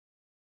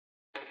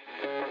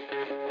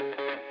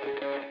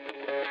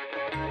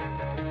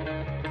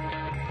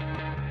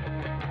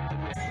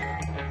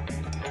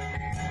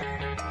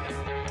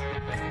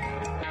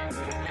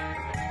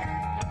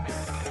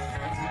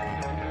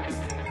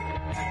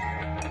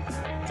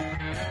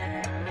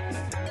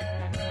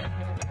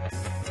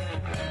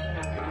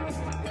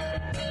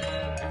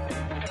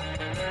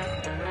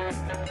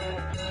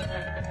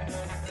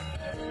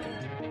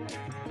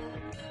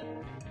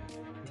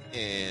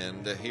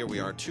here we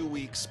are 2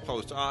 weeks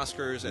post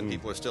Oscars, and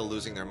people are still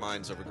losing their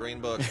minds over Green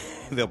Book.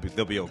 They'll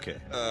be okay.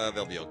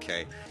 They'll be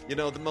okay. You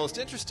know, the most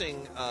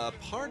interesting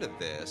part of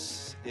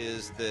this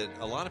is that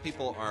a lot of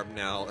people are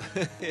now,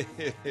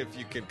 if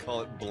you can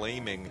call it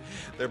blaming,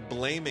 they're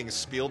blaming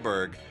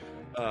Spielberg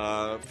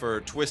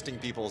for twisting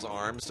people's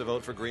arms to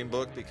vote for Green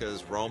Book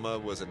because Roma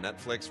was a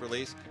Netflix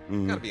release.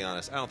 Gotta be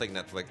honest, I don't think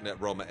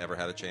Roma ever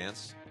had a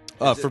chance.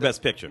 For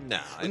Best Picture. No,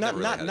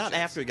 not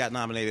after it got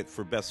nominated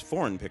for Best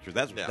Foreign Picture.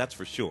 That's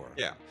for sure.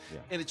 Yeah.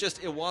 And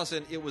it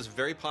wasn't. It was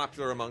very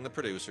popular among the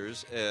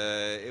producers.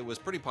 It was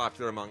pretty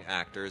popular among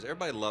actors.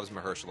 Everybody loves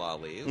Mahershala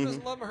Ali. Who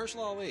doesn't love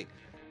Mahershala Ali?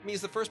 I mean,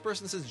 he's the first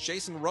person since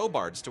Jason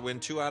Robards to win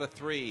 2 out of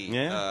 3.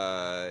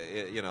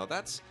 Yeah.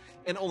 That's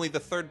and only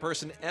the third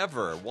person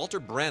ever. Walter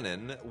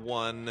Brennan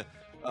won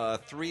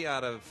 3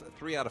 out of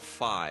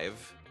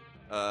 5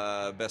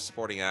 Best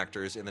Supporting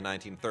Actors in the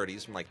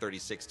 1930s, from like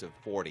 36 to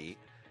 40.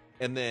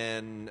 And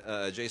then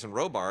Jason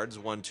Robards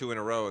won 2 in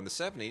a row in the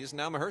 70s.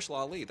 Now Mahershala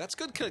Ali. That's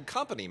good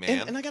company,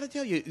 man. And I got to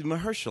tell you,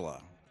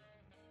 Mahershala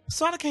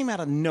sort of came out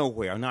of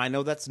nowhere. Now, I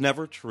know that's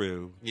never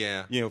true.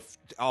 Yeah.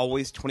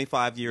 Always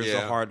 25 years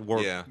of hard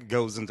work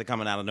goes into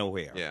coming out of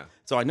nowhere. Yeah.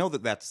 So I know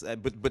that's,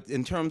 but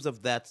in terms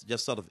of that's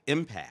just sort of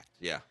impact.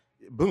 Yeah.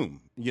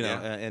 Boom. But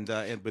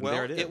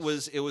there it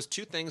is. It was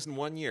 2 things in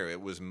 1 year.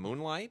 It was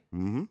Moonlight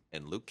and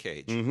Luke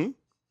Cage.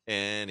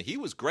 And he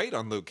was great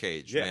on Luke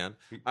Cage, man.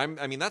 I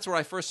mean, that's where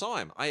I first saw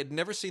him. I had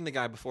never seen the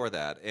guy before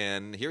that.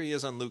 And here he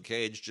is on Luke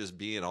Cage just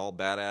being all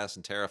badass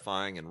and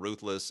terrifying and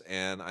ruthless.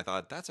 And I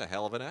thought, that's a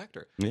hell of an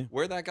actor. Yeah.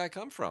 Where'd that guy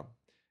come from?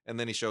 And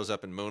then he shows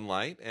up in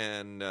Moonlight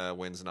and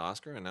wins an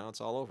Oscar, and now it's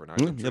all over. Now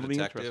he's a true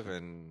detective,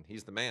 and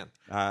he's the man.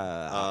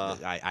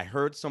 I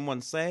heard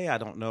someone say, I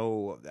don't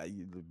know,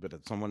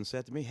 but someone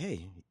said to me,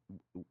 hey,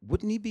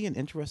 wouldn't he be an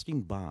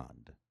interesting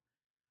Bond?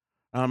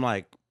 And I'm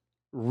like,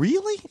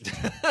 really?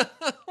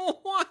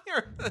 Why?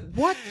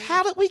 What?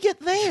 How did we get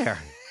there?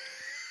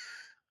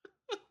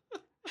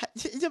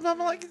 I'm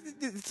like,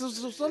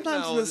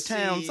 sometimes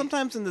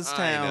in this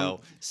town. I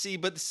know.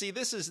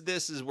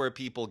 This is where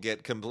people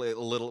get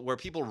where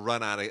people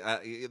run out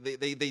of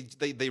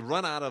they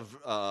run out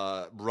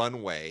of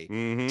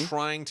runway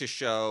trying to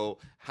show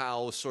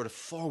how sort of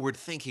forward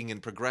thinking and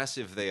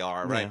progressive they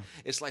are, right?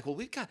 Yeah. It's like, well,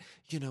 we've got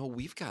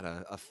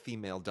a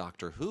female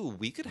Doctor Who.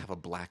 We could have a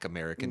black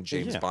American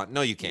James Bond.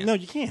 No, you can't. No,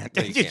 you can't.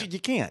 No, you can't. You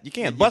can't. You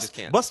can't. You just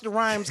can't. Busta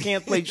Rhymes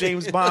can't play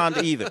James Bond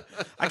either.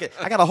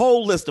 I got a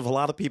whole list of a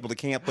lot of people that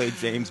can't play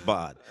James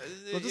Bond.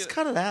 Well, just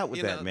cut it out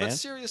with that, man. But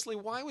seriously,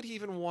 why would he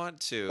even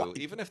want to?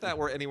 Even if that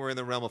were anywhere in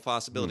the realm of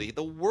possibility,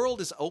 the world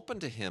is open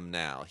to him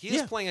now. He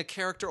is playing a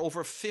character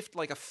over a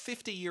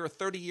 50-year,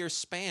 30-year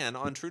span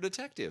on True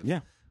Detective. Yeah.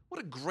 What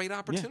a great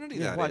opportunity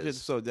that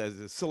is. So that's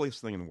the silliest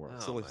thing in the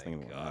world.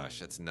 Gosh,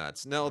 that's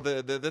nuts. No,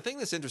 the thing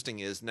that's interesting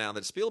is now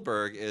that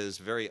Spielberg is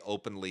very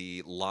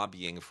openly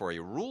lobbying for a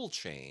rule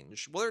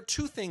change. Well, there are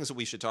 2 things that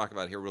we should talk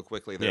about here real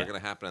quickly that are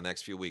going to happen in the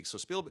next few weeks. So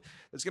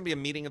there's going to be a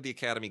meeting of the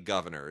Academy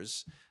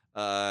governors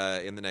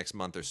in the next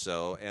month or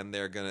so, and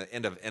they're going to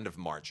end of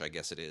March, I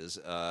guess it is,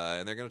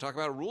 and they're going to talk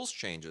about rules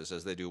changes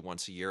as they do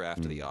once a year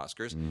after the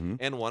Oscars.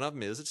 And one of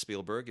them is that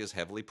Spielberg is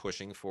heavily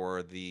pushing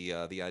for the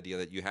idea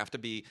that you have to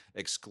be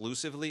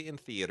exclusively in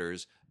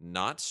theaters,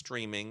 not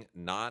streaming,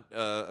 not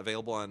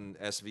available on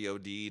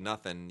SVOD,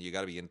 nothing. You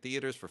got to be in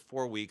theaters for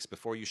 4 weeks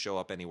before you show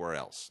up anywhere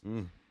else.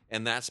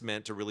 And that's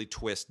meant to really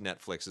twist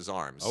Netflix's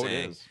arms,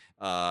 saying,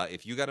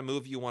 if you got a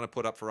movie you want to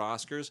put up for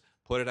Oscars,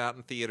 put it out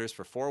in theaters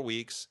for 4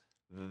 weeks,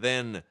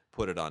 then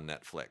put it on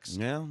Netflix.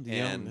 Yeah,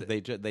 and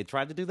they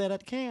tried to do that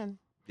at Cannes.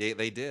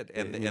 They did,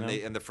 and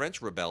the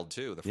French rebelled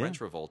too. The French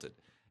revolted,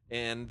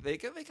 and they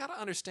got to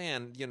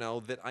understand,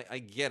 that I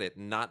get it.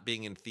 Not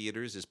being in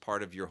theaters is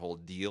part of your whole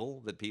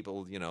deal. That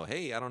people,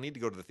 hey, I don't need to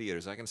go to the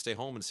theaters. I can stay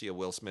home and see a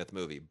Will Smith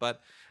movie.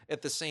 But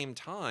at the same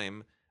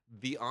time,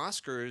 the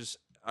Oscars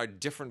are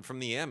different from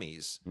the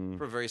Emmys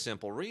for a very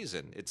simple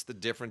reason. It's the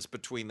difference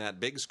between that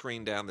big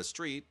screen down the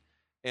street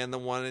and the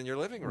one in your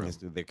living room. Yes,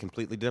 they're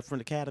completely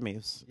different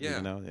academies. Yeah.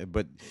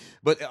 But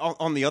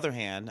on the other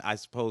hand, I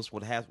suppose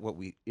what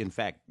we in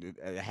fact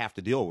have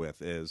to deal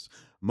with is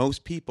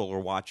most people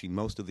are watching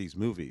most of these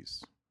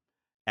movies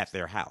at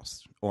their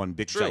house on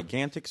big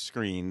gigantic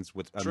screens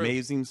with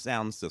amazing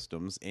sound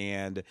systems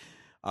and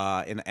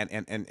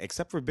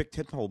except for big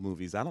tentpole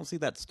movies, I don't see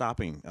that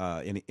stopping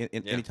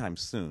anytime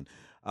soon.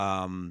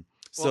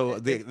 So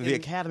the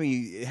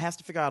Academy has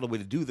to figure out a way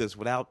to do this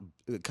without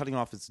cutting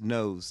off its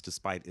nose to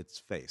spite its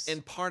face.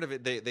 And part of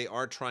it, they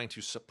are trying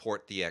to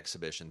support the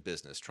exhibition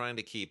business, trying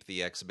to keep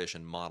the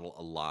exhibition model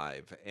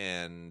alive,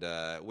 and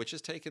which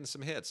has taken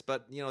some hits.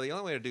 But the only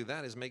way to do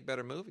that is make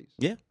better movies.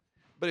 Yeah.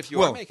 But if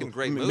you are making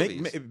great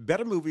movies,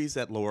 better movies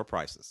at lower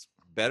prices.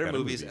 Better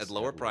movies at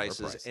lower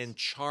prices and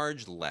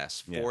charge less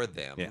for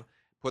them. Yeah.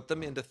 put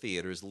them into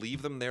theaters,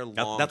 leave them there That's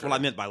what I longer.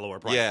 meant by lower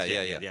price. Yeah.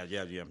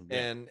 Yeah.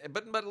 And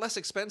but less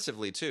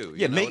expensively too.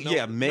 Yeah, You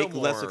know? make no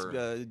less.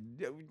 more.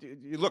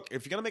 Look,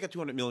 if you're gonna make a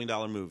 $200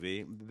 million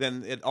movie,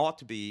 then it ought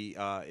to be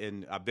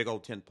in a big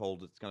old tent pole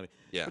that's gonna be.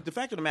 Yeah. But the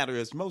fact of the matter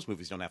is, most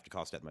movies don't have to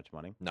cost that much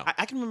money. No.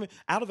 I can remember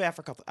Out of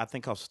Africa, I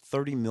think cost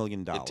 $30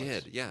 million. It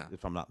did, yeah.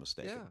 If I'm not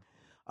mistaken.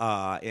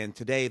 Yeah. And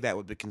today that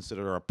would be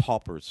considered a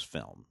pauper's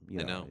film.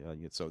 I know.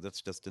 So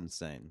that's just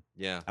insane.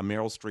 Yeah. A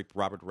Meryl Streep,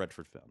 Robert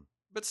Redford film.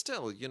 But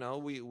still, you know,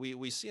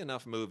 we see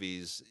enough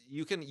movies.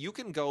 You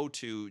can go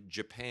to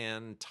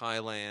Japan,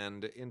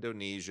 Thailand,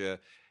 Indonesia,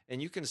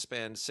 and you can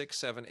spend $6,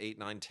 $7, $8,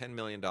 $9, $10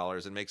 million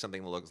and make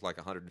something that looks like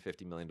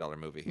 $150 million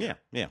movie here.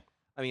 Yeah.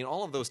 I mean,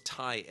 all of those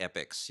Thai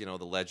epics, you know,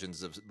 the Legend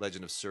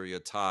of Surya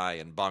Thai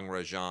and Bang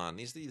Rajan,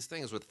 these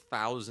things with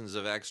thousands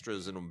of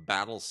extras and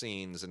battle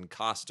scenes and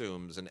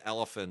costumes and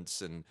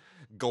elephants and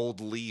gold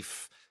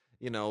leaf,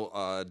 you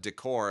know,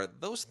 decor.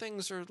 Those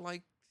things are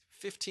like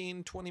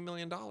 $15, $20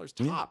 million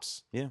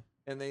tops. Yeah.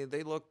 And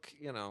they look,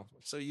 you know,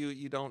 so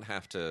you don't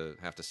have to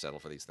settle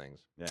for these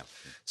things. Yeah.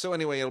 So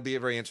anyway, it'll be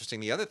very interesting.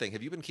 The other thing,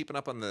 have you been keeping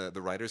up on the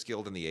Writers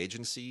Guild and the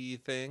agency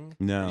thing?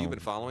 No. Have you been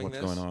following What's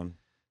this? going on?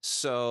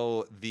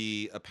 So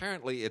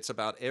apparently it's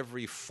about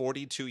every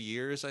 42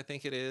 years, I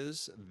think it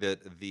is,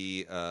 that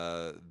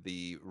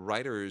the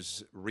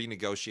writers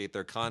renegotiate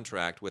their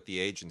contract with the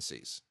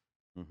agencies.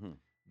 Mm-hmm.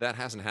 That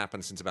hasn't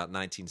happened since about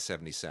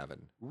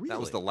 1977. Really? That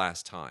was the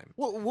last time.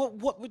 Well,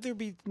 what would there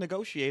be to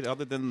negotiate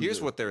other than?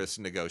 Here's what there is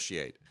to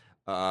negotiate: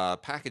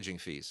 packaging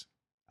fees.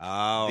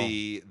 Oh,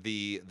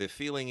 The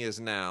feeling is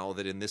now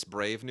that in this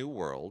brave new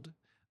world,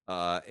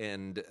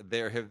 and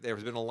there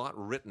has been a lot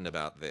written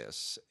about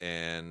this,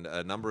 and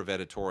a number of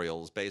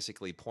editorials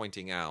basically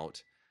pointing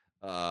out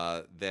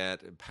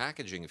that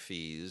packaging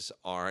fees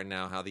are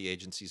now how the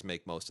agencies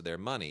make most of their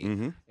money,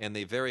 mm-hmm. and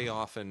they very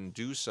often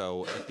do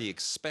so at the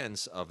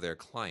expense of their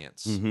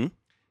clients. Mm-hmm.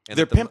 And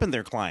They're pimping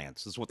their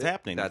clients. Is what's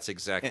happening. That's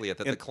exactly it.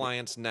 That the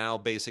clients now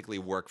basically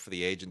work for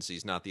the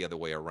agencies, not the other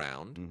way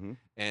around, mm-hmm.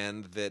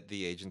 and that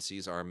the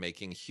agencies are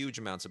making huge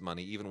amounts of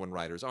money, even when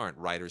writers aren't.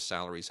 Writers'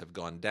 salaries have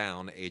gone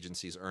down,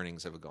 agencies'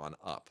 earnings have gone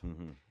up,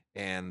 Mm-hmm.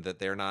 and that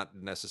they're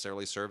not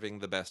necessarily serving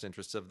the best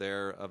interests of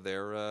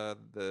the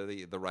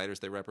writers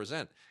they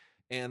represent.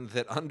 And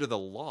that under the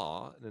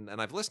law, and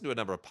I've listened to a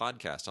number of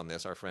podcasts on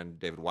this. Our friend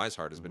David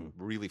Weishart has been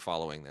really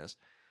following this.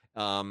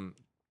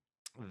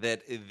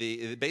 That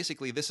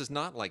basically this is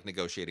not like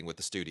negotiating with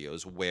the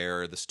studios,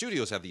 where the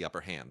studios have the upper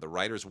hand. The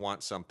writers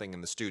want something,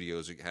 and the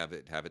studios have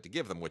it to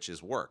give them, which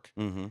is work.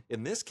 Mm-hmm.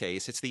 In this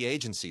case, it's the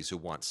agencies who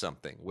want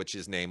something, which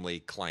is namely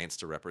clients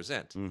to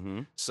represent.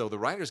 Mm-hmm. So the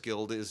Writers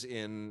Guild is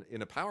in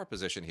a power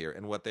position here,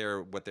 and what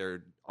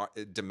they're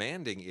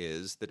demanding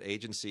is that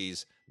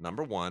agencies,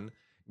 number one,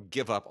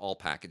 give up all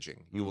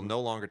packaging. You will no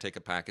longer take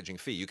a packaging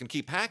fee. You can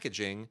keep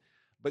packaging,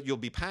 but you'll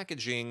be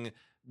packaging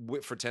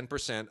for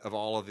 10% of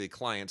all of the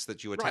clients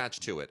that you attach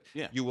to it.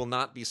 Yeah. You will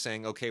not be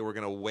saying, okay, we're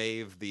going to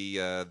waive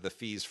the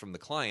fees from the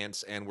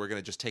clients, and we're going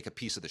to just take a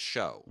piece of the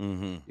show.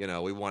 Mm-hmm. You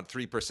know, we want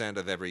 3%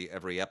 of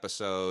every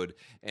episode,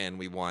 and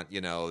we want, you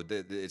know,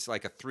 it's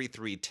like a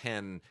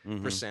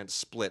 3-3-10%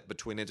 split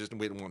between interest, and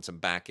we want some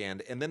back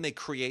end. And then they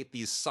create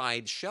these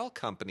side shell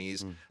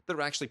companies that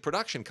are actually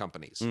production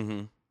companies.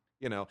 Mm-hmm.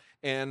 You know,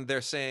 and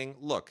they're saying,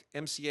 look,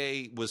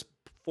 MCA was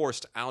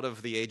forced out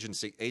of the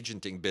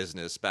agenting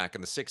business back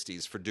in the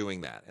 60s for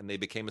doing that, and they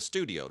became a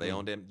studio. They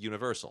owned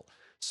Universal.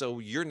 So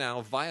you're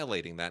now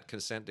violating that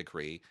consent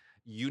decree.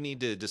 You need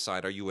to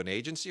decide, are you an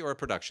agency or a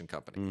production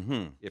company?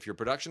 Mm-hmm. If you're a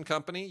production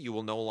company, you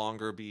will no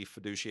longer be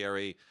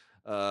fiduciary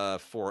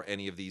for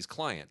any of these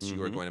clients.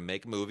 You are going to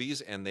make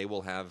movies, and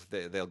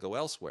they'll go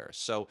elsewhere.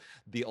 So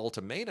the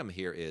ultimatum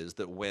here is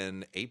that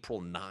when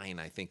April 9,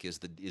 I think, is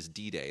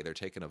D-Day, they're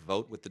taking a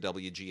vote with the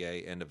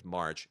WGA end of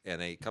March,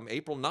 and come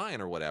April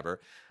 9 or whatever,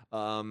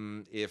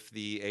 if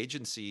the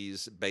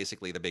agencies,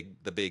 basically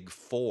the big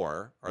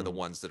four, are the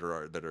ones that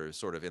are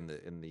sort of in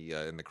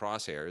the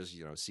crosshairs,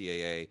 you know,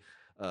 CAA,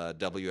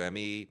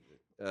 WME,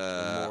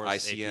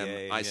 Morris,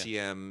 ICM, APA,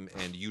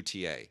 ICM, and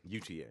UTA.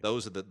 UTA.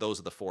 Those are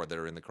the four that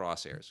are in the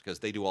crosshairs because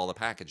they do all the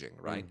packaging,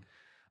 right?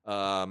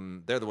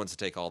 They're the ones that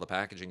take all the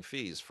packaging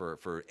fees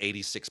for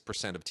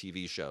 86% of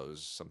TV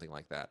shows, something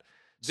like that.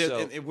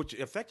 So, Which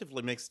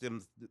effectively makes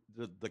them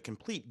the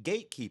complete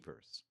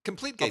gatekeepers.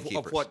 Complete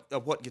gatekeepers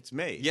of what gets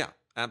made. Yeah,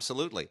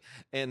 absolutely.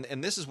 And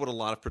this is what a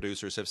lot of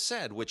producers have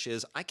said, which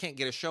is, I can't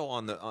get a show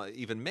on the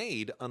even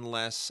made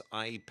unless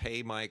I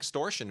pay my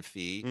extortion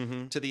fee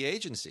to the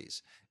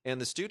agencies. And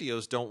the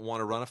studios don't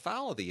want to run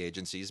afoul of the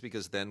agencies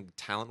because then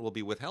talent will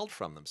be withheld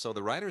from them. So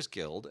the Writers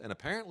Guild, and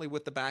apparently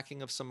with the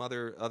backing of some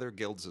other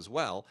guilds as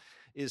well,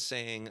 is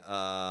saying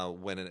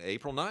when an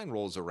April 9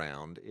 rolls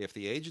around, if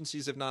the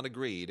agencies have not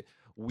agreed,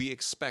 we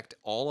expect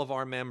all of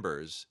our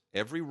members,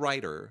 every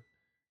writer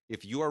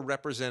if you are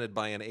represented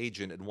by an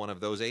agent in one of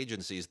those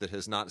agencies that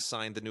has not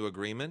signed the new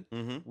agreement,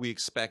 we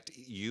expect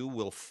you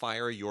will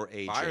fire your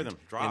agent Fire them.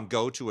 Drop. and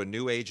go to a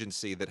new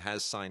agency that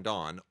has signed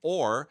on,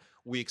 or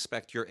we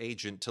expect your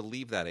agent to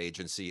leave that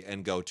agency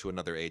and go to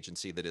another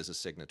agency that is a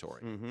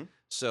signatory.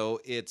 So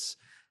it's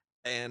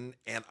and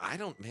I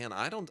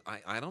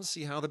don't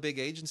see how the big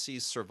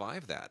agencies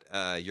survive that.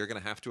 You're going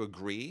to have to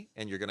agree,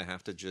 and you're going to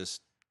have to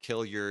just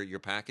kill your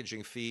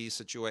packaging fee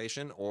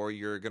situation, or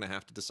you're going to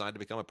have to decide to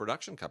become a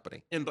production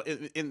company. And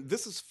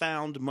this is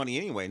found money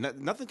anyway.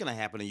 Nothing's going to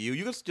happen to you.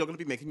 You're still going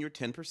to be making your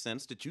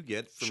 10% that you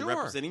get from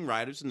representing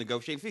writers and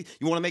negotiating fees.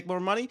 You want to make more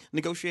money?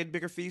 Negotiate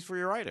bigger fees for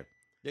your writer.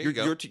 There you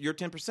go. Your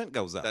 10%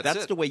 goes up.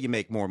 That's the way you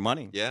make more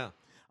money. Yeah.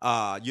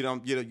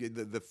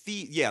 The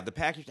fee. Yeah, the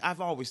package.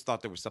 I've always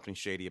thought there was something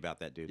shady about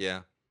that, dude.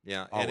 Yeah.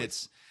 Yeah,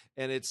 Always.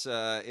 and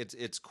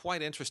it's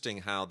quite interesting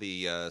how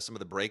the some of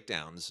the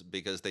breakdowns,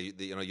 because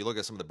you look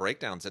at some of the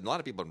breakdowns, and a lot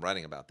of people have been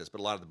writing about this, but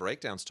a lot of the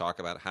breakdowns talk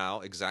about how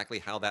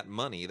that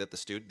money that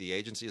the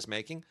agency is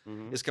making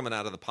is coming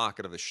out of the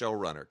pocket of the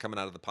showrunner, coming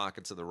out of the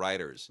pockets of the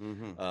writers.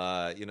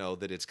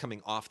 That it's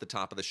coming off the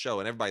top of the show,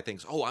 and everybody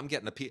thinks, oh, I'm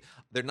getting a piece.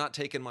 They're not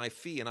taking my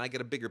fee, and I get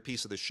a bigger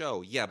piece of the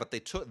show. Yeah, but they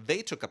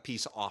took a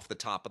piece off the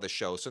top of the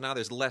show, so now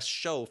there's less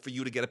show for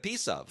you to get a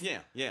piece of.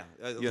 Yeah.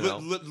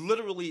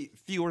 Literally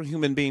fewer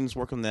human beings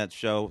work on that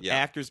show. Yeah.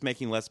 Actors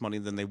making less money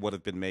than they would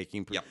have been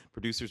making.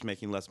 Producers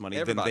making less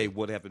money than they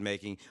would have been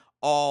making.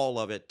 All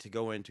of it to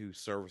go into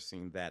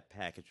servicing that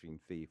packaging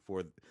fee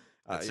for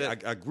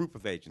a group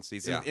of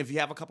agencies. Yeah. And if you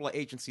have a couple of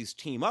agencies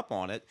team up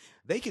on it,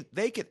 they could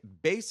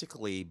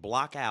basically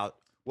block out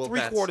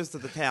three-quarters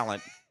of the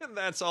talent. And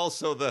that's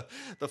also the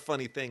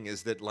funny thing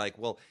is that,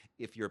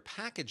 if you're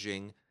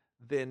packaging,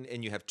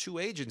 and you have two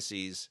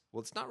agencies,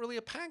 well, it's not really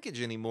a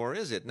package anymore,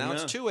 is it? Now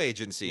it's two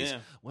agencies.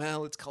 Yeah.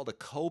 Well, it's called a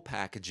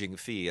co-packaging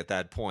fee at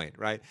that point,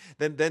 right?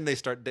 Then they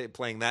start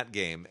playing that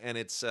game, and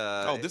it's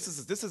this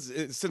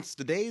is since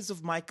the days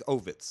of Mike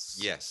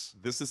Ovitz. Yes,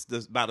 this is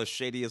about as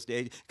shady as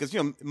the because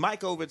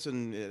Mike Ovitz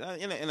and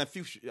a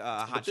few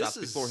hot shots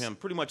before him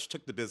pretty much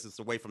took the business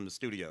away from the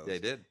studios. They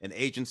did, and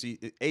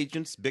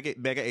big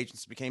mega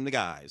agents became the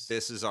guys.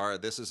 This is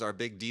our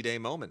big D-Day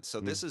moment.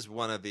 So this is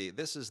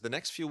the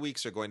next few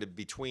weeks are going to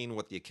between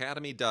what the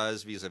Academy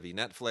does vis-a-vis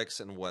Netflix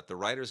and what the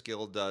Writers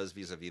Guild does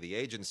vis-a-vis the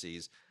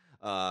agencies.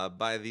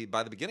 By the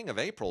beginning of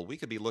April, we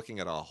could be looking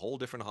at a whole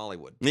different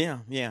Hollywood. Yeah.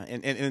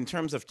 And in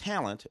terms of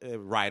talent,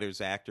 writers,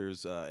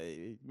 actors,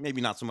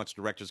 maybe not so much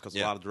directors, because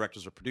a lot of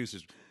directors are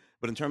producers.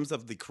 But in terms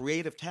of the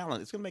creative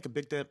talent, it's going to make a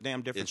big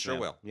damn difference. It sure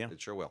will. Yeah,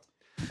 it sure will.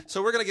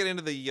 So we're going to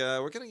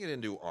get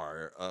into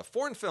our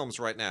foreign films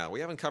right now. We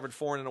haven't covered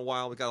foreign in a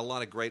while. We've got a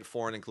lot of great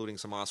foreign, including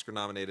some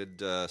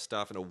Oscar-nominated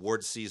stuff and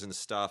award season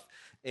stuff,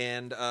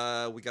 and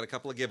we got a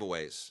couple of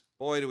giveaways.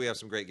 Boy, do we have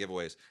some great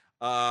giveaways.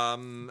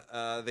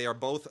 They are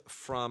both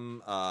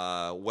from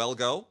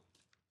Wellgo,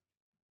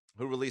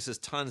 who releases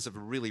tons of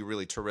really,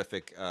 really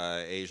terrific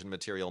Asian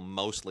material,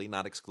 mostly,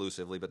 not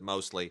exclusively, but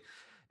mostly.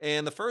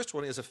 And the first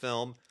one is a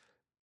film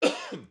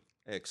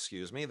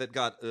excuse me, that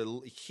got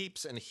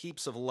heaps and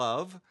heaps of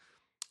love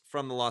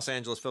from the Los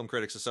Angeles Film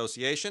Critics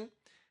Association,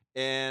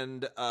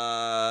 and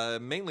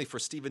mainly for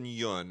Steven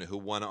Yeun, who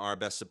won our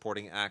Best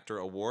Supporting Actor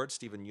award.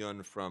 Steven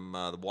Yeun from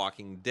The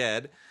Walking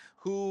Dead,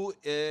 who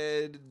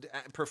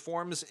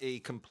performs a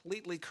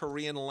completely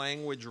Korean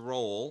language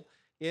role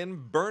in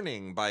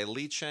Burning by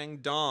Lee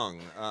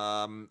Chang-dong.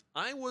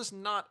 I was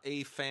not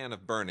a fan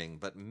of Burning,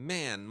 but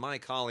man, my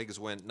colleagues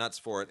went nuts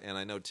for it, and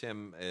I know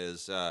Tim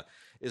is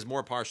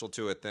more partial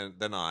to it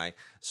than I.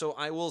 So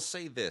I will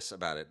say this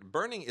about it.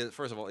 Burning,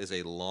 first of all, is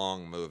a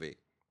long movie.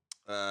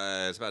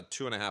 It's about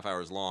 2.5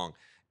 hours long.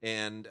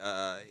 And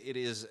it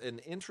is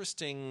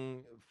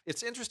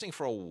it's interesting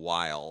for a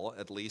while,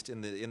 at least,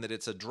 in that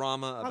it's a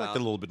drama about. I liked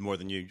it a little bit more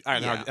than you.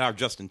 Our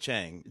Justin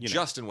Chang.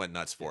 Justin went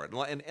nuts for it,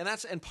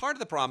 and part of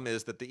the problem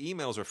is that the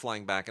emails are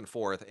flying back and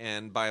forth,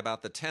 and by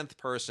about the 10th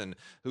person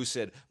who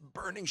said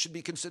Burning should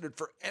be considered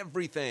for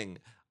everything,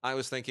 I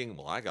was thinking,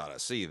 well, I gotta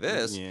see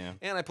this,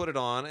 and I put it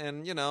on,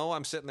 and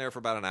I'm sitting there for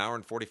about an hour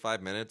and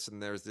 45 minutes,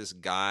 and there's this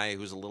guy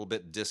who's a little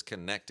bit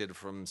disconnected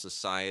from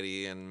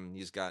society, and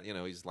he's got,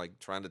 he's like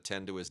trying to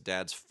tend to his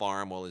dad's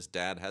farm while his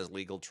dad has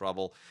legal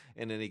trouble,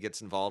 and then he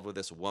gets involved with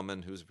this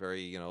woman who's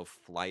very,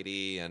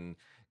 flighty and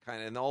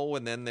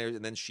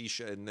then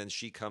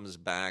she comes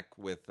back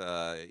with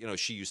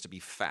she used to be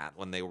fat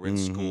when they were in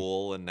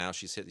school, and now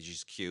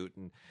she's cute,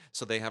 and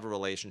so they have a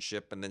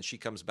relationship, and then she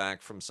comes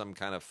back from some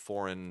kind of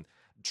foreign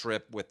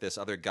trip with this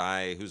other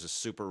guy who's a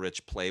super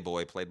rich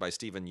playboy played by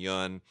Steven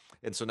Yeun,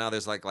 and so now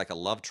there's like a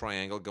love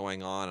triangle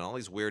going on and all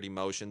these weird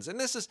emotions, and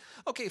this is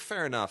okay,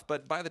 fair enough,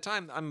 but by the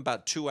time I'm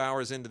about 2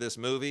 hours into this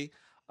movie,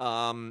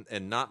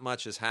 and not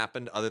much has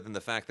happened other than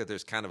the fact that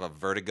there's kind of a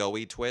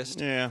vertigo-y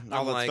twist. Yeah,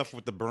 all that stuff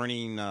with the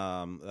burning,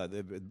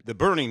 the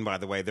burning. By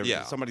the way,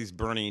 somebody's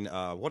burning.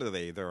 What are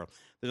they? They're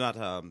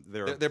not.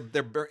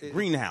 They're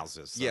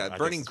greenhouses. Yeah,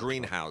 burning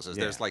greenhouses.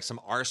 Yeah. There's like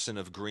some arson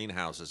of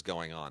greenhouses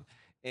going on.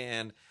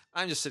 And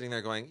I'm just sitting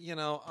there going,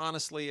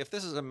 honestly, if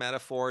this is a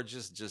metaphor,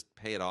 just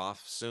pay it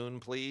off soon,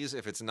 please.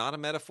 If it's not a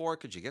metaphor,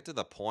 could you get to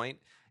the point?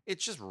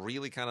 It's just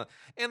really kind of,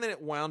 and then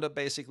it wound up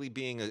basically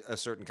being a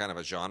certain kind of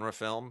a genre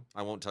film.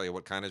 I won't tell you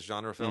what kind of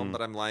genre film,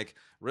 but I'm like,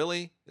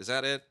 really? Is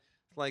that it?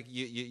 Like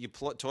you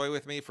toy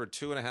with me for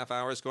 2.5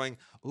 hours, going,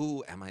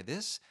 "Ooh, am I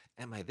this?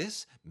 Am I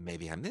this?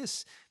 Maybe I'm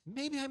this.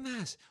 Maybe I'm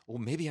that. Oh,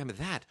 maybe I'm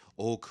that.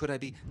 Oh, could I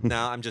be?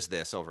 No, I'm just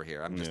this over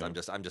here. I'm just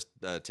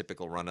a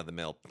typical run of the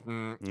mill.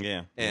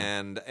 Yeah.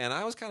 And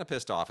I was kind of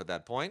pissed off at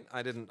that point.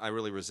 I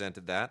really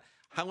resented that.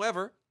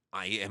 However,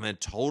 I am a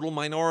total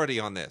minority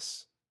on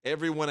this.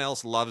 Everyone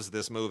else loves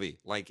this movie.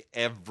 Like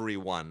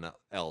everyone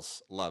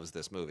else loves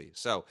this movie.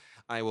 So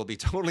I will be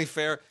totally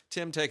fair.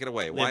 Tim, take it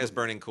away. Why is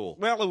Burning cool?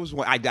 Well, it was.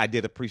 I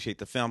did appreciate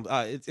the film.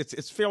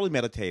 It's fairly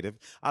meditative.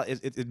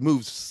 It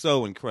moves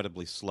so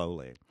incredibly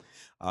slowly.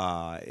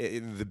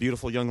 The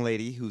beautiful young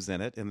lady who's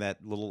in it, and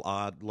that little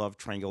odd love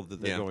triangle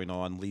that they're going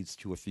on, leads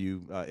to a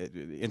few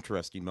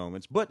interesting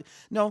moments. But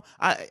no,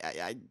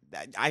 I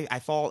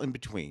fall in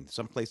between,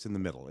 someplace in the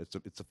middle.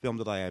 It's a film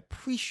that I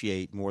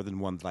appreciate more than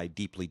one that I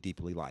deeply,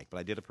 deeply like. But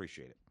I did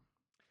appreciate it.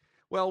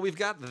 Well, we've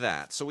got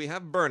that. So we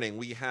have Burning.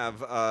 We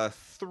have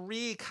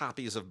 3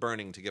 copies of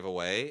Burning to give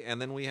away, and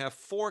then we have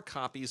 4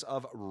 copies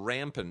of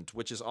Rampant,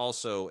 which is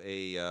also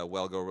a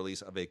Well-Go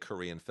release of a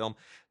Korean film.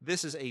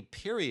 This is a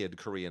period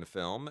Korean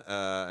film,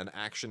 an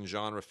action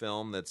genre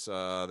film that's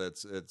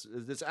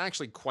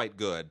actually quite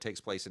good. It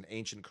takes place in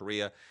ancient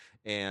Korea,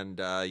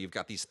 and you've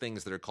got these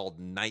things that are called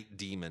night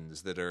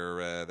demons that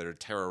are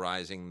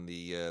terrorizing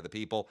the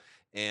people,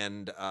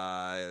 and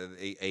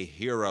a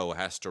hero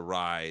has to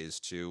rise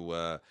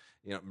to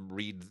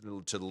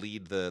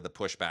lead the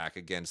pushback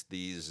against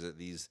these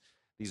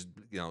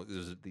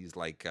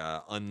like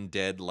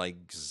undead like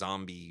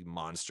zombie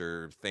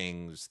monster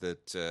things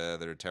that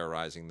are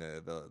terrorizing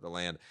the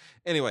land.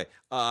 Anyway,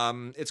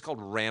 it's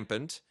called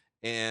Rampant,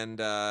 and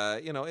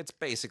it's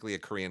basically a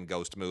Korean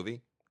ghost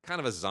movie, kind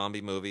of a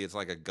zombie movie. It's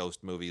like a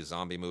ghost movie, a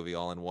zombie movie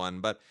all in one,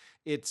 but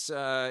it's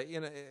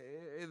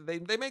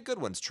they make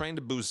good ones. Train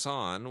to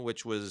Busan,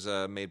 which was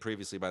made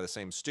previously by the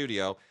same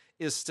studio,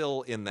 is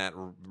still in that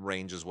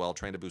range as well.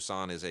 Train to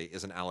Busan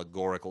is an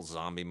allegorical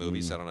zombie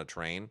movie set on a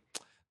train.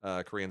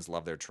 Koreans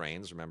love their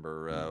trains.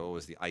 Remember what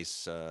was the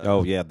ice?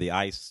 Oh yeah, the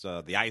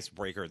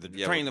icebreaker, the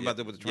train with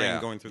the train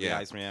going through the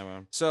ice.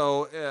 Yeah.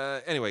 So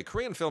anyway,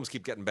 Korean films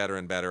keep getting better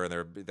and better, and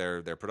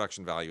their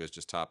production value is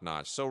just top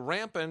notch. So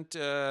Rampant,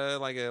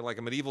 like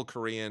a medieval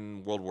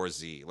Korean World War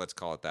Z, let's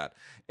call it that.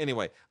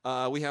 Anyway,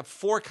 we have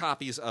 4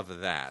 copies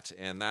of that,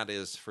 and that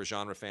is for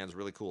genre fans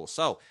really cool.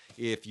 So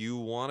if you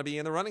want to be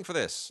in the running for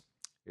this,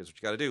 here's what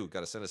you got to do. Got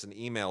to send us an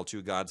email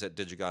to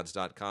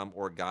gods@digigods.com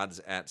or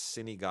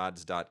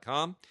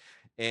gods@cinegods.com.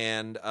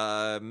 And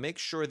make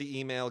sure the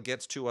email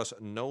gets to us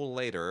no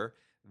later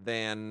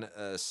than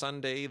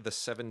Sunday the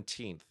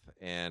 17th.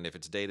 And if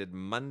it's dated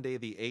Monday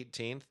the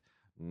 18th,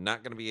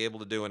 not going to be able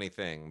to do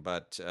anything.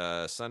 But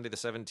Sunday the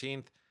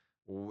 17th,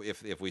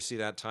 if we see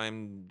that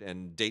time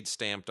and date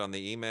stamped on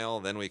the email,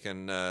 then we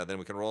can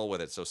roll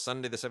with it. So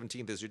Sunday the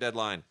 17th is your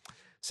deadline.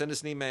 Send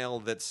us an email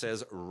that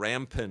says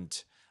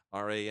Rampant,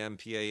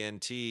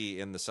 Rampant,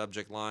 in the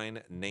subject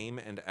line, name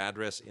and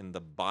address in the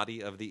body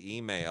of the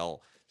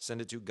email. Send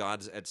it to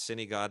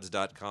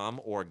gods@cinegods.com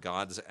or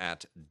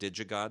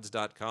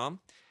gods@digigods.com.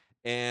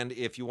 And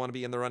if you want to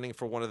be in the running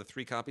for one of the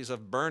 3 copies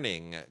of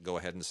Burning, go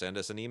ahead and send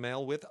us an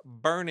email with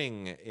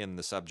Burning in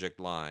the subject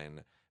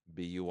line.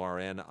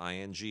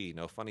 Burning.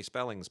 No funny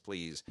spellings,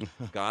 please.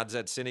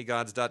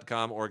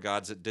 gods@cinegods.com or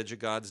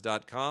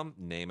gods@digigods.com.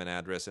 Name and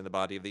address in the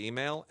body of the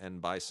email.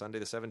 And by Sunday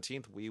the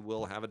 17th, we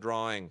will have a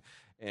drawing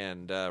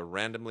and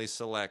randomly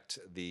select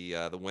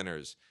the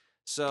winners.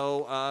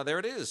 So there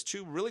it is.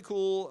 2 really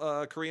cool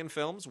Korean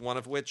films, one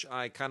of which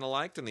I kind of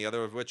liked and the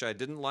other of which I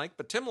didn't like,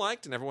 but Tim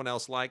liked and everyone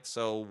else liked,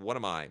 so what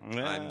am I?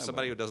 I'm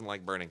somebody who doesn't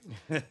like Burning.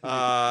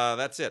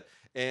 That's it.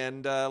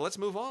 And let's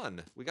move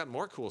on. We got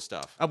more cool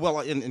stuff.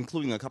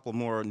 Including a couple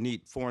more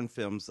neat foreign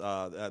films.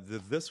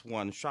 This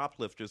one,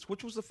 Shoplifters,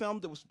 which was a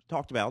film that was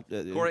talked about.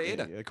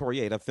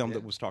 Koreeda, a film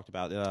that was talked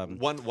about.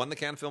 Won the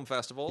Cannes Film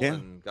Festival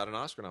and got an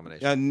Oscar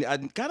nomination.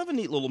 Kind of a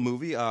neat little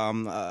movie.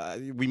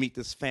 We meet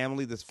this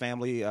family. This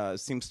family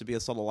seems to be a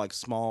sort of like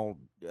small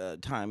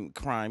time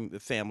crime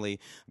family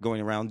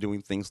going around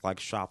doing things like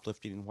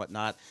shoplifting and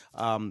whatnot.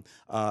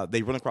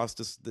 They run across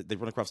this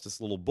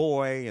little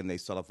boy, and they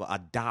sort of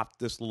adopt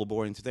this little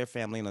boy into their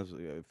family in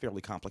a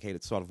fairly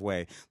complicated sort of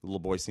way. The little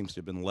boy seems to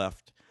have been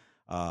left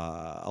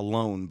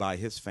alone by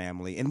his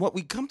family. And what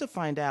we come to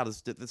find out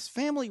is that this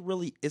family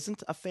really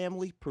isn't a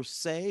family per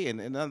se. And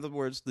in other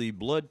words, the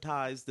blood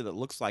ties that it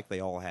looks like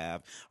they all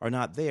have are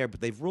not there,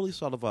 but they've really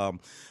sort of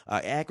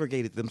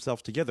aggregated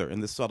themselves together in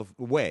this sort of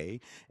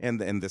way.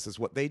 And this is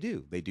what they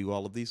do. They do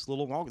all of these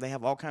they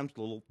have all kinds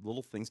of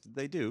little things that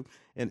they do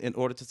in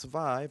order to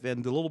survive.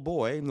 And the little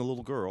boy and the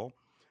little girl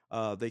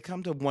they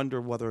come to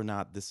wonder whether or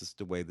not this is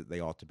the way that they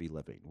ought to be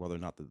living, whether or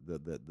not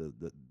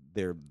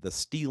the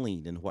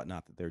stealing and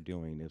whatnot that they're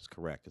doing is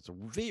correct. It's a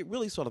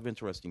really sort of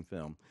interesting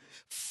film.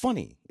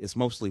 Funny is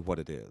mostly what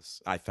it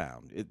is. I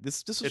found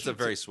this is It's a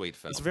very sweet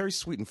film. It's a very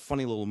sweet and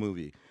funny little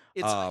movie.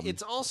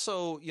 It's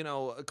also,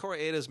 Corey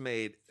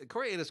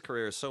Ada's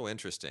career is so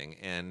interesting,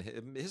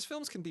 and his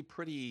films can be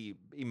pretty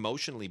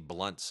emotionally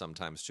blunt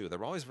sometimes too.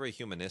 They're always very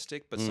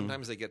humanistic, but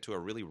sometimes they get to a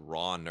really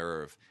raw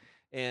nerve.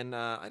 And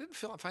I didn't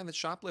find that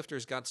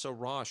Shoplifters got so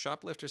raw.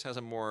 Shoplifters has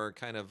a more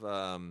kind of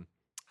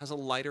has a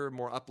lighter,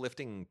 more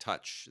uplifting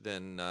touch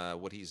than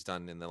what he's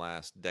done in the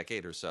last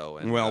decade or so.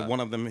 And, well, one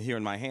of them here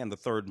in my hand, The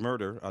Third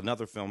Murder,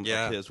 another film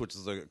of his, which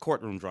is a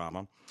courtroom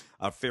drama,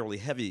 a fairly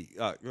heavy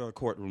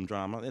courtroom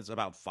drama. It's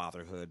about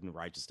fatherhood and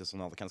righteousness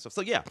and all that kind of stuff.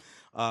 So, yeah,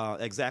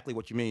 exactly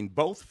what you mean.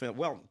 Both films,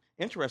 well,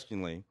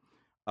 interestingly,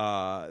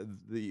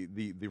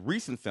 the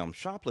recent film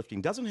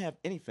Shoplifting doesn't have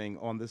anything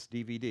on this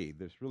DVD.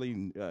 There's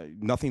really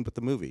nothing but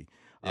the movie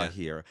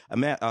here.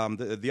 And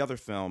the other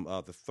film,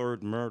 The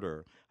Third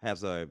Murder,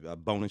 has a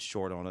bonus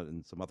short on it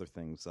and some other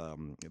things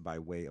by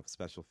way of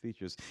special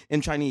features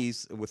in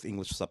Chinese with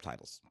English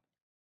subtitles.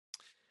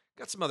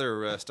 Got some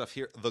other stuff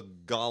here. The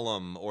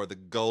Golem, or the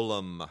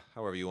Golem,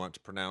 however you want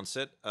to pronounce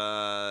it.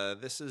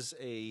 This is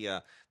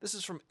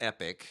from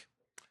Epic,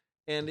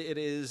 and it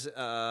is.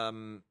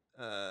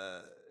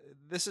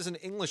 This is an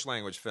English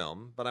language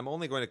film, but I'm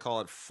only going to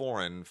call it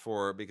foreign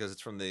because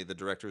it's from the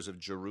directors of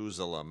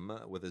Jerusalem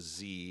with a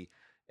Z,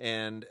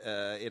 and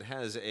it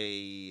has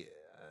a.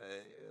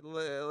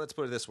 Let's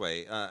put it this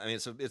way. I mean,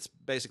 it's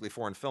basically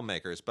foreign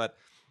filmmakers, but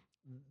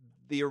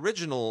the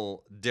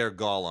original Der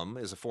Golem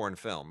is a foreign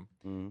film,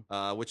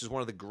 which is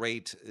one of the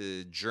great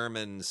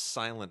German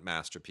silent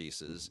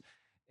masterpieces,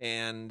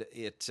 and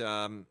it's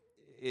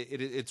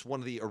one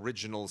of the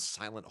original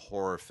silent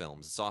horror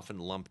films. It's often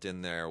lumped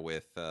in there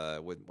with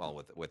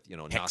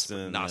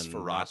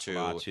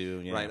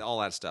Nosferatu, right?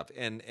 All that stuff,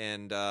 and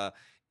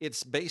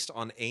it's based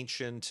on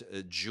ancient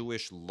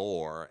Jewish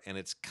lore, and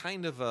it's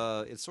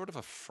it's sort of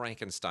a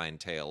Frankenstein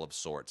tale of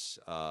sorts.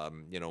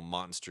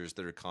 Monsters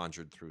that are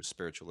conjured through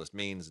spiritualist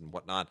means and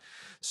whatnot.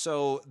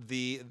 So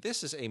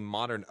this is a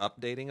modern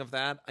updating of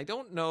that. I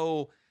don't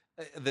know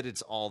that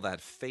it's all that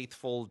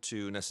faithful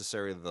to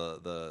necessarily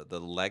the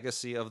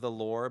legacy of the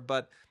lore,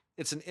 but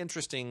it's an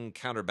interesting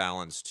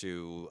counterbalance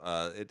to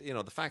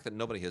the fact that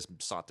nobody has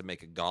sought to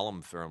make a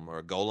Golem film or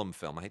a Golem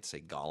film. I hate to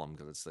say Golem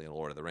because it's the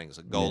Lord of the Rings,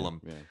 a Golem.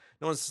 Yeah.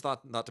 No one's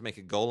thought not to make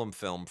a Golem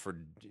film for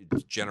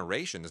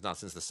generations, not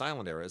since the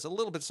silent era. It's a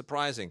little bit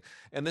surprising,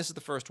 and this is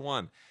the first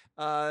one.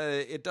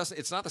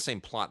 It's not the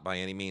same plot by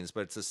any means,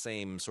 but it's the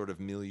same sort of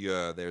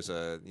milieu. There's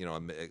a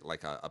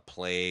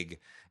plague,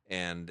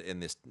 and in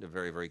this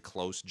very, very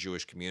close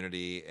Jewish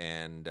community,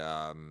 and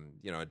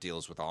it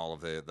deals with all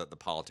of the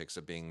politics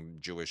of being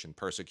Jewish and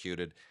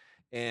persecuted.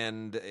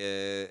 And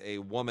a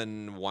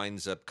woman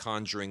winds up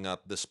conjuring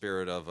up the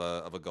spirit of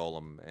a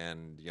golem,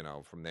 and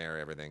from there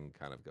everything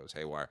kind of goes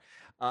haywire.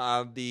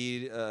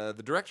 The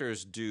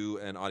directors do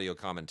an audio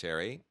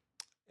commentary,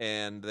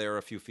 and there are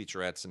a few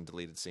featurettes and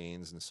deleted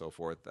scenes and so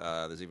forth.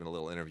 There's even a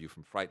little interview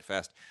from Fright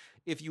Fest.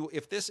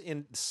 If this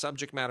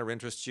subject matter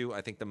interests you,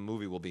 I think the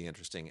movie will be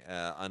interesting.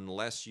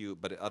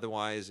 But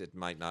otherwise, it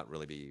might not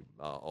really be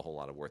a whole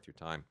lot of worth your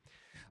time.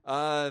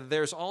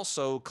 There's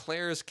also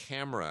Claire's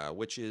Camera,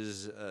 which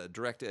is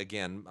directed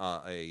again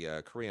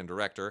a Korean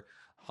director,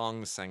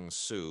 Hong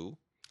Sang-soo,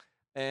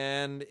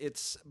 and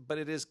it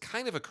is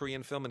kind of a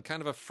Korean film and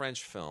kind of a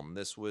French film.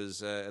 This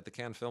was at the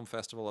Cannes Film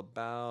Festival I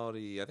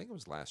think it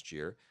was last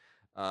year.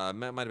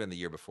 Might have been the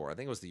year before. I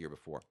think it was the year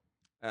before.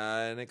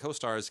 And it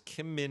co-stars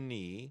Kim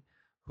Min-hee,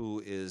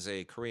 who is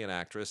a Korean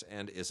actress,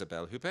 and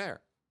Isabelle Huppert,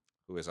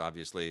 who is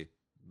obviously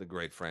the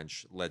great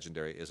French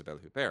legendary Isabelle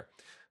Huppert,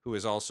 who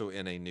is also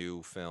in a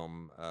new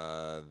film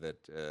that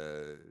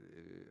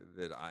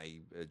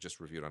I just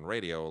reviewed on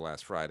radio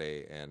last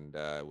Friday, and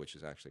which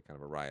is actually kind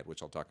of a riot,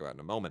 which I'll talk about in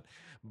a moment.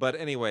 But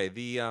anyway,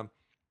 the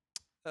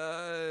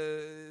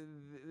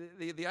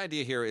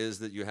idea here is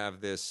that you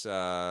have this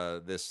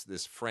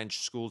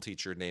French school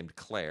teacher named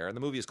Claire, and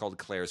the movie is called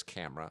Claire's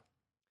Camera.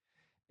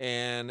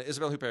 And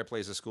Isabelle Huppert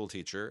plays a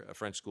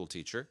French school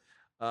teacher,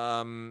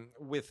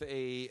 with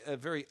a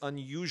very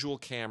unusual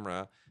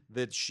camera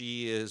that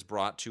she is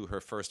brought to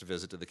her first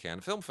visit to the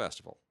Cannes Film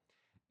Festival.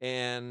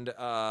 And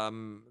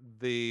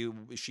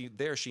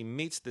she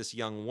meets this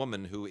young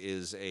woman who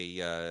is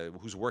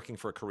who's working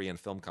for a Korean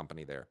film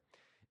company there.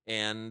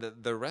 And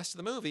the rest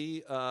of the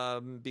movie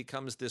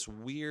becomes this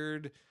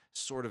weird,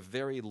 sort of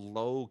very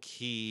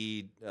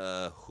low-key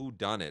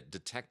whodunit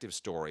detective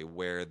story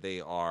where they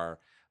are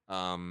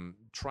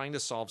trying to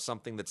solve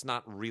something that's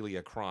not really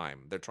a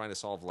crime. They're trying to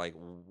solve I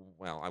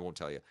won't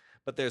tell you.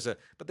 But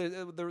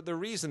the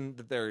reason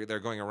that they're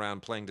going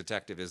around playing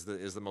detective is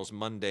the most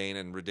mundane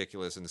and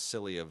ridiculous and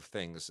silly of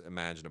things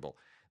imaginable.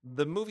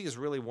 The movie is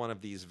really one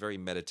of these very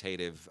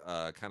meditative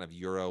kind of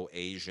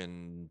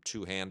Euro-Asian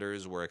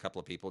two-handers where a couple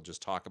of people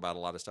just talk about a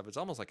lot of stuff. It's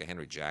almost like a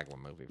Henry Jaglom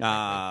movie,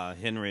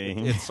 frankly. Henry.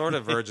 It sort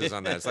of verges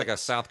on that. It's like a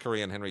South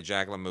Korean Henry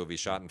Jaglom movie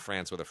shot in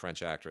France with a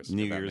French actress.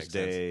 New if that Year's makes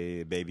sense.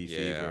 Day, Baby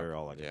Fever,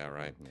 all that. Yeah,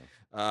 right. Yeah.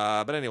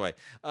 But anyway,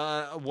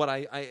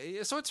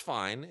 so it's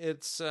fine.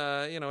 It's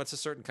it's a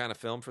certain kind of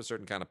film for a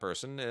certain kind of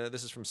person.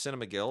 This is from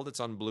Cinema Guild. It's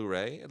on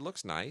Blu-ray. It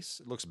looks nice.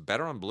 It looks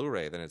better on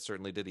Blu-ray than it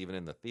certainly did even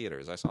in the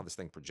theaters. I saw this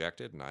thing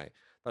projected, and I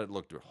thought it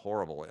looked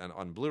horrible. And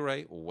on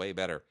Blu-ray, way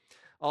better.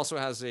 Also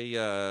has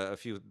a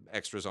few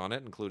extras on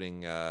it,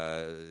 including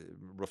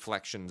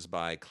reflections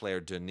by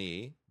Claire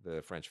Denis,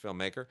 the French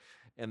filmmaker,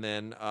 and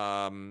then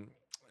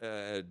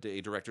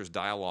a director's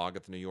dialogue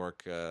at the New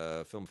York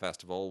Film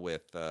Festival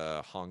with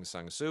Hong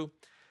Sang-soo.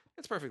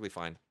 It's perfectly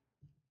fine.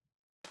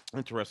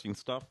 Interesting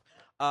stuff.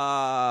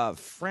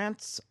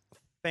 Frantz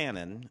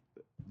Fanon,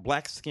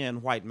 Black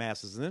Skin, White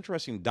Mass is an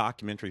interesting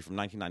documentary from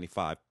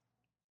 1995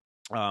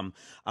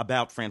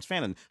 about Frantz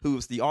Fanon, who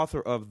is the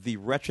author of The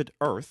Wretched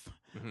Earth,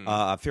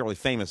 a fairly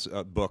famous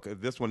book.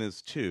 This one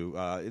is too.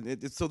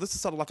 So this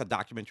is sort of like a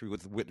documentary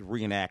with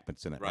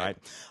reenactments in it, right?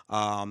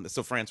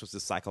 So Frantz was a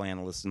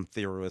psychoanalyst and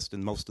theorist,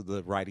 and most of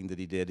the writing that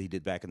he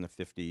did back in the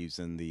 50s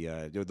and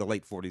the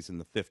late 40s and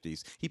the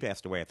 50s. He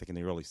passed away, I think, in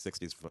the early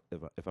 60s,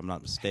 if I'm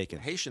not mistaken.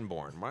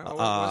 Haitian-born,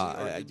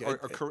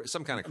 or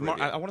some kind of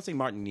Caribbean. I want to say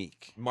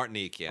Martinique.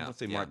 Martinique, yeah. I want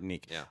to say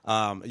Martinique. Yeah.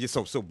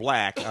 So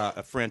black,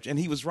 French, and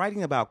he was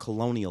writing about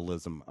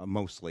colonialism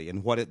mostly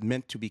and what it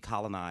meant to be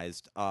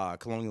colonized,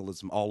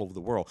 colonialism all over the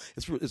world.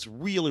 It's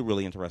really,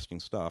 really interesting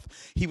stuff.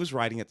 He was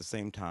writing at the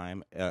same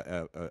time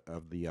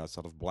of the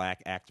sort of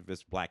black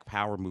activist, black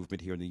power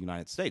movement here in the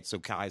United States. So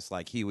guys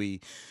like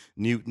Huey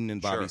Newton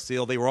and Bobby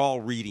Seale, they were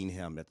all reading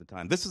him at the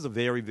time. This is a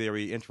very,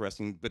 very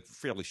interesting but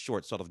fairly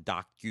short sort of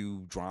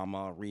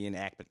docudrama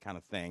reenactment kind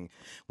of thing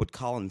with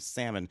Colin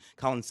Salmon.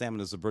 Colin Salmon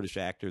is a British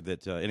actor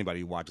that anybody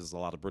who watches a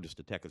lot of British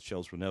detective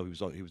shows will know.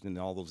 He was in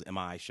all those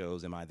MI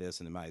shows, MI this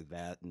and MI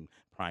that, and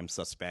Prime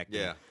Suspect.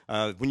 Yeah.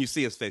 And, when you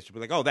see his face, you'll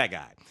be like, oh, that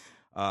guy.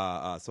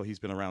 So he's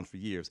been around for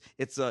years.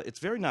 It's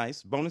very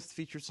nice. Bonus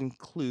features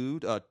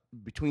include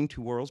Between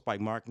Two Worlds by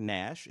Mark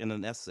Nash and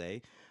an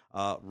essay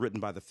written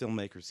by the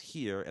filmmakers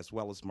here, as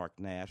well as Mark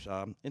Nash.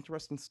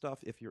 Interesting stuff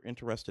if you're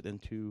interested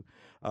into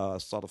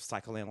sort of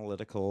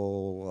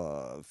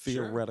psychoanalytical,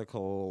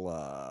 theoretical,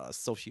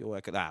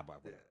 socioeconomic.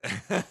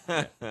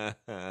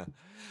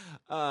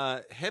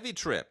 Heavy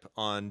Trip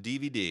on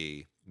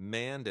DVD.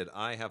 Man, did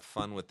I have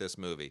fun with this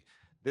movie.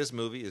 This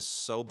movie is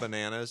so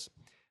bananas.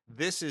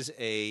 This is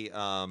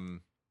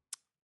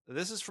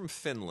this is from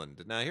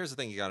Finland. Now, here's the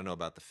thing you got to know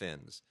about the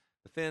Finns.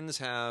 The Finns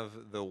have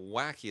the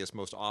wackiest,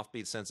 most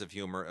offbeat sense of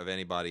humor of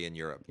anybody in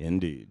Europe.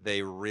 Indeed.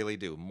 They really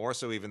do. More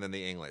so even than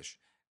the English.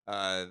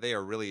 They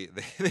are really,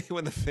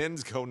 when the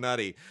Finns go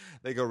nutty,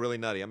 they go really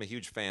nutty. I'm a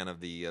huge fan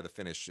of the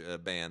Finnish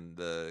band,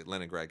 the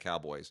Leningrad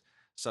Cowboys.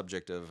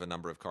 Subject of a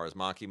number of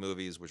Kaurismäki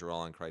movies, which are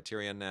all on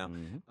Criterion now,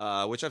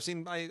 which I've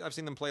seen. I've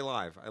seen them play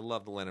live. I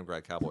love the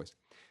Leningrad Cowboys.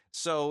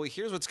 So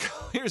here's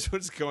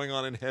what's going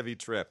on in Heavy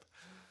Trip.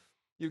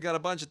 You've got a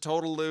bunch of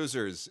total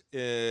losers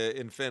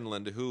in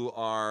Finland who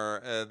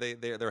are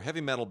they're a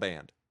heavy metal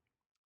band.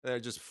 They're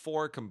just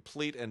four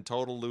complete and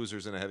total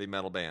losers in a heavy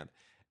metal band,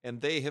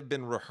 and they have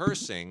been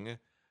rehearsing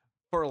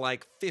for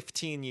like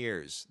 15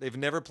 years. They've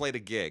never played a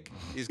gig.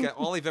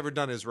 All they've ever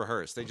done is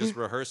rehearse. They just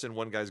rehearse in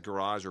one guy's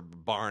garage or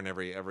barn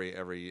every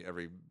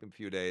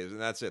few days, and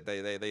that's it.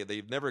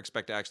 They never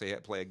expect to actually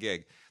play a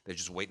gig. They're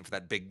just waiting for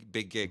that big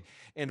gig.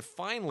 And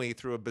finally,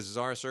 through a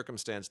bizarre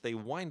circumstance, they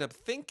wind up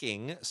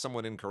thinking,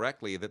 somewhat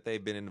incorrectly, that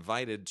they've been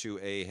invited to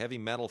a heavy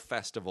metal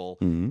festival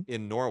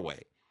in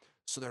Norway.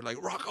 So they're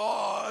like, rock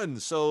on!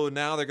 So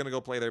now they're going to go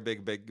play their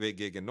big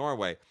gig in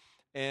Norway.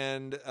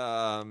 And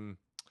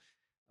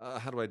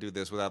how do I do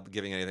this without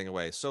giving anything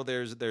away? So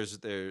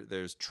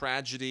there's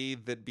tragedy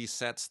that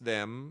besets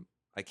them.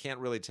 I can't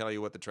really tell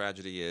you what the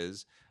tragedy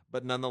is,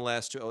 but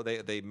nonetheless,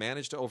 they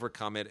managed to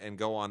overcome it and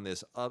go on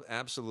this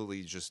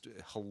absolutely just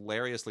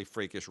hilariously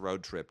freakish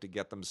road trip to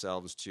get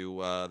themselves to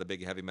the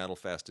big heavy metal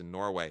fest in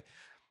Norway.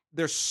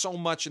 There's so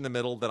much in the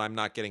middle that I'm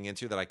not getting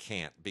into that I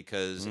can't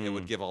because it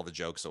would give all the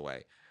jokes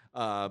away.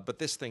 But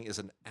this thing is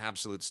an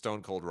absolute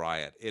stone cold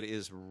riot. It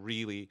is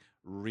really,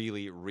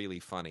 really, really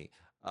funny.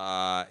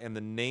 And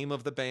the name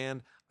of the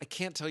band, I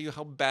can't tell you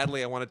how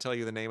badly I want to tell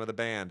you the name of the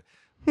band,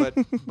 but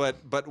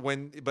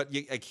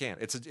I can't.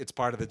 It's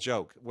part of the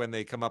joke. When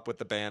they come up with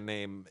the band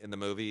name in the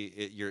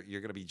movie, you're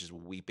going to be just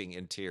weeping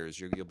in tears.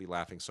 You'll be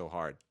laughing so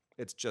hard.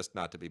 It's just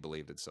not to be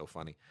believed. It's so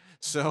funny.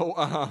 So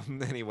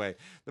anyway,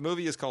 the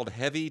movie is called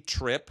Heavy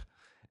Trip.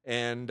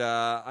 And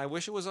I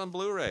wish it was on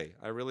Blu-ray.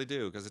 I really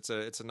do, because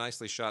it's a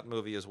nicely shot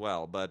movie as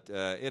well. But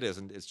it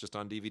isn't. It's just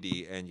on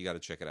DVD, and you got to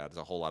check it out. It's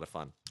a whole lot of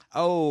fun.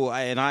 Oh,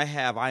 and I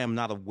Am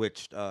Not a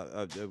Witch.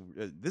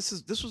 This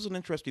was an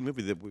interesting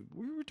movie that we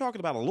were talking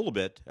about a little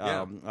bit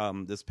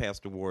this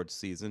past awards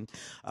season.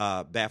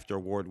 BAFTA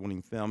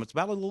award-winning film. It's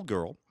about a little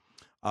girl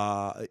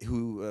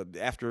who,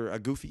 after a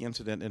goofy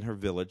incident in her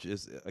village,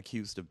 is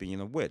accused of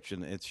being a witch,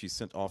 and she's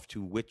sent off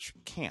to witch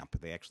camp.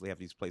 They actually have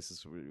these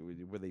places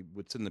where they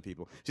would send the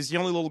people. She's the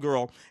only little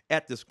girl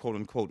at this quote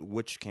unquote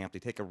witch camp. They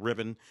take a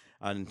ribbon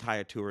and tie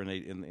it to her,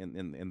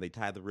 and they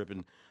tie the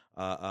ribbon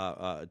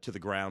to the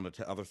ground or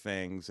to other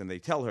things, and they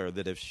tell her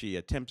that if she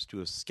attempts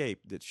to escape,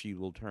 that she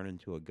will turn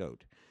into a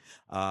goat.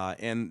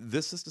 And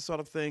this is the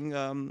sort of thing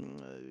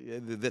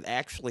that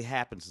actually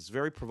happens. It's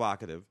very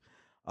provocative.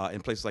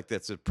 In places like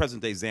that, so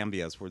present day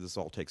Zambia is where this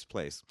all takes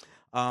place,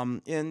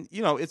 and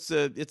it's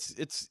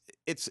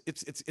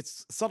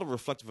sort of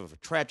reflective of a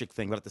tragic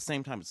thing, but at the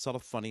same time, it's sort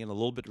of funny and a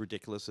little bit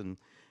ridiculous, and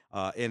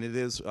it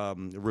is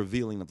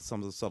revealing of some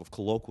of the sort of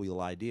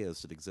colloquial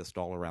ideas that exist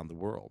all around the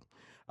world.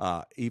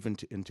 Even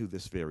into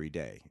this very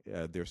day,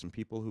 there are some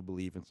people who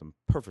believe in some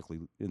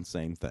perfectly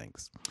insane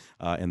things,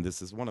 and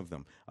this is one of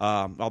them.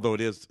 Although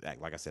it is,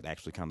 like I said,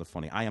 actually kind of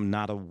funny. I Am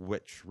Not a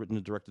Witch, written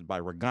and directed by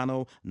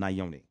Regano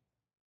Nayoni.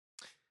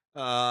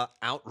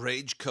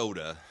 Outrage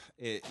Coda.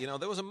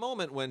 There was a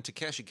moment when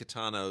Takeshi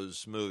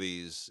Kitano's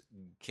movies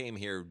came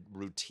here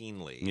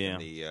routinely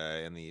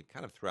in the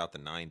kind of throughout the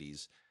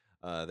 90s.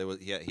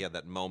 He had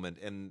that moment,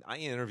 and I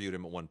interviewed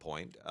him at one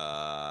point,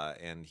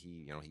 and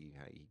he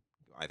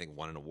I think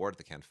won an award at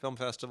the Cannes Film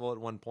Festival at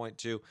one point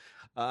too,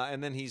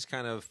 and then he's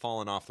kind of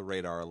fallen off the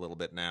radar a little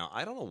bit now.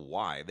 I don't know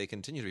why. They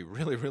continue to be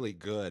really, really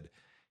good.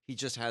 He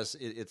just has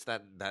it's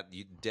that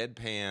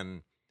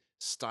deadpan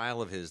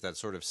style of his, that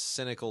sort of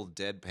cynical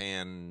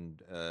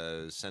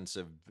deadpan sense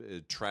of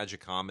tragic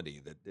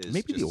comedy that is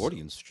maybe the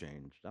audience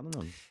changed. I don't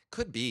know.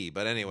 Could be,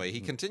 but anyway, he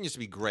continues to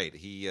be great.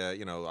 He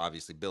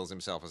obviously bills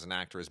himself as an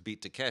actor as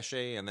Beat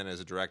Takeshi, and then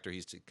as a director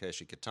he's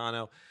Takeshi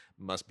Kitano.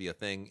 Must be a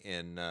thing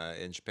in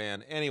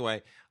Japan.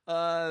 Anyway,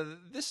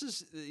 this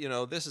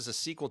is a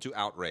sequel to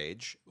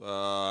Outrage,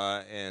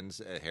 and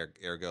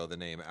ergo the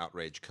name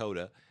Outrage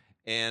Coda.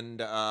 And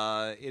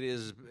it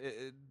is,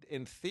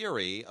 in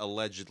theory,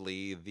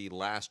 allegedly the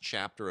last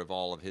chapter of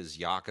all of his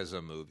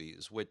Yakuza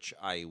movies, which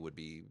I would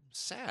be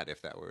sad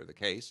if that were the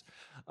case.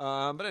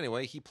 But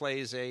anyway, he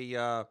plays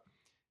a.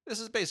 This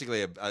is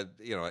basically a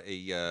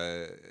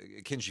Kinji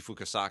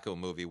Fukasaku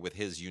movie with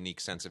his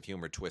unique sense of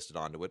humor twisted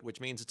onto it, which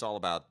means it's all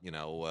about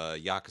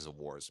Yakuza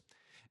wars.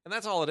 And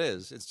that's all it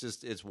is.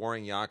 It's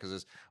warring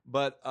Yakuzas,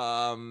 but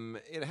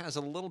it has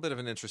a little bit of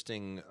an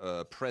interesting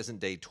present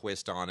day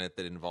twist on it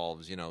that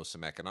involves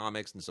some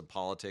economics and some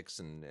politics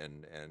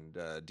and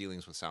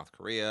dealings with South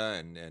Korea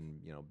and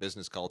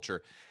business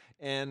culture,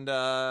 and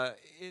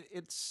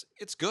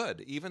it's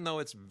good, even though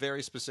it's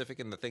very specific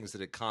in the things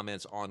that it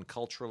comments on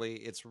culturally.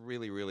 It's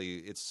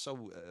really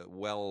so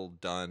well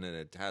done, and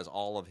it has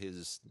all of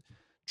his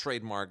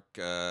trademark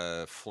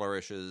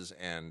flourishes,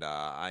 and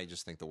I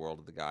just think the world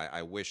of the guy.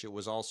 I wish it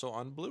was also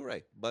on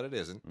Blu-ray, but it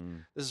isn't.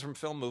 This is from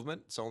Film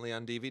Movement. It's only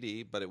on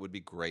DVD, but it would be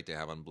great to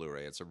have on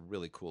Blu-ray. It's a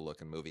really cool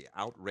looking movie.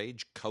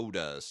 Outrage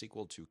Coda,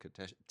 sequel to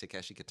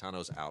Takeshi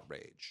Kitano's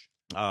Outrage.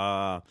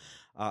 I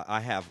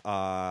have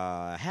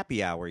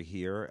Happy Hour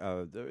here,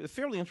 a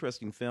fairly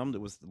interesting film that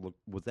was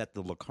at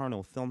the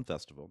Locarno Film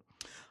Festival,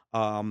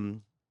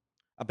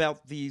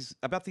 about these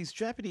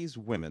Japanese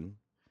women.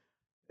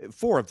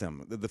 Four of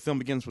them. The film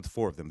begins with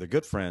four of them. They're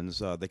good friends.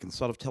 They can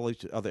sort of tell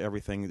each other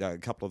everything. A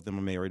couple of them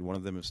are married. One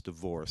of them is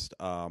divorced.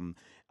 One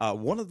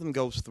of them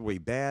goes through a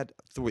bad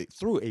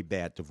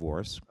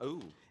divorce.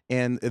 Oh.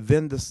 And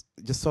then this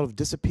just sort of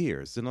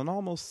disappears in an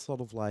almost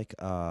sort of like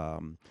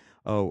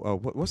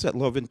what's that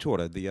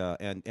L'Avventura, the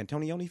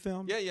Antonioni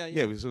film?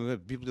 Yeah. So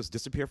people just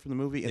disappear from the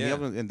movie, and the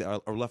other and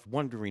are left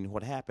wondering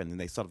what happened, and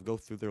they sort of go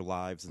through their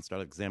lives and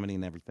start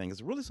examining everything.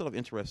 It's really sort of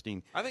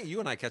interesting. I think you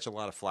and I catch a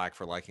lot of flack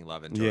for liking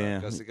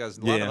L'Avventura because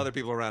a lot of other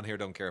people around here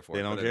don't care for it.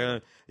 They don't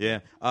care. Yeah.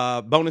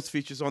 Bonus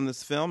features on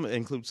this film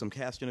include some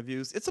cast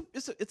interviews.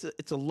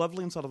 It's a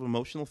lovely and sort of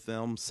emotional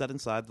film set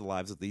inside the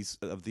lives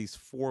of these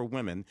four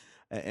women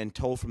and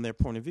told from their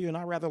point of view, and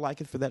I rather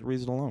like it for that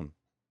reason alone.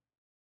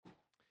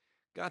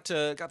 Got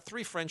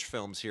three French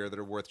films here that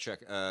are worth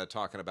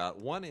talking about.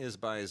 One is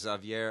by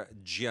Xavier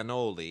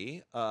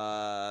Giannoli,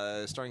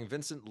 starring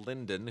Vincent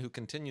Linden, who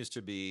continues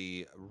to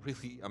be a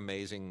really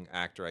amazing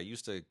actor. I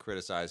used to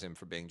criticize him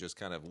for being just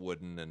kind of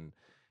wooden and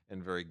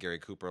very Gary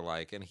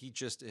Cooper-like, and he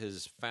just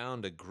has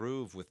found a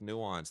groove with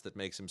nuance that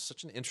makes him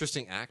such an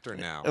interesting actor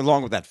now.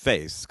 Along with that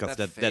face, because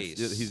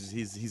face.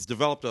 He's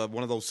developed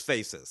one of those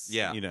faces.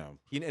 Yeah, and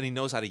he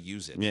knows how to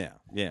use it. Yeah,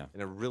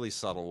 in a really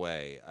subtle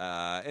way.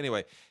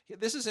 Anyway,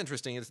 this is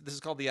interesting. This is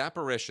called The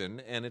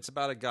Apparition, and it's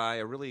about a guy,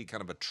 a really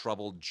kind of a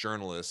troubled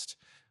journalist,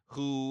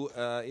 who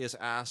is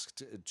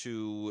asked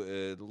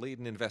to lead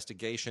an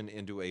investigation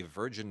into a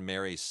Virgin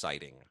Mary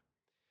sighting.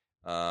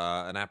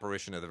 An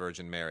apparition of the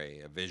Virgin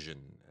Mary, a vision,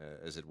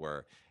 as it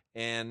were,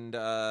 and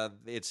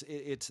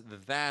it's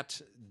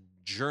that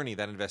journey,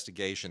 that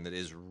investigation, that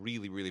is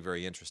really, really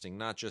very interesting.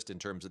 Not just in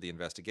terms of the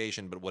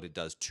investigation, but what it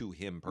does to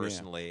him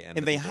personally, and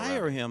they the people around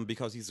hire him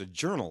because he's a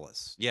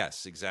journalist.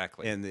 Yes,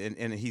 exactly.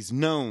 And he's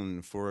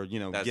known for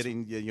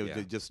getting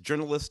just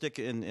journalistic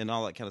and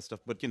all that kind of stuff.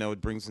 But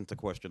it brings into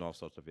question all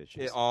sorts of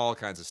issues. All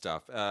kinds of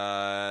stuff.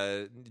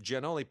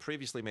 Giannoli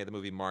previously made the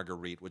movie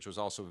Marguerite, which was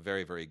also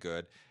very, very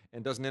good,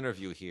 and does an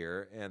interview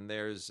here. And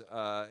there's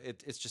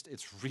it's just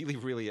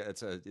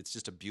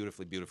a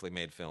beautifully, beautifully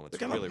made film. It's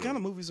They're kind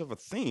of movies of a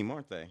theme,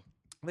 aren't they?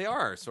 They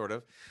are, sort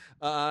of.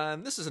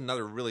 And this is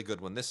another really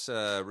good one. This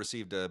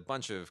received a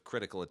bunch of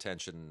critical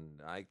attention,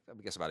 I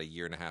guess about a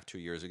year and a half, 2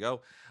 years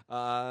ago.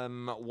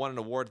 Won an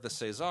award at the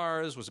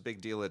Césars, was a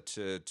big deal at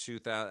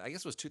 2000. I guess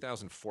it was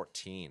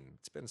 2014.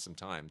 It's been some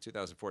time.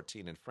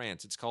 2014 in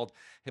France. It's called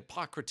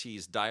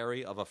Hippocrates,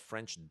 Diary of a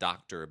French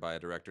Doctor, by a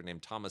director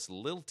named Thomas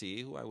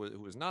Lilty, who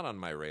was not on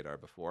my radar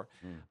before,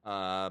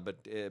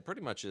 but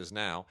pretty much is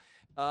now.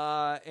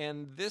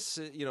 And this,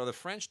 the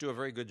French do a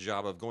very good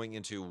job of going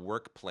into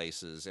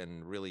workplaces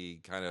and really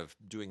kind of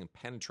doing a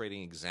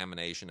penetrating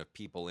examination of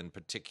people in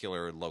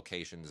particular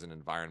locations and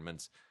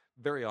environments,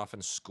 very often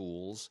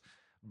schools.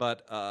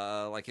 But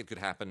like it could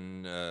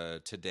happen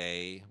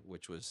today,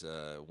 which was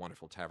a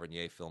wonderful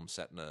Tavernier film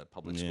set in a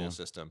public school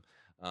system.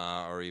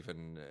 Or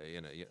even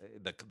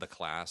the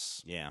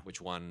Class, which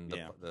won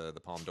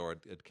the Palme d'Or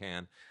at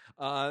Cannes.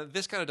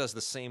 This kind of does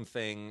the same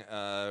thing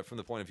from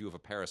the point of view of a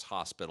Paris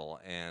hospital,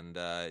 and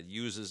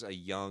uses a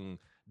young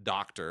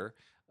doctor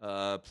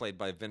played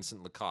by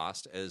Vincent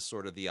Lacoste as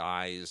sort of the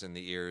eyes and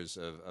the ears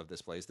of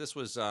this place. This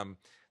was a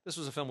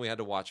film we had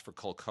to watch for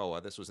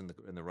Colcoa. This was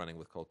in the running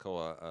with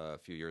Colcoa a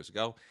few years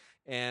ago.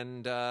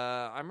 And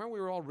I remember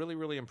we were all really,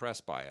 really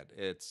impressed by it.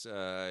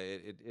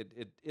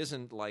 It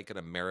isn't like an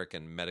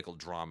American medical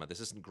drama. This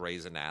isn't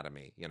Grey's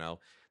Anatomy.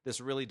 This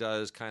really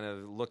does kind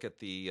of look at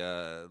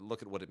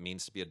what it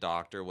means to be a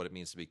doctor, what it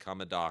means to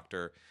become a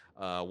doctor,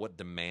 what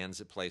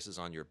demands it places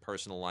on your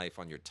personal life,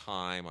 on your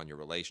time, on your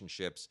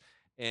relationships.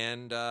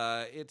 And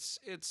it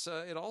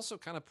also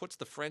kind of puts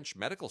the French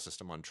medical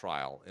system on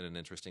trial in an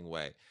interesting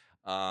way.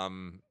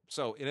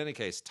 So in any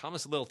case,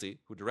 Thomas Lilty,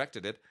 who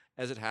directed it,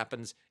 as it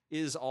happens,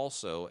 is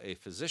also a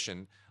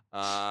physician,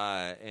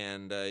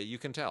 and you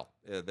can tell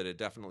that he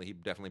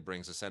definitely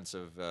brings a sense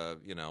of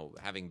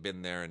having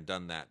been there and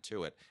done that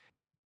to it.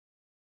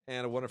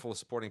 And a wonderful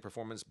supporting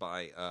performance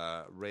by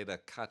Reda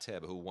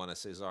Kateb, who won a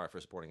César for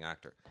supporting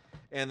actor.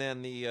 And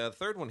then the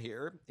third one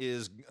here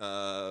is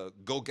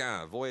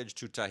Gauguin, Voyage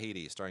to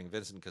Tahiti, starring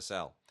Vincent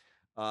Cassel.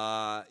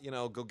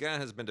 Gauguin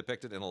has been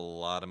depicted in a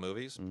lot of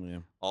movies.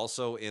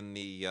 Also in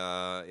the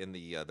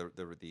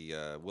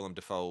Willem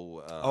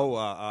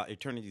Dafoe.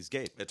 Eternity's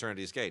Gate.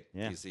 Eternity's Gate.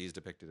 Yeah. He's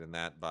depicted in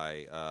that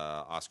by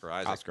Oscar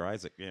Isaac. Oscar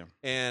Isaac, yeah.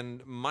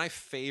 And my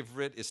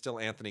favorite is still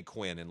Anthony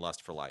Quinn in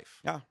Lust for Life.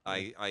 Yeah.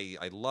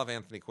 I love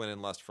Anthony Quinn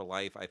in Lust for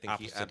Life. I think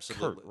he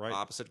absolutely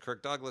opposite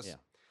Kirk Douglas. Yeah.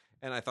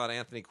 And I thought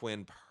Anthony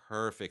Quinn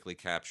perfectly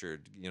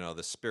captured,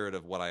 the spirit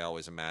of what I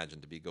always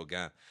imagined to be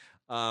Gauguin.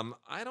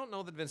 I don't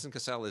know that Vincent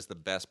Cassel is the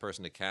best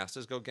person to cast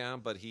as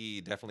Gauguin, but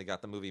he definitely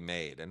got the movie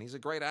made, and he's a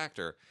great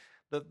actor.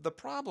 The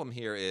problem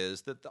here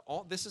is that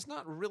this is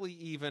not really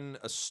even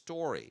a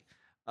story.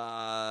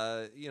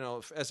 As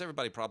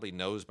everybody probably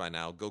knows by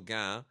now,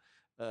 Gauguin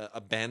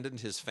abandoned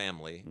his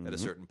family at a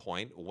certain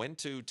point, went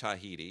to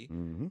Tahiti,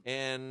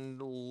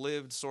 and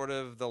lived sort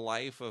of the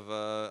life of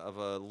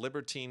a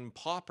libertine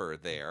pauper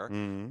there.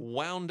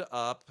 Wound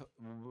up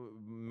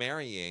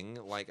marrying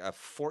like a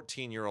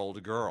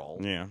 14-year-old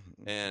girl,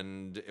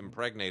 and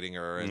impregnating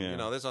her, and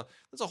there's a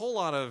whole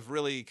lot of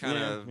really kind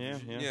of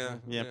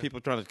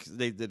people trying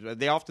to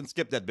they often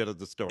skip that bit of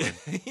the story.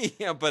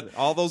 But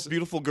all those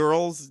beautiful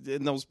girls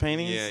in those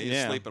paintings,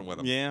 you're sleeping with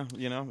them,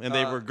 and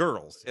they were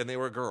girls, they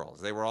were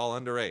all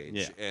underage,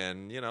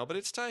 and but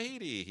it's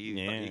Tahiti,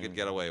 he could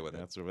get away with it.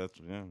 That's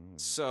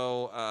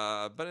So,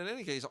 but in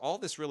any case, all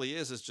this really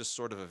is just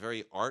sort of a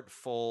very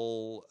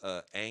artful,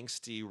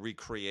 angsty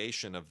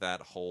recreation of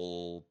that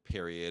whole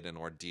period and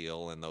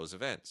ordeal and those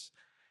events.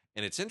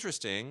 And it's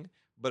interesting,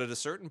 but at a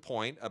certain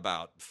point,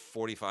 about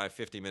 45,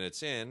 50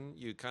 minutes in,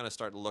 you kind of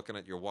start looking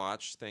at your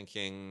watch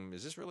thinking,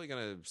 is this really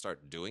going to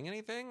start doing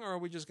anything? Or are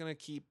we just going to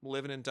keep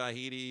living in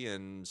Tahiti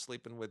and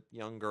sleeping with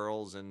young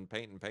girls and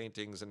painting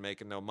paintings and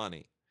making no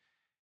money?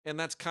 And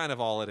that's kind of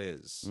all it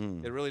is.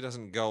 It really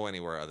doesn't go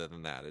anywhere other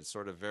than that. It's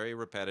sort of very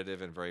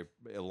repetitive and very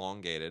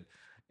elongated.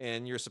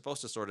 And you're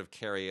supposed to sort of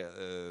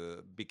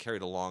be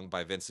carried along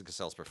by Vincent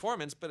Cassel's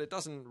performance, but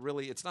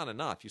it's not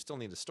enough. You still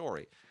need a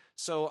story.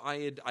 So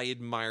I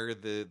admire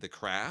the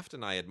craft,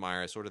 and I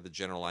admire sort of the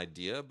general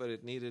idea, but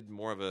it needed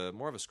more of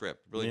a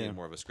script. Really needed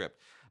more of a script.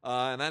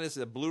 And that is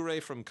a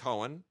Blu-ray from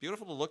Cohen.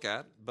 Beautiful to look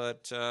at,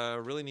 but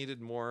really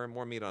needed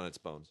more meat on its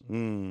bones.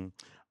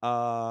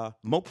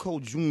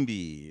 Moko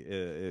Jumbi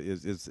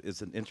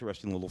is an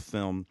interesting little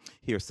film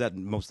here, set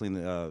mostly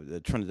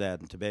in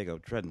Trinidad and Tobago,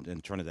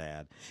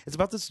 Trinidad. It's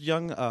about this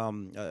young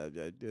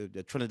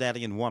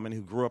Trinidadian woman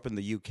who grew up in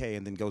the UK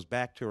and then goes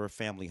back to her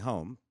family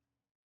home.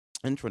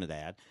 in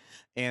Trinidad,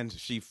 and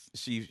she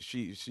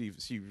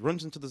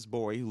runs into this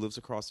boy who lives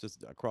across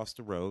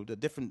the road, a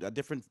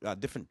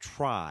different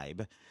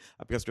tribe,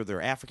 because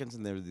they're Africans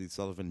and they're these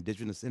sort of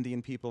indigenous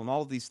Indian people, and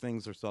all of these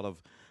things are sort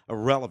of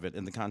irrelevant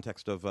in the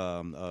context of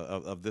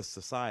this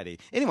society.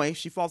 Anyway,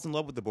 she falls in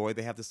love with the boy.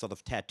 They have this sort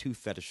of tattoo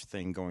fetish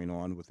thing going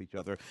on with each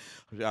other.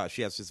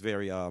 She has this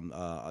very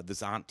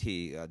this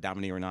auntie,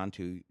 domineering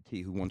auntie,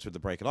 who wants her to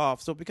break it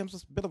off. So it becomes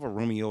this bit of a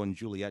Romeo and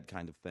Juliet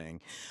kind of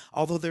thing.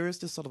 Although there is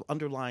this sort of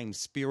underlying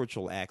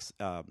spiritual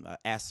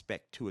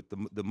aspect to it.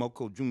 The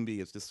Moko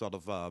Jumbi is this sort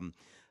of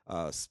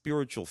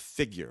spiritual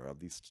figure of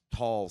these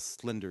tall,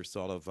 slender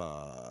sort of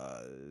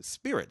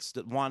spirits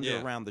that wander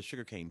around the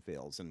sugarcane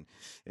fields. And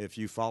if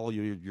you follow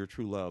your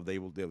true love,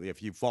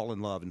 if you fall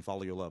in love and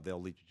follow your love,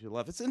 they'll lead you to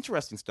love. It's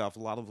interesting stuff. A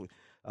lot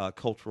of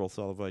cultural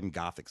sort of and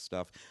gothic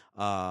stuff.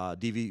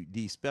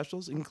 DVD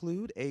specials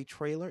include a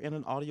trailer and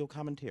an audio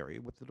commentary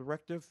with the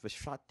director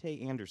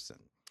Vashate Anderson.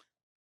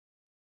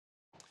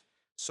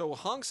 So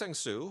Hong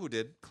Sang-soo, who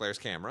did Claire's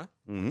Camera,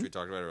 which we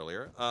talked about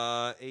earlier,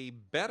 a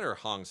better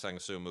Hong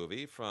Sang-soo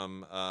movie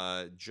from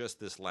just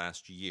this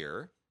last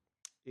year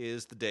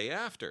is The Day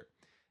After.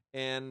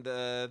 And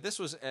this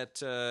was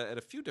at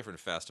a few different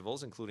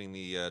festivals, including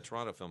the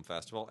Toronto Film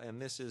Festival, and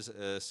this is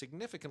a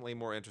significantly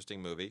more interesting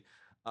movie.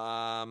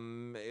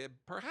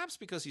 Perhaps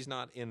because he's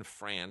not in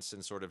France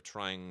and sort of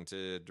trying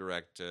to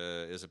direct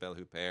Isabelle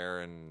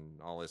Huppert and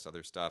all this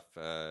other stuff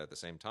at the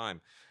same time.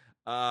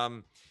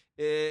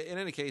 In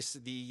any case,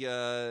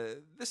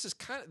 this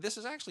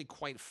is actually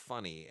quite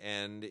funny,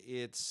 and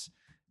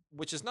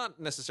which is not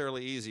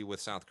necessarily easy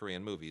with South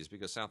Korean movies,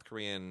 because South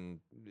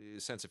Korean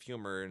sense of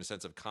humor and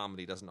sense of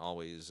comedy doesn't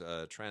always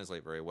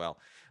translate very well.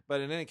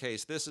 But in any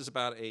case, this is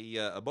about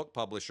a book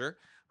publisher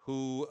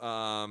who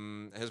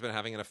has been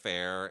having an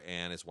affair,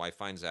 and his wife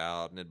finds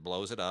out, and it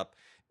blows it up.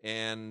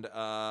 And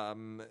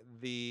now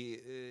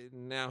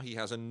he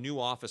has a new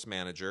office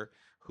manager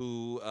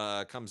who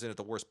comes in at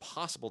the worst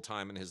possible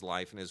time in his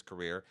life and his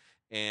career,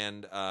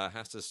 and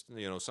has to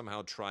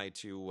somehow try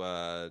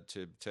to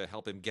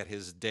help him get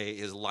his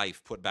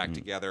life put back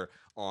together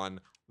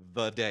on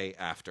the day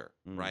after,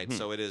 right?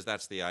 So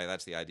that's the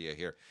idea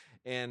here.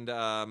 And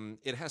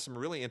it has some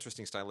really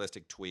interesting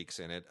stylistic tweaks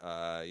in it.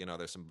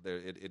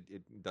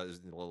 It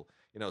does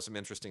some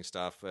interesting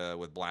stuff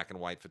with black and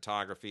white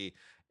photography,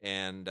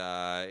 and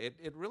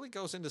it really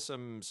goes into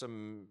some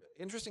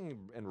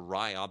interesting and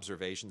wry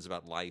observations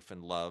about life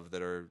and love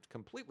that are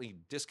completely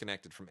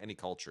disconnected from any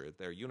culture.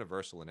 They're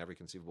universal in every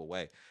conceivable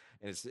way,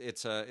 and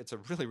it's a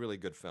really, really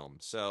good film.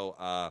 So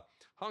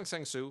Hong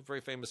Sang-soo,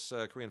 very famous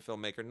Korean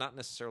filmmaker, not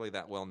necessarily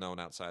that well known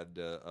outside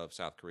of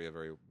South Korea,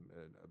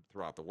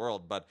 throughout the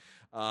world, but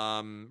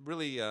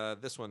really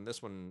this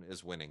one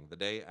is winning, The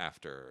Day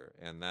After,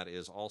 and that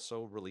is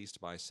also released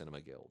by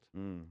Cinema Guild.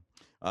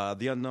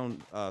 The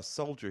Unknown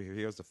Soldier.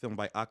 Here's a film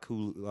by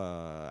Aku.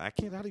 How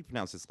do you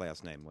pronounce his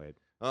last name, Wade?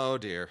 Oh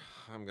dear,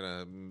 I'm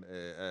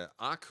gonna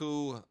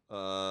Aku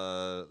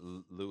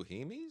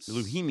Luhimis.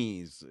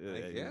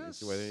 I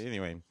guess.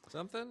 Anyway,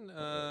 something.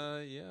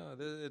 Yeah,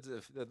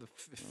 the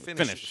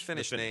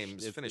Finnish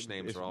names. Finnish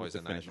names are always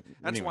a nightmare.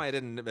 That's why I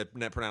didn't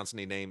pronounce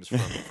any names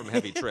from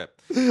Heavy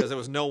Trip, because there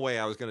was no way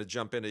I was going to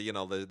jump into the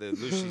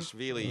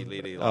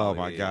Lushishvili. Oh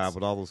my God,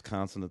 with all those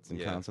consonants and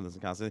consonants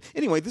and consonants.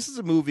 Anyway, this is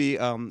a movie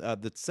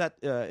that's set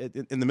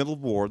in the middle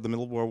of World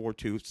War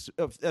II.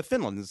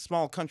 Finland is a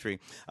small country.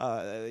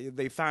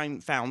 They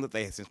found that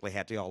they essentially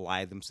had to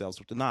ally themselves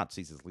with the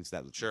Nazis, at least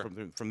that was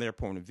from their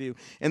point of view.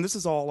 And this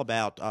is all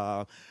about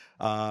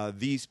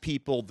these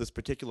people, this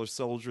particular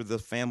soldier, the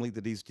family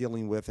that he's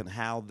dealing with, and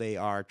how they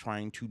are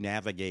trying to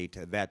navigate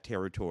that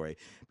territory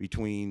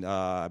between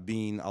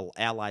being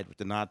allied with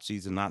the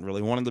Nazis and not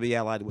really wanting to be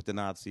allied with the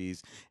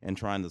Nazis, and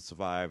trying to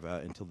survive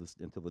until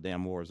the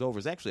damn war is over.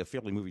 It's actually a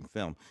fairly moving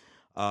film.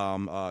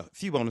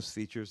 Few bonus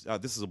features.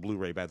 This is a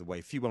Blu-ray, by the way.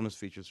 Few bonus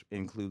features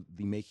include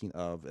the making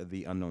of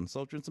The Unknown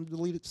Soldier and some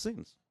deleted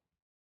scenes.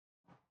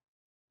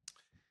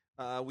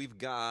 We've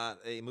got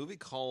a movie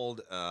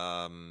called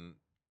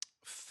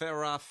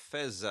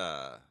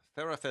Farafeza,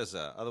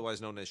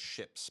 otherwise known as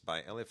Ships,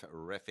 by Elif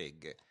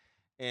Refig.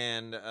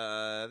 And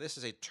this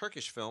is a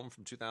Turkish film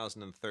from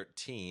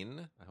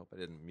 2013. I hope I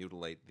didn't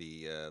mutilate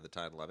the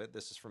title of it.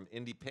 This is from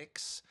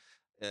IndiePix.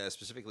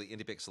 Specifically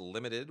IndiePix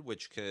Limited,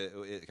 which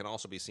it can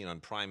also be seen on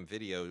Prime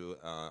Video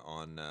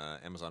on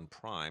Amazon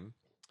Prime,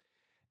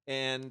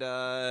 and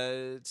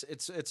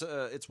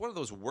it's one of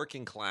those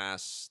working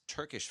class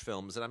Turkish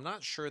films that I'm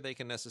not sure they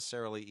can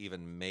necessarily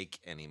even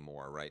make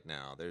anymore right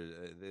now.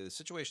 The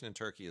situation in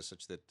Turkey is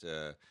such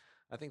that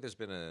I think there's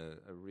been a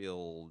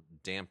real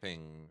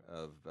damping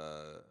of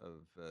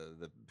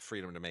the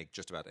freedom to make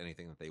just about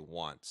anything that they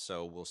want.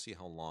 So we'll see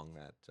how long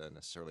that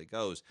necessarily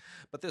goes.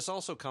 But this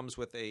also comes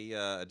with a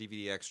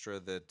DVD extra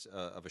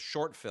of a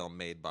short film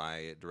made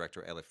by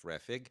director Elif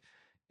Refig.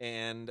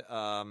 And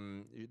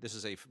this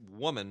is a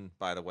woman,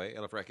 by the way.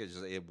 Elif Refig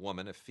is a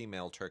woman, a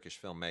female Turkish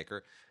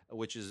filmmaker,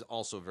 which is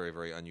also very,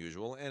 very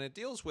unusual. And it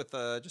deals with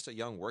just a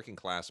young working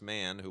class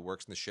man who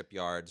works in the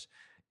shipyards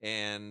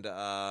and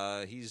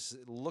he's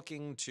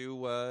looking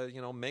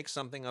to make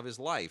something of his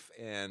life.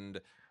 And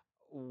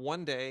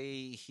one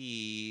day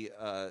he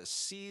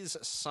sees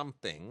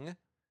something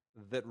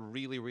that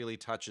really, really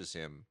touches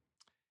him,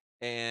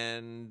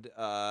 and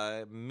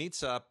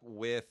meets up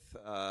with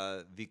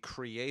the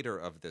creator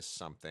of this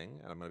something.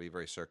 And I'm going to be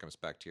very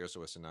circumspect here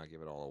so as to not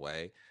give it all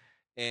away.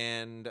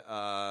 And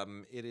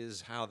it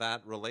is how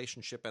that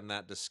relationship and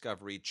that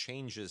discovery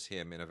changes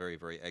him in a very,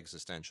 very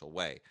existential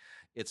way.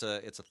 It's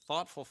a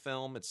thoughtful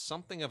film. It's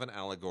something of an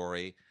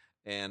allegory,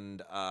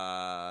 and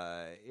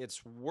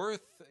it's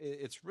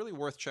really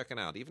worth checking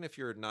out, even if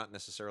you're not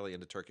necessarily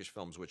into Turkish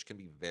films, which can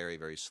be very,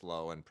 very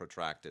slow and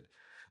protracted.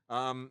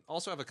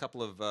 Also have a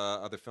couple of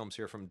other films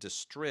here from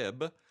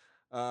Distrib.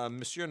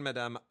 Monsieur and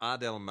Madame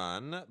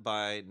Adelman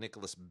by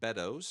Nicholas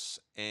Beddoes,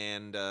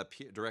 and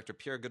director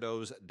Pierre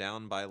Godot's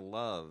Down by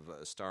Love,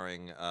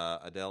 starring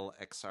Adele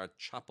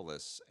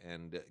Exarchopoulos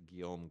and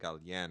Guillaume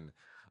Gallienne.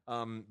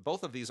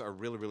 Both of these are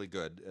really, really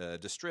good.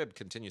 Distrib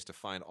continues to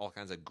find all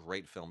kinds of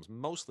great films,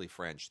 mostly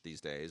French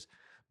these days.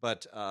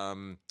 But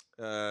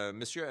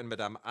Monsieur and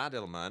Madame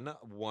Adelman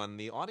won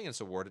the audience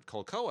award at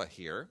Colcoa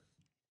here.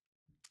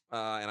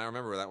 And I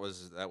remember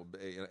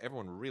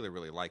everyone really,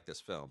 really liked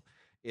this film.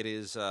 It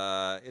is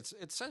it's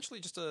essentially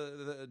just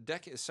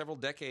several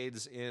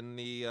decades in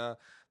the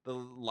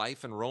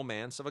life and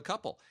romance of a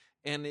couple,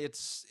 and it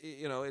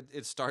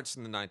starts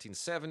in the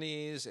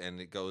 1970s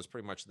and it goes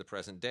pretty much to the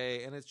present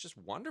day, and it's just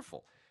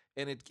wonderful,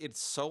 and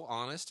it's so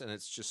honest, and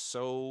it's just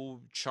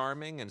so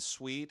charming and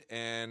sweet,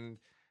 and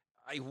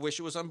I wish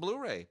it was on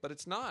Blu-ray, but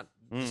it's not.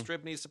 The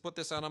Strip needs to put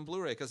this out on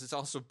Blu-ray because it's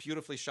also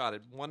beautifully shot.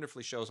 It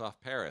wonderfully shows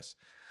off Paris.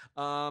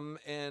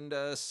 And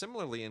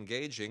similarly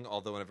engaging,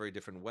 although in a very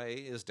different way,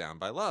 is Down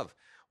by Love,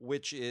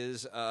 which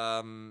is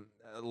a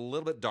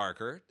little bit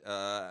darker.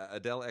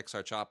 Adele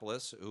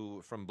Exarchopoulos,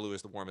 who from Blue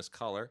is the Warmest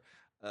Color,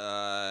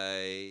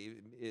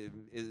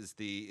 is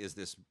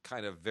this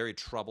kind of very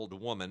troubled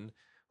woman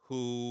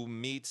who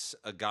meets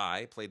a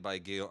guy played by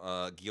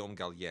Guillaume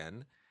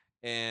Gallienne,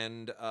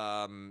 and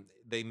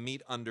they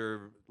meet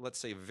under, let's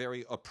say,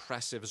 very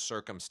oppressive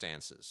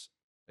circumstances.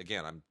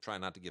 Again, I'm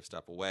trying not to give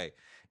stuff away.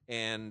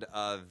 And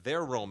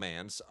their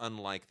romance,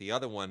 unlike the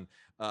other one,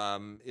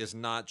 is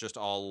not just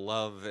all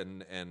love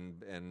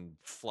and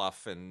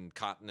fluff and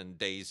cotton and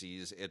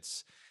daisies.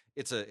 It's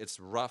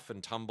rough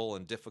and tumble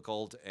and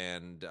difficult,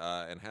 and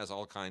has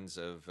all kinds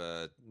of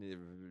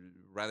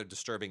rather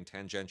disturbing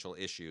tangential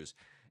issues.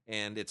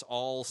 And it's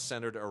all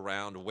centered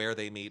around where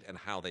they meet and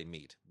how they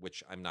meet,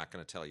 which I'm not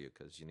going to tell you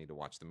because you need to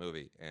watch the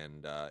movie.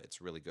 And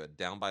it's really good.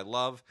 Down by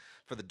Love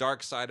for the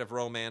dark side of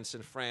romance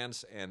in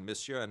France, and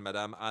Monsieur and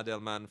Madame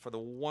Adelman for the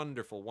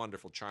wonderful,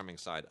 wonderful, charming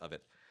side of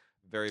it.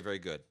 Very, very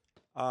good.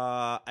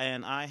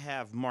 And I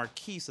have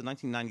Marquise, a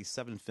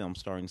 1997 film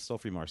starring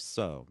Sophie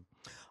Marceau.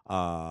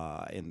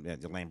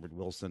 And Lambert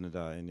Wilson and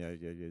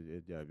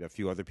a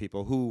few other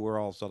people who were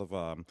all sort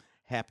of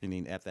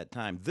happening at that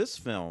time. This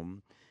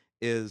film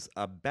is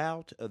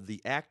about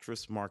the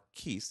actress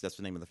Marquise, that's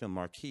the name of the film,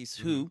 Marquise,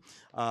 who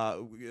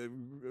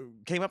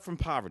came up from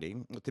poverty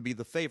to be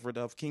the favorite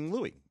of King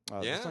Louis.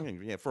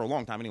 For a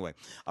long time anyway.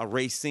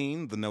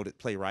 Racine, the noted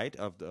playwright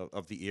of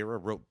the era,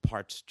 wrote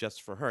parts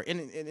just for her.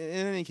 In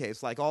any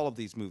case, like all of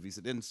these movies,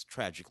 it ends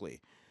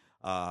tragically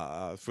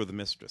for the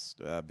mistress,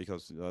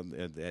 because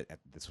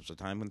this was a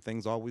time when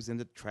things always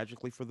ended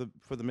tragically for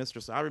the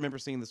mistress. I remember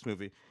seeing this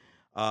movie.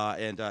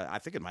 And I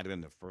think it might have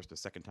been the first or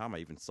second time I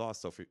even saw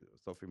Sophie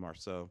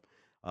Marceau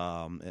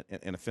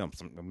in a film,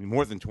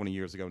 more than 20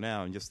 years ago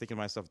now, and just thinking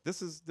to myself,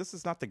 this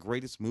is not the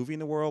greatest movie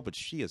in the world, but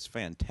she is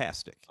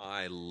fantastic.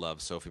 I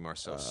love Sophie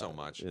Marceau so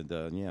much. And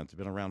it's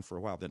been around for a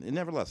while. Then, and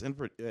nevertheless,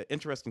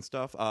 interesting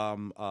stuff.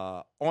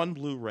 On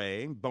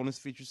Blu-ray, bonus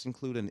features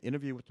include an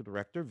interview with the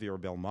director, Vera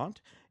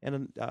Belmont,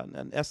 and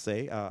an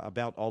essay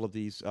about all of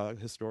these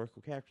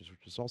historical characters,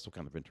 which is also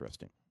kind of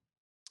interesting.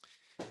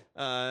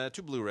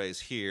 Two Blu-rays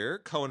here.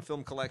 Cohen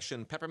Film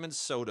Collection, Peppermint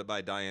Soda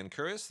by Diane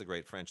Curris, the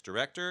great French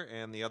director.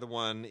 And the other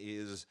one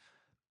is,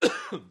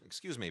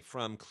 excuse me,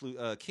 from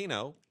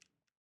Kino,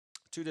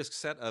 two-disc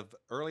set of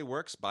early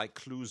works by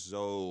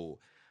Clouzot.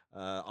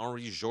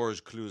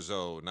 Henri-Georges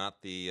Clouzot,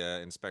 not the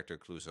Inspector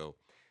Clouseau.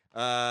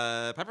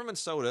 Peppermint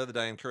Soda, the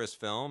Diane Curris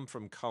film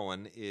from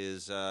Cohen,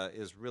 is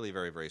really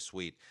very, very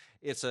sweet.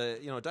 It's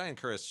Diane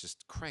Curris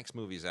just cranks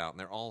movies out, and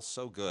they're all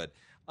so good.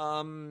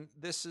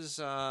 This is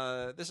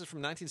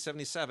from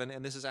 1977,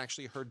 and this is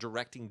actually her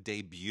directing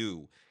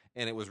debut.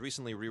 And it was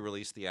recently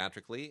re-released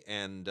theatrically,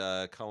 and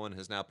Cohen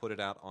has now put it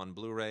out on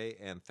Blu-ray,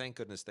 and thank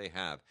goodness they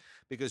have,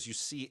 because you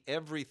see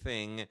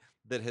everything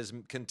that has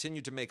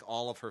continued to make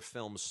all of her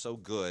films so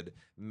good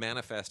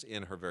manifest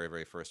in her very,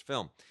 very first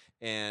film.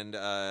 And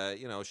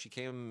she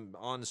came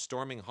on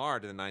storming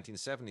hard in the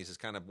 1970s as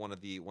kind of one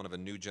of a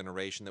new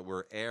generation that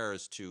were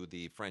heirs to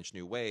the French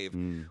New Wave,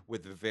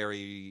 with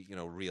very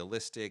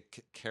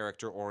realistic,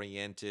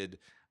 character-oriented,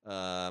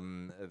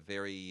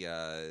 very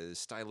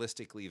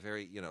stylistically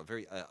very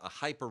a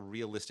hyper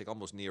realistic,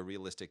 almost near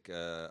realistic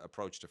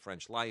approach to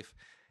French life.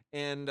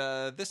 And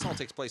this all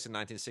takes place in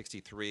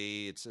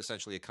 1963. It's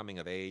essentially a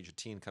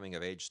teen coming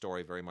of age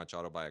story, very much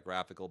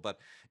autobiographical, but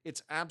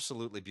it's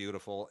absolutely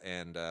beautiful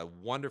and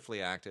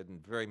wonderfully acted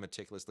and very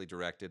meticulously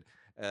directed.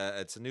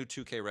 It's a new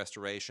 2K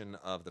restoration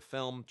of the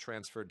film,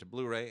 transferred to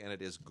Blu-ray, and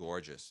it is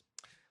gorgeous.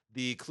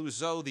 The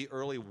Clouseau, the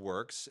early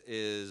works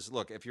is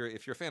look. If you're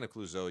a fan of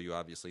Clouseau, you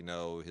obviously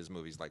know his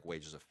movies like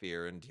Wages of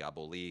Fear and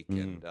Diabolique,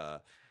 and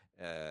the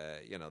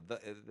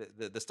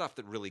stuff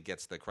that really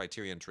gets the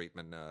Criterion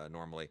treatment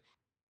normally.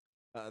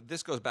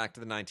 This goes back to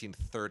the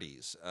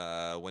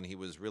 1930s when he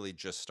was really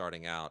just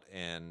starting out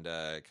and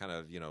kind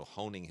of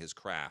honing his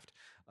craft.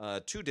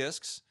 2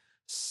 discs,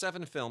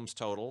 7 films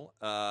total,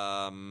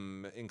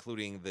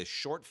 including the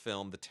short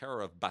film "The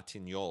Terror of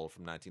Batignolles"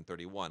 from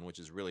 1931, which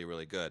is really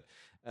really good.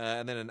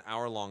 And then an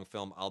hour-long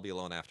film, "I'll Be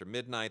Alone After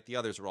Midnight." The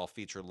others are all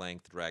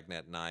feature-length: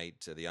 "Dragnet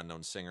Night," "The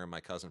Unknown Singer," "My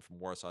Cousin from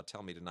Warsaw,"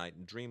 "Tell Me Tonight,"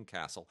 and "Dream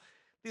Castle."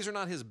 These are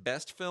not his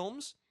best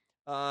films.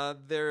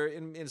 They're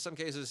in some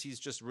cases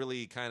he's just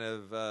really kind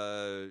of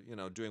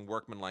doing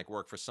workmanlike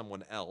work for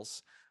someone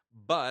else.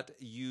 But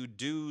you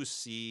do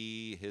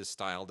see his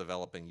style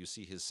developing. You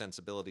see his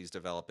sensibilities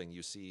developing.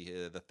 You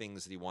see the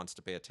things that he wants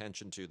to pay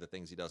attention to, the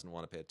things he doesn't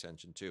want to pay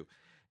attention to.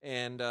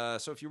 And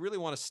so if you really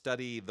want to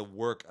study the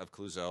work of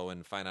Clouseau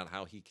and find out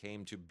how he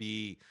came to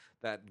be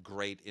that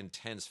great,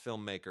 intense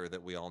filmmaker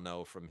that we all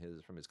know from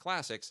his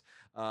classics,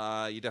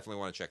 you definitely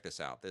want to check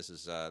this out. This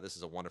is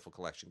a wonderful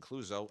collection.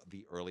 Clouseau,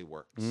 The Early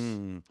Works.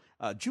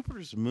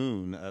 Jupiter's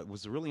Moon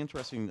was a really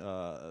interesting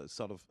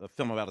sort of a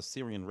film about a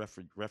Syrian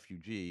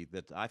refugee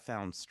that I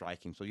found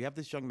striking. So you have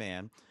this young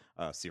man,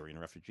 Syrian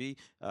refugee,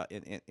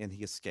 and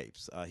he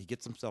escapes. He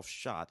gets himself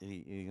shot, and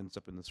he ends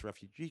up in this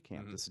refugee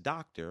camp. This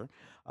doctor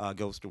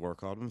goes to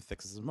work on him and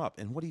fixes him up.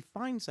 And what he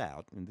finds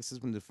out, and this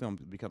is when the film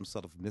becomes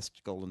sort of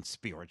mystical and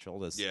spiritual,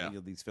 as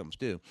these films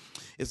do,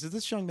 is that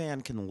this young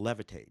man can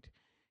levitate.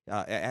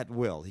 At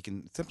will, he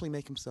can simply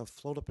make himself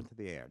float up into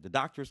the air. The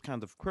doctor is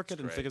kind of crooked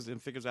and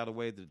figures out a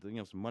way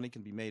that some money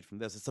can be made from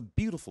this. It's a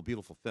beautiful,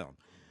 beautiful film.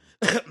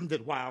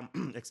 That while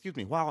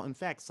in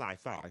fact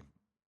sci-fi,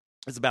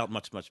 it's about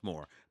much, much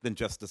more than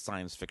just the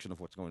science fiction of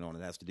what's going on.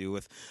 It has to do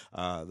with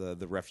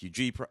the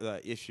refugee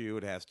issue.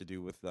 It has to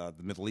do with the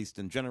Middle East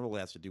in general. It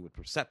has to do with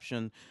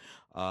perception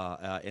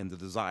and the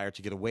desire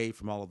to get away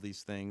from all of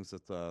these things.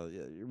 It's a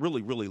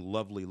really, really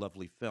lovely,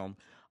 lovely film.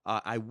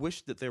 I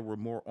wish that there were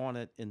more on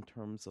it in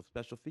terms of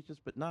special features,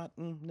 but not,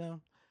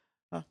 no.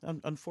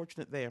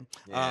 Unfortunate there.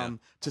 Yeah.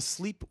 To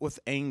Sleep with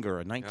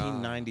Anger, a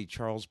 1990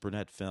 Charles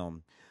Burnett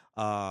film.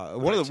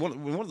 One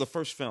of the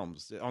first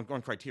films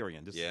on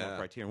Criterion. This is on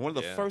Criterion. One of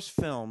the first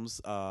films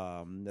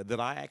that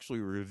I actually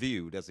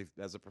reviewed as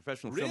a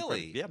professional film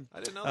critic. Really? Yeah, I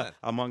didn't know that.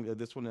 Among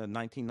this one in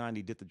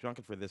 1990, did the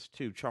junket for this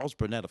too. Charles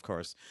Burnett, of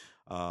course,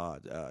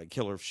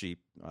 Killer of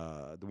Sheep.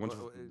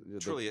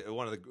 Truly,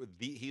 one of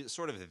he's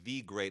sort of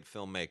the great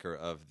filmmaker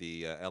of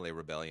the L.A.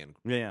 Rebellion.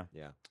 Yeah.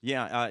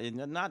 And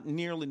not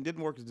nearly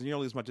didn't work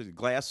nearly as much as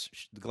Glass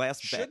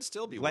should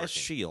still be Glass working.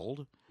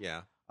 Shield.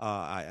 Yeah.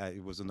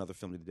 It was another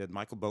film that he did.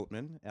 Michael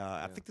Boatman.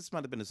 I think this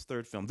might have been his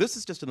third film. This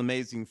is just an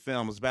amazing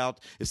film. It's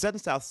set in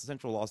South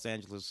Central Los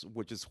Angeles,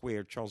 which is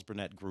where Charles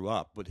Burnett grew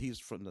up. But he's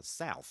from the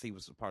South. He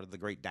was a part of the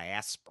great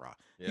diaspora.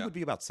 Yeah. He would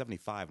be about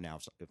 75 now,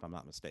 if I'm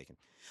not mistaken.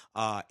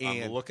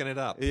 I'm looking it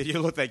up.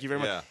 Thank you very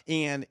much.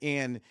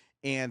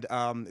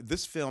 And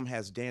this film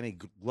has Danny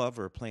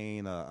Glover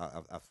playing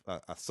a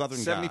Southern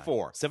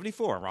 74. guy.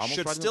 74. Almost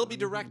should still be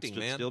directing,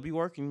 man. Still be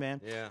working,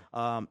 man.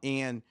 Yeah.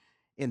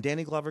 And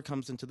Danny Glover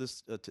comes into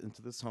this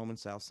home in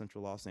South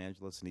Central Los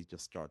Angeles, and he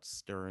just starts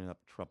stirring up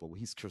trouble.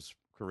 He's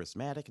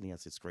charismatic, and he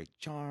has this great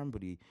charm,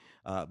 but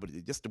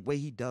just the way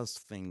he does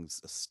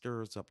things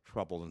stirs up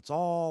trouble. And it's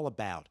all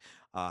about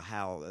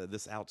how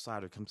this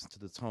outsider comes into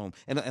this home,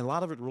 and a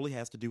lot of it really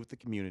has to do with the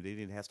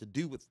community. And it has to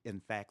do with,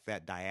 in fact,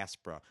 that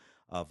diaspora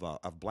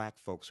of black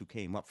folks who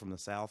came up from the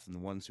South and the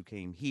ones who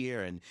came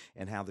here,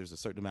 and how there's a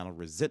certain amount of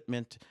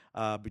resentment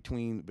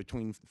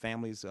between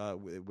families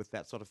with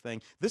that sort of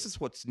thing. This is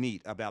what's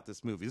neat about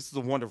this movie. This is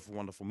a wonderful,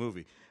 wonderful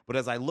movie. But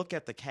as I look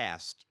at the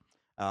cast,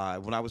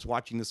 when I was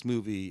watching this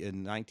movie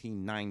in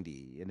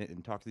 1990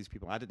 and talk to these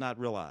people, I did not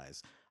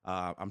realize.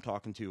 I'm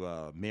talking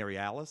to Mary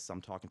Alice.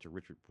 I'm talking to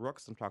Richard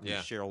Brooks. I'm talking to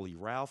Cheryl Lee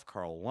Ralph,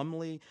 Carl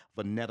Lumley,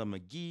 Vanetta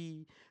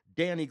McGee.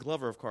 Danny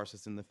Glover, of course,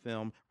 is in the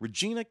film.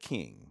 Regina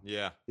King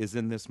is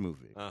in this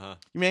movie.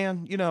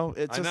 Man,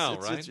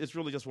 it's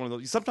really just one of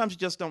those. Sometimes you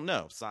just don't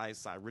know. Cy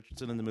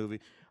Richardson in the movie,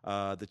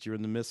 that you're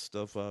in the midst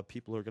of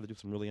people who are going to do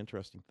some really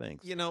interesting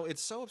things.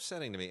 It's so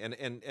upsetting to me,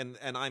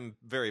 and I'm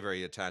very,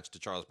 very attached to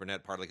Charles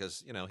Burnett, partly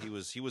because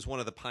he was one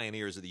of the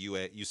pioneers of the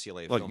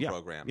UCLA film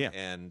program,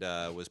 and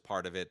was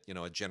part of it,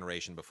 a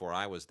generation before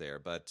I was there.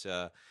 But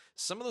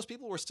some of those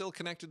people were still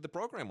connected to the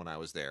program when I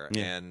was there,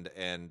 and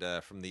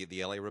from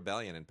the LA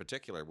Rebellion in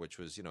particular, which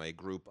was a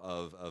group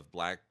of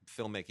black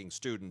filmmaking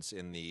students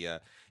in the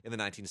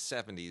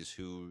 1970s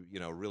who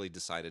really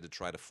decided to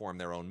try to form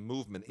their own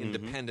movement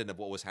independent of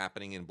what was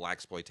happening in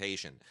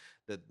blaxploitation.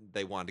 That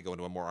they wanted to go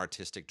into a more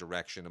artistic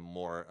direction, a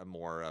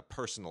more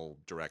personal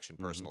direction,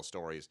 personal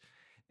stories.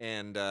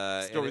 And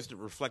Stories that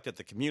reflected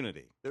the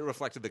community. it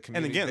reflected the And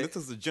community. again, this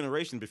is the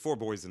generation before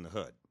Boys in the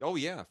Hood. Oh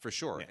yeah, for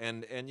sure. Yeah.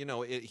 And you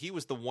know, he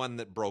was the one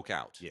that broke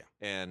out. Yeah.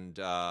 And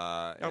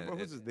What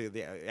was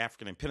the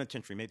African and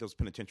penitentiary made those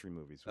penitentiary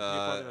movies?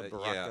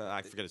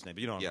 I forget his name,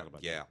 but you know what I'm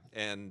talking about.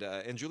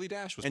 And Julie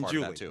Dash was And part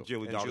of that too.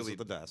 Julie And Daughters of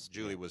the Dust.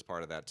 Julie was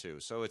part of that too.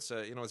 So it's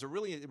you know, it's a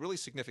really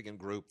significant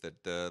group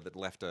that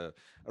left a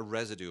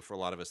residue for a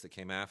lot of us that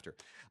came after.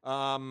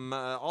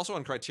 Also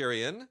on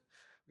Criterion,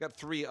 we got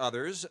 3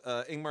 others.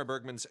 Ingmar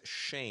Bergman's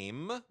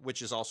Shame,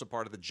 which is also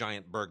part of the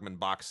giant Bergman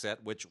box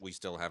set, which we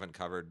still haven't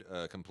covered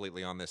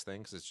completely on this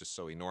thing because it's just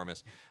so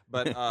enormous.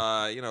 But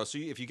you know, so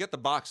if you get the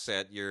box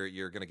set,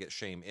 you're going to get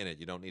Shame in it.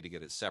 You don't need to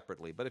get it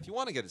separately. But if you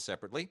want to get it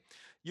separately,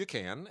 you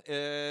can.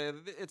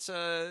 It's you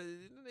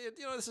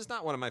know, this is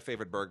not one of my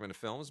favorite Bergman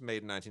films,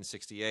 made in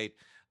 1968.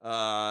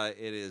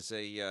 It is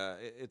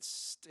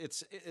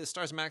it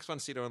stars Max von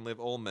Sydow and Liv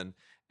Ullmann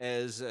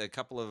as a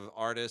couple of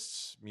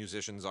artists,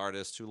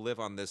 artists who live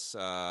on this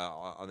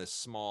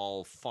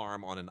small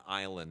farm on an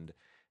island,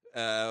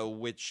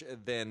 which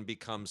then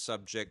becomes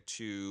subject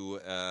to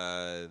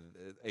a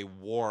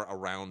war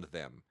around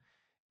them.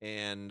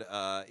 And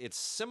it's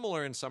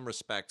similar in some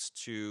respects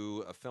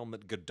to a film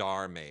that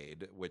Godard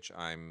made, which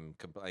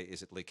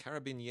is it Les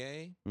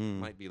Carabiniers?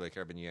 Might be Les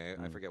Carabiniers.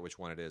 I forget which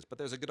one it is. But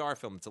there's a Godard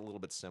film that's a little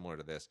bit similar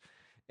to this.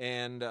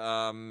 And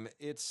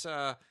it's,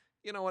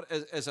 you know what,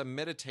 as a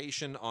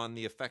meditation on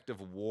the effect of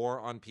war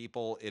on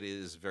people, it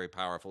is very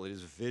powerful. It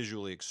is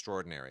visually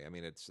extraordinary. I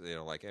mean, it's, you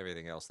know, like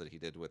everything else that he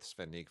did with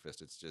Sven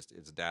Nykvist,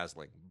 it's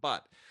dazzling.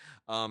 But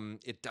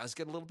it does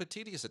get a little bit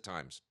tedious at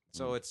times.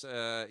 So it's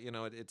you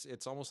know,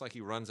 it's almost like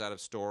he runs out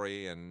of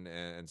story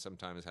and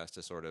sometimes has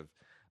to sort of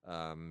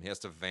he has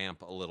to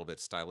vamp a little bit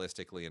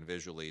stylistically and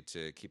visually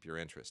to keep your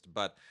interest.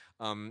 But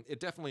it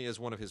definitely is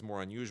one of his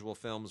more unusual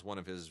films, one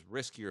of his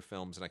riskier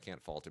films, and I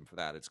can't fault him for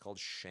that. It's called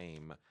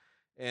Shame.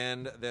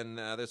 And then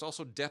there's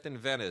also Death in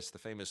Venice, the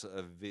famous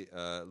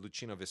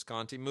Luchino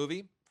Visconti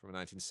movie from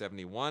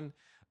 1971.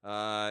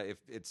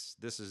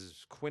 This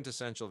is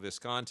quintessential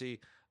Visconti,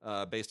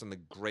 based on the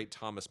great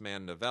Thomas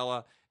Mann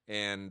novella.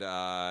 And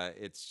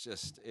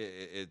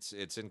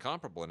it's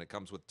incomparable, and it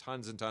comes with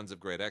tons and tons of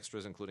great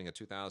extras, including a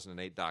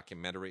 2008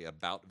 documentary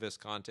about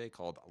Visconti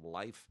called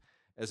Life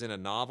as in a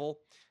Novel.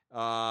 You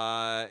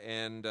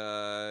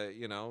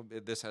know,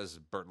 this has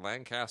Burt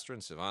Lancaster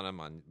and Silvana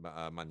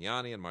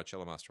Magnani and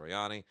Marcello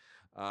Mastroianni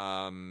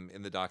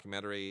in the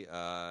documentary.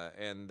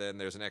 And then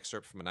there's an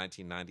excerpt from a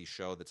 1990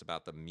 show that's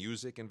about the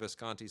music in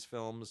Visconti's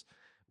films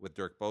with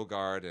Dirk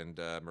Bogarde and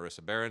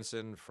Marissa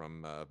Berenson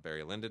from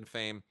Barry Lyndon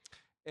fame.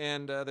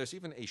 And there's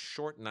even a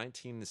short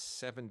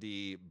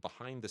 1970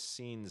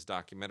 behind-the-scenes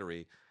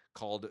documentary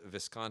called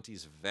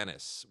Visconti's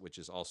Venice, which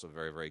is also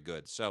very, very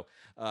good. So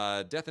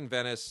Death in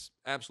Venice,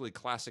 absolutely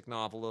classic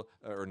novel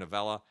or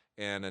novella,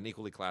 and an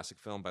equally classic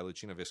film by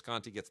Luchino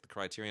Visconti, gets the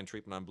Criterion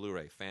treatment on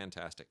Blu-ray.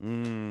 Fantastic.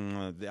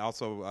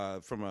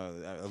 Also from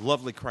a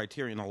lovely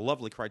Criterion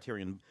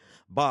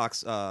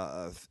box,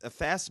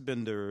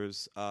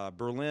 Fassbinder's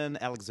Berlin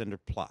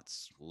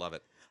Alexanderplatz. Love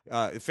it.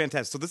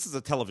 Fantastic. So this is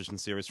a television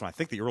series from, I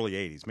think, the early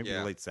 80s, maybe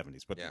the late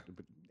 70s. But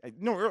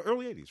no,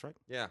 early 80s, right?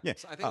 Yeah. I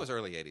think it was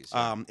early 80s.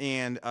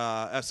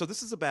 So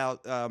this is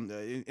about,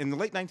 in the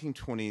late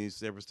 1920s,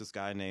 there was this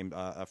guy named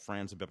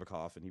Franz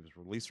Bibikoff, and he was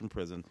released from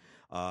prison,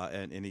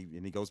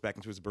 and he goes back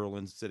into his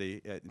Berlin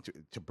city,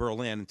 to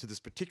Berlin, to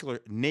this particular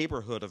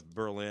neighborhood of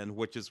Berlin,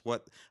 which is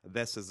what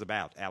this is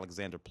about.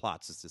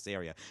 Alexanderplatz is this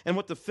area. And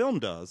what the film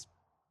does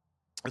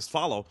is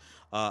follow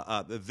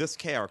this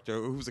character,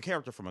 who's a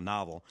character from a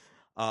novel,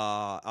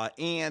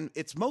 and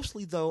it's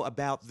mostly, though,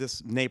 about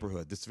this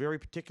neighborhood, this very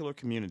particular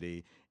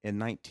community in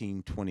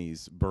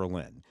 1920s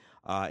Berlin.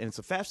 And it's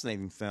a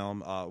fascinating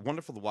film,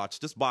 wonderful to watch.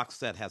 This box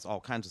set has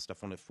all kinds of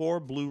stuff on it. 4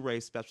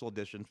 Blu-ray special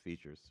edition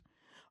features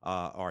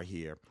are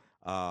here.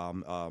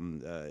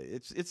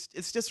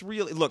 It's just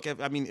really, look,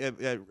 I mean,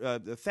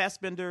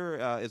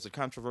 Fassbinder is a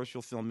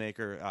controversial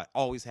filmmaker,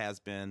 always has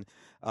been,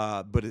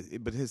 but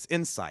his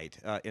insight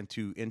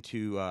into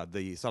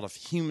the sort of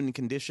human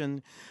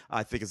condition,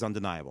 I think, is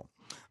undeniable.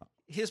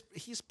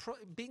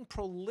 Being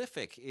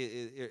prolific.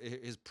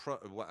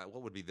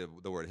 What would be the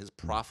word? His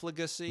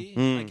profligacy,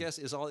 I guess,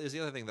 is the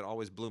other thing that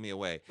always blew me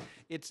away.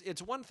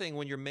 It's one thing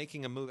when you're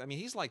making a movie. I mean,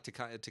 he's like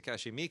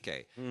Takashi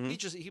Miike.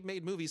 He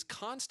made movies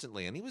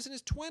constantly, and he was in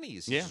his 20s.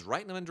 He's just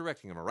writing them and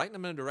directing them, writing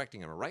them and directing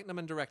them, writing them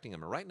and directing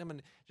them, writing them,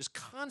 and just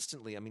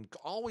constantly. I mean,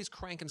 always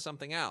cranking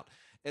something out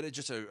at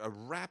just a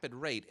rapid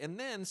rate. And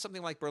then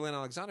something like Berlin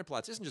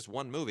Alexanderplatz isn't just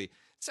one movie.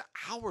 It's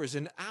hours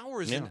and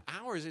hours and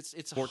hours. It's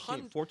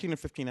 14 or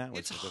 15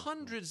 hours. It's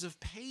hundreds of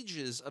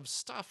pages of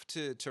stuff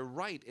to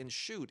write and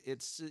shoot.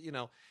 It's, you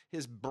know,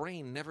 his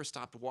brain never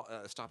stopped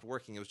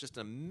working. It was just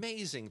an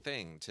amazing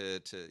thing to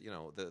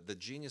the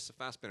genius of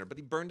Fassbinder. But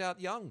he burned out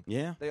young.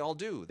 Yeah, They all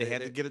do. They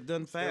had to get it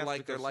done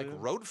fast. They're like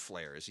road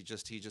flares. He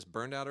just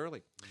burned out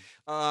early.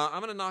 I'm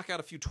going to knock out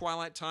a few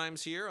Twilight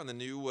Times here on the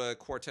new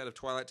quartet of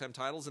Twilight Time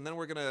titles, and then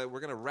we're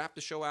gonna wrap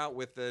the show out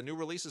with new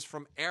releases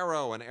from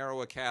Arrow and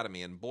Arrow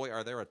Academy. And boy,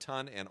 are there a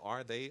ton, and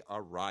are they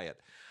a riot.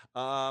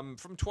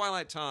 From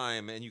Twilight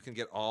Time, and you can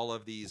get all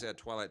of these at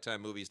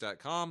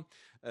TwilightTimeMovies.com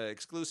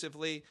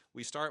exclusively.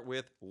 We start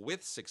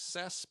with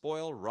Success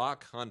Spoil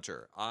Rock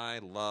Hunter. I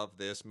love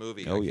this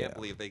movie. I can't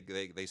believe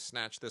they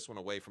snatched this one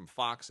away from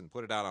Fox and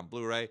put it out on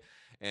Blu-ray,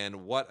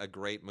 and what a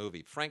great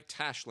movie. Frank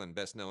Tashlin,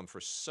 best known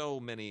for so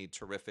many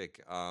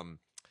terrific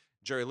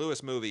Jerry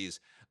Lewis movies,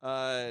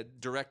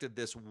 directed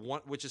this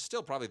one, which is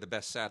still probably the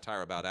best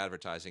satire about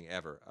advertising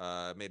ever.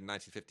 Made in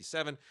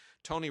 1957.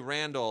 Tony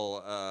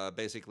Randall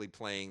basically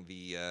playing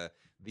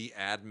the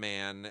ad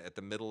man at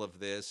the middle of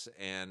this,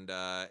 and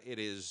it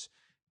is,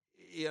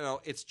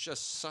 it's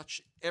just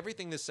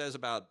everything this says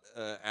about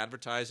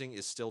advertising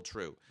is still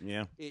true.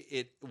 Yeah.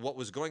 What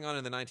was going on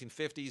in the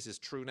 1950s is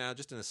true now,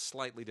 just in a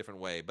slightly different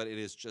way, but it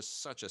is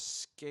just such a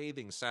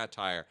scathing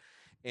satire.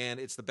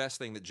 And it's the best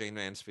thing that Jane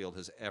Mansfield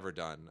has ever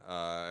done.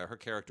 Her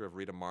character of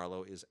Rita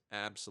Marlowe is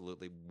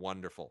absolutely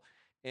wonderful.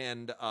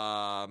 And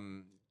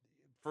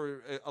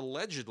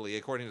allegedly,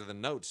 according to the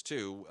notes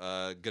too,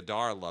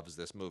 Godard loves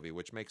this movie,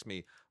 which makes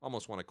me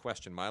almost want to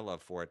question my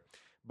love for it.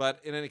 But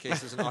in any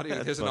case,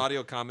 there's an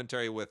audio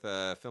commentary with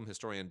film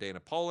historian Dana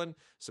Poland,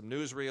 some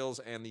newsreels,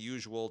 and the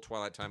usual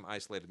Twilight Time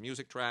isolated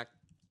music track.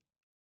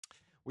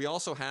 We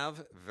also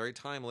have, very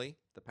timely,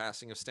 the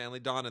passing of Stanley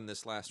Donen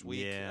this last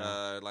week,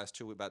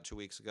 about 2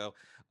 weeks ago.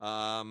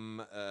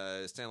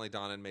 Stanley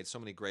Donen made so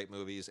many great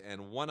movies,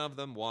 and one of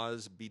them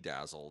was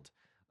Bedazzled.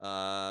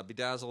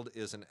 Bedazzled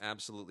is an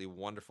absolutely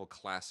wonderful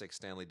classic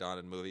Stanley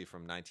Donen movie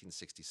from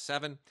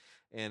 1967,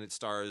 and it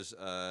stars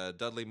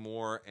Dudley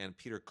Moore and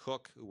Peter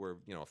Cook, who were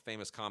a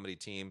famous comedy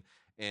team,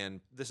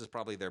 and this is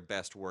probably their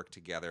best work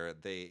together.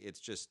 It's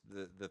just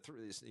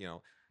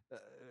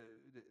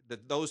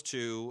those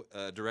two,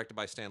 directed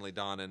by Stanley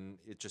Donen,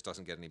 it just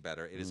doesn't get any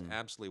better. It is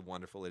absolutely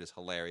wonderful. It is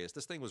hilarious.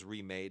 This thing was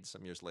remade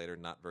some years later,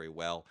 not very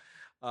well,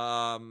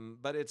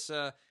 but it's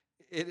a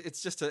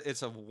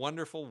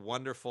wonderful,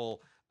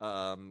 wonderful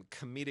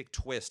comedic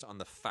twist on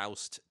the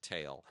Faust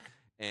tale,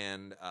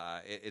 and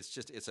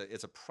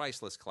it's a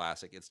priceless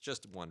classic. It's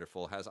just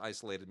wonderful. Has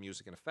isolated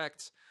music and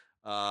effects.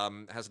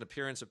 Has an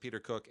appearance of Peter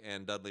Cook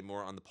and Dudley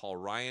Moore on the Paul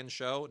Ryan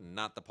Show,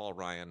 not the Paul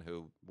Ryan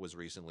who was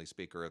recently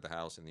Speaker of the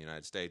House in the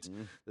United States.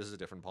 This is a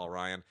different Paul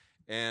Ryan,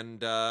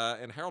 and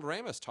Harold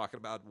Ramis talking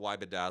about why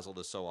Bedazzled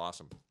is so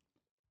awesome.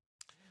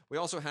 We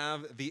also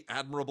have The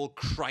Admirable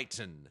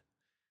Crichton.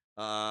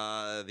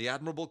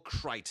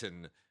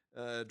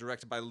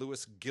 Directed by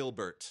Lewis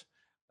Gilbert,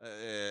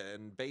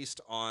 and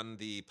based on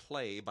the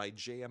play by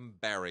J.M.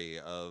 Barrie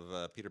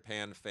of Peter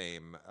Pan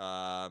fame.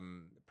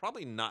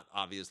 Probably not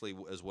obviously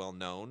as well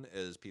known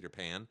as Peter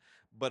Pan,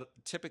 but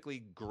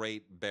typically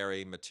great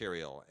Barrie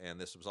material. And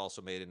this was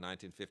also made in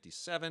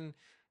 1957,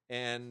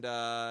 and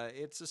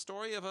it's a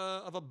story of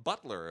a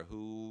butler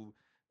who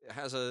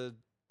has a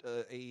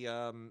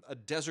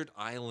desert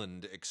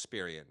island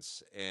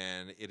experience,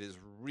 and it is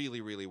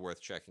really, really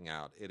worth checking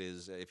out. It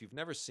is, if you've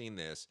never seen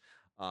this,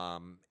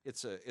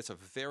 it's a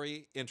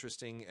very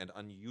interesting and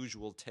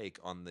unusual take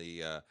on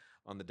the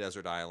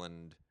desert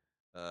island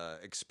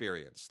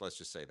experience. Let's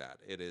just say that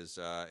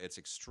it's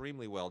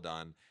extremely well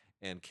done,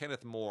 and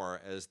Kenneth More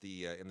as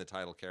in the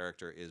title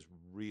character is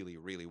really,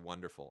 really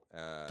wonderful.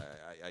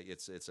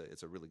 It's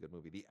a really good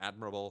movie. The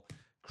Admirable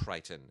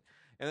Crichton.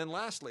 And then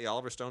lastly,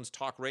 Oliver Stone's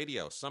Talk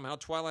Radio. Somehow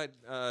Twilight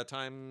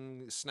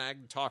Time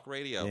snagged Talk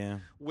Radio,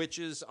 which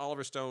is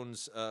Oliver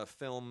Stone's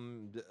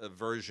filmed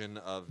version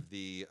of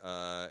the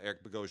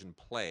Eric Bogosian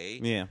play.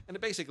 Yeah. And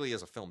it basically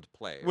is a filmed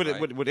play. With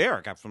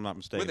Eric, if I'm not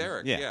mistaken. With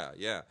Eric,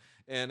 yeah.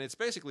 And it's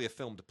basically a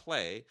filmed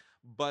play,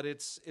 but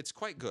it's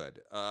quite good.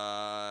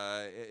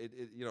 For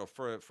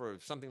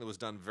something that was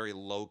done very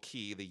low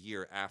key the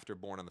year after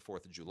Born on the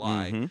 4th of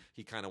July,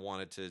 he kind of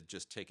wanted to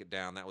just take it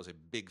down. That was a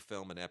big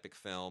film, an epic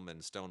film,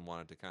 and Stone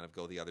wanted to kind of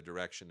go the other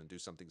direction and do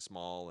something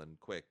small and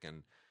quick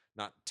and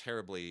not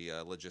terribly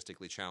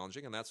logistically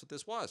challenging, and that's what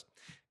this was.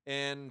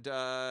 And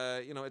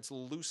it's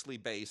loosely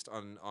based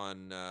on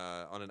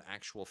an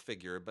actual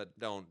figure, but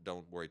don't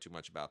worry too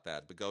much about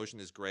that.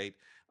 Bogosian is great.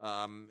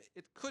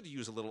 It could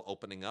use a little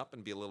opening up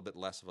and be a little bit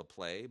less of a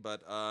play,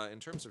 but in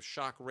terms of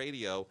shock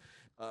radio,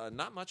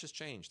 not much has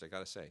changed, I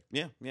gotta say.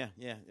 Yeah.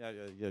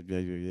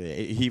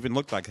 He even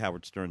looked like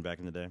Howard Stern back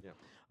in the day. Yeah.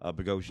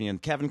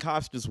 Bogosian, Kevin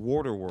Costner's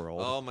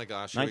Waterworld. Oh my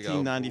gosh,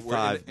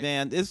 1995.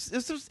 Man, this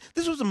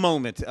was a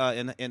moment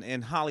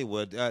in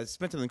Hollywood.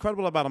 Spent an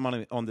incredible amount of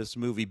money on this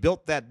movie.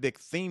 Built that big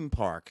theme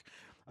park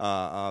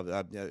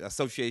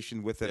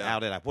association with it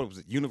out at, what was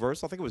it,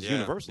 Universal? I think it was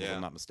Universal, if I'm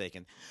not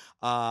mistaken.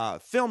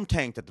 Film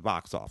tanked at the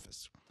box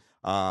office.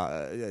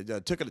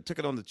 Took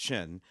it on the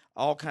chin.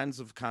 All kinds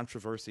of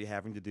controversy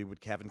having to do with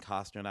Kevin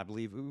Costner, and I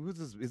believe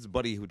who's his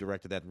buddy who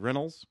directed that,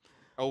 Reynolds.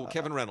 Oh,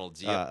 Kevin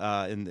Reynolds.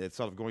 Yeah. And it's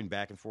sort of going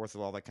back and forth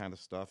with all that kind of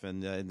stuff.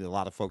 And a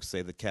lot of folks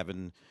say that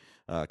Kevin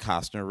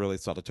Costner really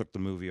sort of took the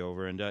movie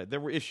over, and there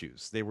were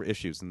issues. There were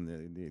issues, and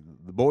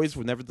the boys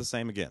were never the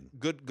same again.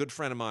 Good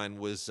friend of mine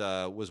was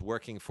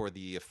working for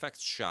the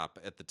effects shop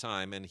at the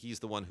time, and he's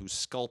the one who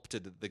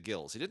sculpted the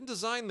gills. He didn't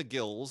design the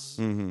gills;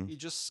 he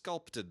just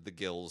sculpted the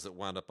gills that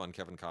wound up on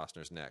Kevin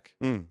Costner's neck.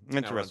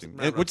 Interesting,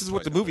 which is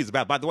what the movie is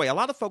about. By the way, a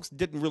lot of folks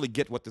didn't really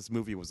get what this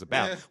movie was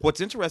about.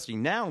 What's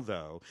interesting now,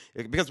 though,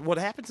 because what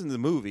happens in the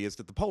movie is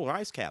that the polar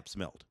ice caps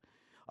melt.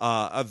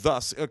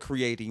 Thus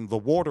creating the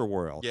water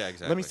world. Yeah,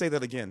 exactly. Let me say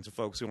that again to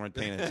folks who aren't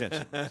paying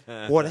attention.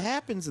 What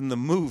happens in the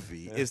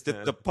movie is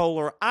that the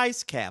polar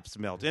ice caps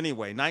melt.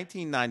 Anyway,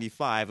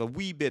 1995, a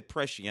wee bit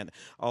prescient,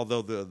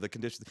 although the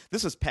conditions.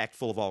 This is packed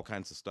full of all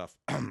kinds of stuff.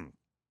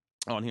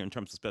 On here in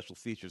terms of special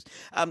features.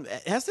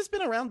 Has this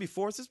been around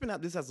before? Has this been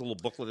out? This has a little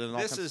booklet and all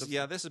kinds of stuff.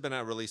 Yeah, this has been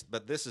out released,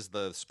 but this is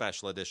the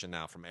special edition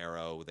now from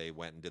Arrow. They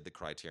went and did the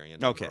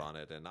Criterion number on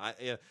it, and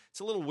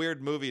it's a little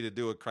weird movie to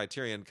do a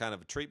Criterion kind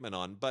of a treatment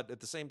on, but at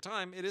the same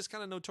time, it is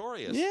kind of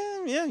notorious.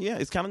 Yeah.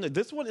 It's kind of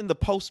this one and The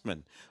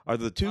Postman are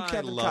the two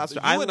Kevin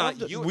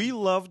Costner. We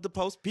loved The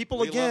Post.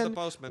 People again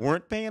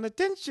weren't paying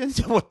attention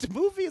to what the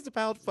movie is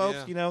about, folks.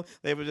 Yeah. You know,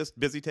 they were just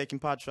busy taking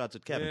pot shots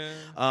at Kevin.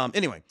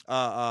 Anyway,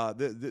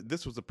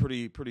 this was a pretty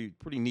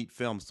neat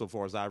film so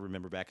far as I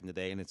remember back in the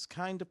day, and it's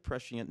kind of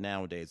prescient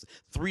nowadays.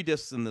 3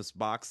 discs in this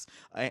box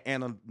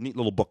and a neat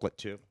little booklet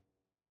too.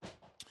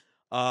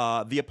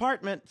 The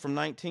Apartment from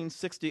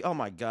 1960. Oh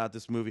my God,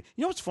 this movie!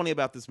 You know what's funny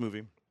about this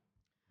movie?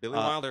 Billy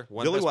Wilder.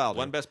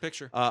 One Best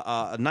Picture.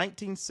 A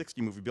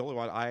 1960 movie. Billy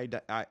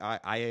Wilder,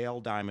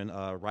 I.A.L. Diamond,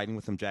 writing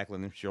with him,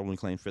 Jacqueline, Shirley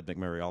MacLaine, Fred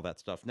McMurray, all that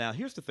stuff. Now,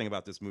 here's the thing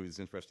about this movie that's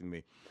interesting to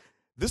me.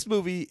 This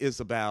movie is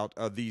about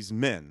these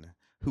men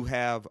who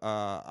have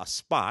a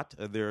spot,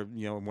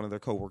 one of their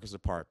coworkers'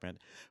 apartment,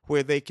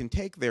 where they can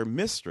take their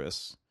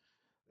mistress,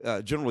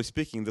 generally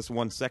speaking, this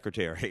one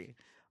secretary,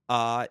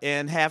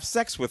 and have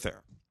sex with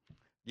her.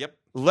 Yep.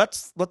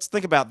 Let's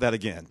think about that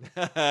again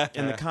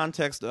in the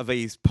context of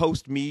a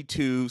post-Me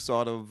Too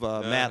sort of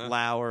Matt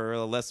Lauer,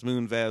 Les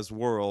Moonves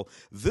world.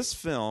 This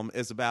film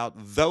is about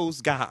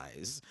those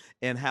guys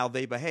and how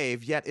they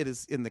behave, yet it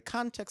is in the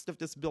context of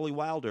this Billy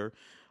Wilder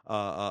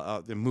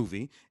the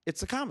movie.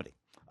 It's a comedy.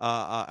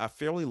 A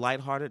fairly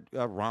lighthearted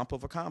romp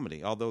of a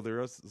comedy, although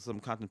there is some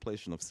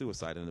contemplation of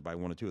suicide in it by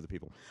one or two of the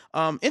people.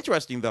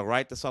 Interesting, though,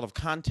 right? The sort of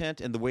content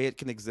and the way it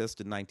can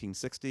exist in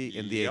 1960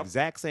 in the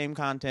exact same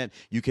content.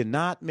 You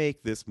cannot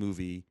make this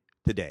movie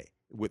today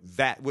with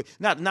that.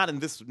 Not in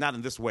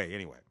this way,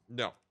 anyway.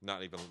 No,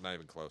 not even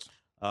close.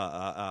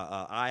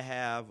 I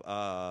have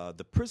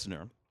The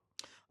Prisoner,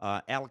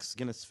 Alex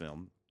Guinness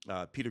film.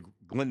 Peter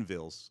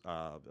Glenville's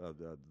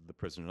The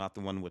Prisoner, not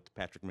the one with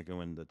Patrick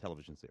McGowan, the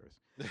television series,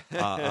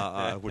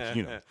 which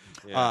you know.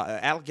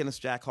 Alec Guinness,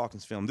 Jack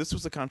Hawkins film. This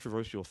was a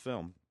controversial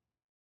film.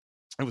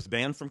 It was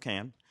banned from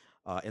Cannes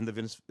in the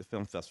Venice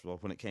Film Festival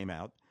when it came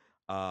out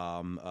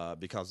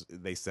because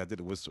they said that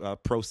it was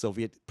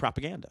pro-Soviet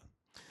propaganda.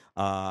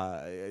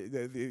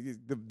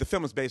 The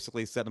film is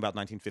basically set in about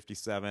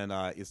 1957.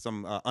 Is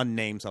some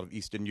unnamed sort of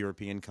Eastern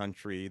European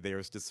country.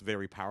 There's this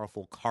very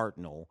powerful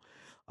cardinal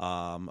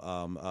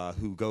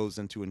who goes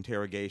into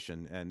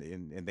interrogation, and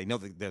they know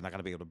that they're not going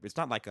to be able to. It's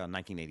not like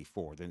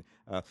 1984,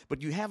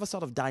 but you have a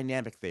sort of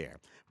dynamic there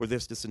where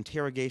there's this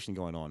interrogation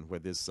going on, where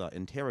this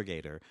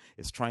interrogator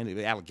is trying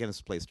to. Alec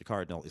Guinness plays the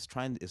cardinal is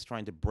trying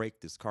to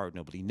break this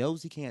cardinal, but he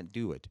knows he can't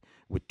do it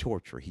with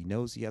torture. He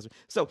knows he has.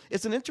 So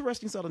it's an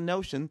interesting sort of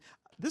notion.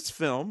 This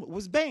film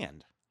was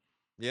banned.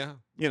 Yeah,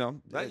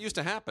 that used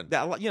to happen.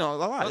 A lot.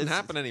 Doesn't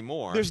happen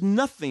anymore. There's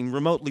nothing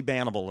remotely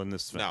bannable in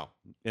this film. No,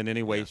 in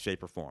any way,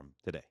 shape, or form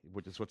today,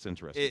 which is what's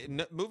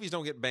interesting. Movies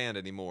don't get banned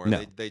anymore.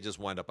 No. They just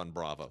wind up on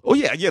Bravo. Oh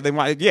they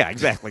might. Yeah,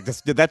 exactly.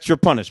 That's your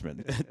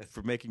punishment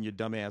for making your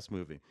dumbass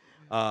movie.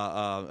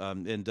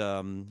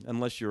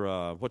 Unless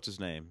you're what's his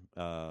name.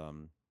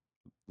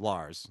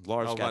 Lars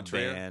got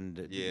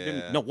banned.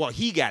 Yeah. No, well,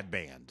 he got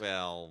banned.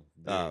 Well,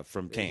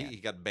 from Cannes. He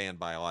got banned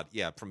by a lot.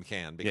 Yeah, from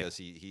Cannes because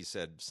he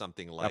said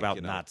something like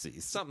about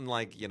Nazis. Something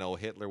like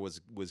Hitler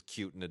was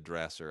cute in a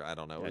dress, or I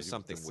don't know. It was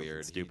something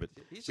weird. Stupid.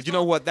 But you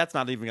know what? That's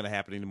not even going to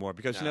happen anymore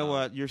because you know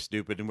what? You're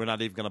stupid, and we're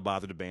not even going to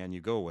bother to ban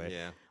you. Go away.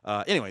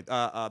 Yeah. Anyway,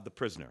 The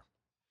Prisoner.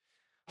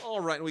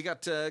 All right, we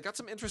got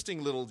some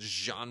interesting little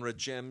genre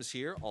gems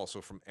here, also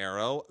from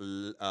Arrow.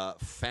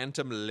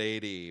 Phantom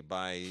Lady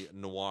by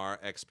noir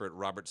expert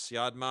Robert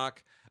Siodmak,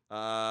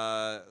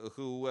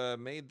 who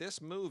made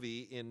this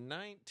movie in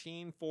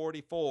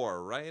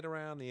 1944, right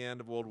around the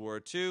end of World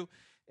War II.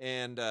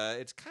 And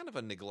it's kind of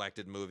a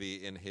neglected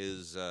movie in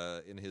his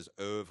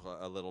oeuvre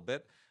a little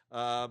bit.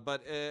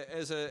 But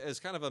as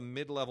kind of a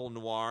mid-level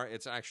noir,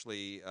 it's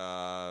actually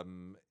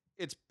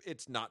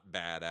it's not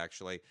bad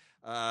actually.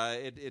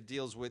 It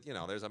deals with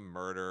there's a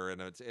murder, and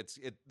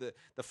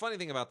the funny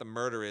thing about the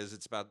murder is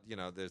it's about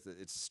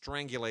it's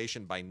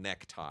strangulation by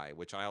necktie,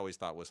 which I always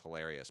thought was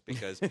hilarious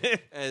because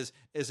as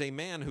a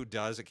man who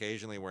does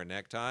occasionally wear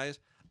neckties,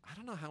 I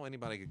don't know how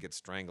anybody could get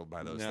strangled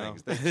by those No.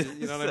 things.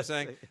 You know what I'm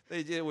saying?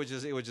 It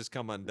would just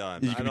come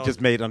undone. You could be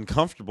just made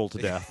uncomfortable to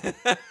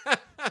death.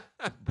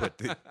 But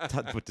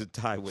the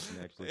tie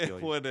wouldn't actually kill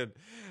It you. wouldn't.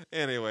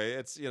 Anyway,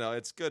 it's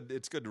it's good.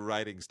 It's good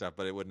writing stuff,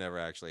 but it would never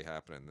actually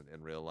happen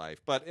in real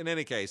life. But in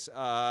any case,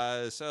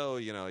 so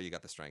you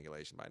got the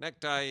strangulation by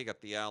necktie, you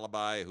got the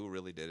alibi, who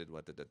really did it,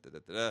 what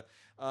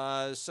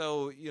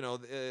so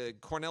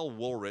Cornell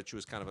Woolrich, who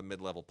was kind of a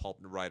mid-level pulp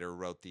writer,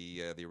 wrote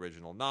the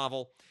original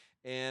novel.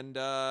 And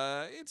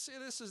this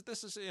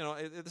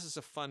is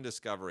a fun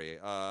discovery.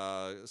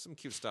 Some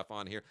cute stuff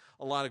on here.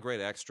 A lot of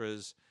great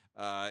extras.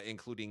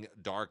 Including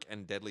Dark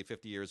and Deadly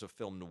 50 Years of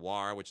Film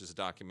Noir, which is a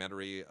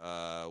documentary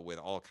with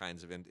all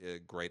kinds of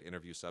great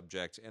interview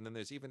subjects. And then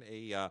there's even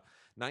a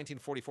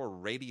 1944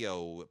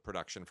 radio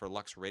production for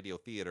Lux Radio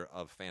Theater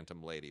of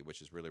Phantom Lady,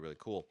 which is really, really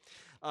cool.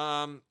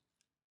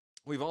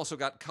 We've also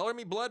got Color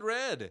Me Blood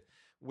Red,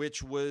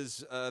 which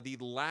was the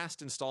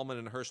last installment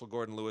in Herschel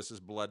Gordon Lewis's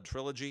Blood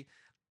trilogy.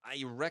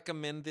 I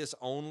recommend this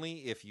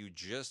only if you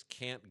just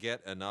can't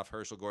get enough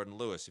Herschel Gordon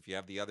Lewis. If you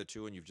have the other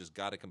two and you've just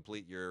got to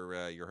complete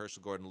your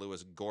Herschel Gordon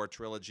Lewis Gore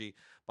trilogy,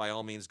 by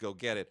all means, go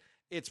get it.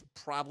 It's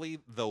probably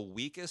the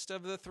weakest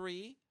of the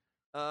three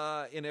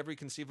in every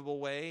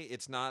conceivable way.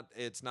 It's not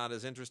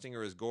as interesting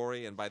or as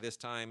gory, and by this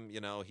time,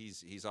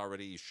 he's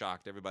already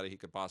shocked everybody he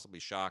could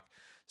possibly shock.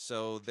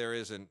 So there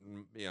isn't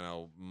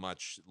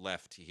much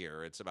left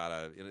here. It's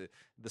about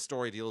the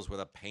story deals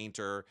with a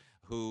painter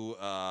who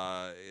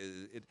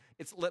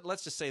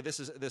let's just say this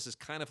is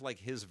kind of like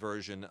his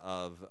version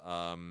of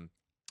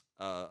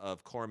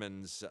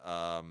Corman's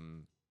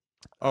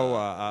with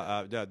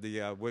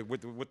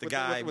the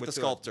guy with the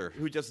sculptor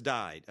who just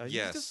died.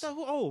 Yes.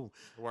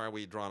 Why are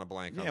we drawing a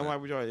blank on that? Why are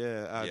we drawing?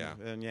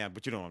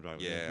 But you know what I'm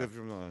talking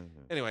about.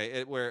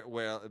 Anyway,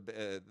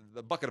 the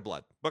Bucket of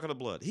Blood. Bucket of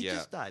Blood. He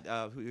just died.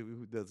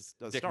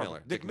 Dick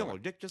Miller. Dick Miller.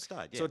 Dick just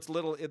died. Yeah. So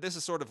this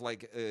is sort of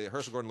like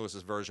Herschel Gordon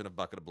Lewis's version of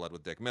Bucket of Blood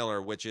with Dick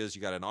Miller, which is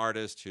you got an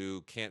artist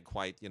who can't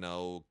quite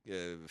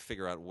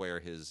figure out where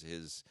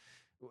his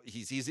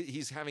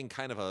he's having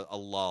kind of a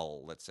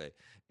lull, let's say,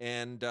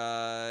 and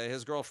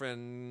his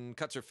girlfriend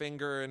cuts her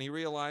finger, and he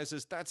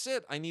realizes that's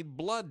it. I need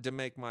blood to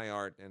make my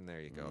art, and there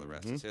you go. The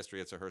rest is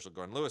history. It's a Herschel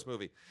Gordon Lewis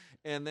movie,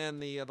 and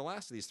then the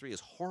last of these three is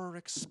Horror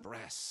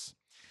Express.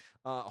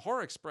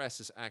 Horror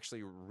Express is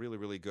actually really,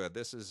 really good.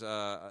 This is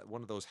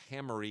one of those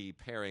hammery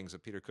pairings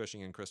of Peter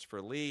Cushing and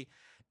Christopher Lee,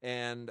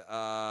 and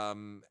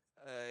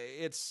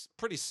it's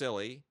pretty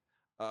silly.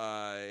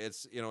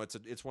 It's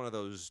one of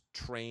those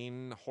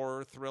train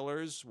horror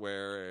thrillers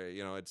where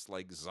it's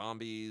like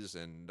zombies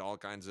and all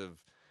kinds of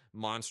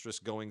monstrous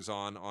goings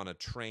on a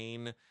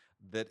train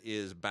that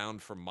is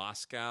bound for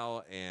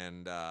Moscow,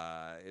 and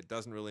it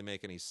doesn't really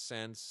make any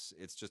sense.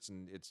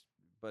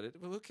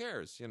 Who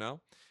cares?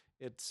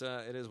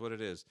 It is what it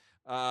is.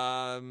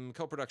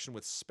 Co-production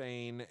with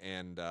Spain,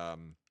 and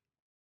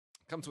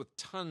comes with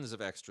tons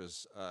of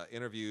extras,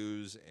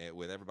 interviews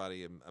with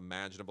everybody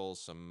imaginable,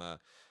 some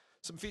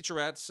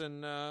featurettes,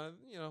 and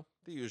the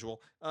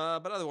usual.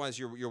 But otherwise,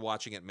 you're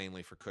watching it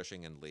mainly for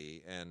Cushing and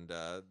Lee, and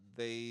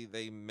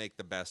they make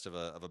the best of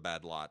a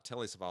bad lot.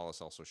 Telly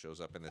Savalas also shows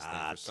up in this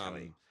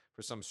thing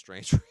for some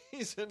strange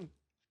reason.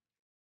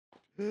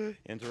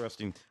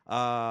 Interesting.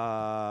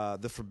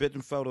 The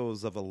Forbidden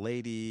Photos of a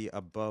Lady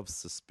Above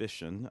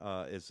Suspicion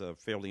is a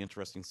fairly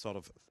interesting sort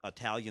of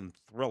Italian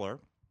thriller.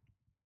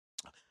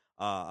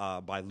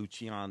 By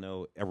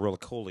Luciano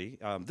Errolcoli.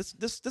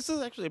 This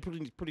is actually a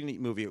pretty neat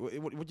movie.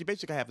 What you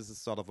basically have is this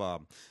sort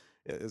of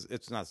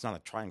it's not a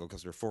triangle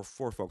because there are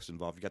four folks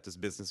involved. You got this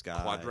business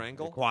guy.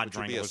 Quadrangle, which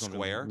would be a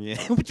square. Yeah,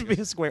 which would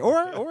be a square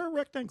or a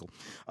rectangle.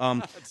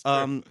 There's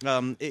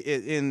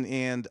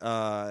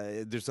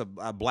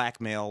a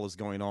blackmail is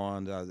going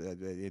on.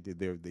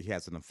 He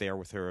has an affair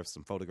with her.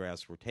 Some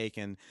photographs were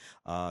taken.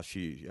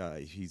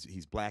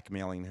 He's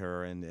blackmailing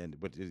her, and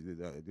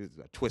there's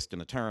a twist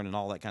and a turn and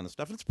all that kind of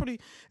stuff. It's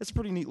a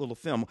pretty neat little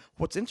film.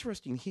 What's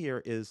interesting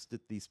here is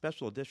that the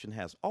special edition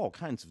has all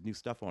kinds of new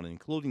stuff on it,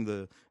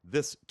 including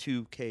this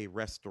 2K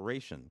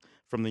restoration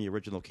from the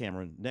original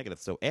camera negative.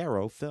 So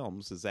Arrow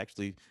Films is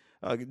actually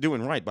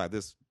doing right by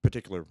this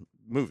particular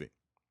movie.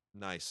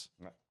 Nice.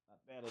 Not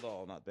bad at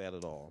all. Not bad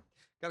at all.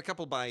 Got a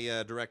couple by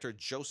director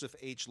Joseph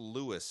H.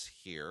 Lewis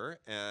here,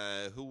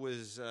 who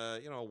was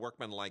a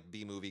workman-like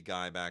B-movie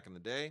guy back in the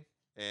day,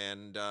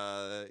 and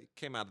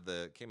came out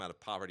of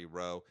Poverty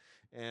Row,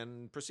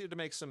 and proceeded to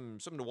make some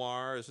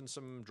noirs and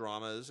some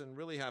dramas, and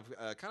really have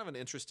kind of an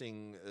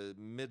interesting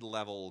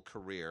mid-level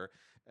career,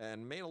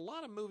 and made a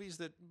lot of movies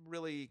that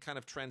really kind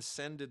of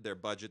transcended their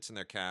budgets and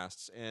their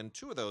casts, and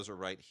two of those are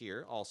right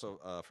here,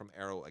 also from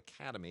Arrow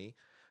Academy.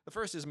 The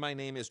first is My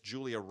Name is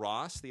Julia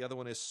Ross. The other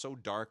one is So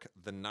Dark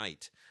the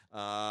Night.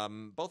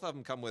 Both of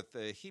them come with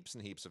heaps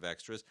and heaps of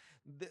extras.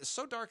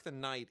 So Dark the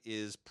Night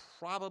is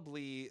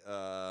probably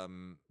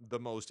the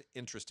most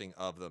interesting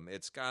of them.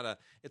 It's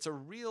a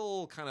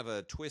real kind of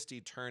a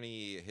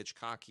twisty-turny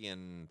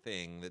Hitchcockian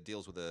thing that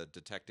deals with a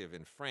detective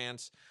in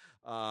France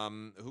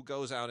who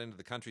goes out into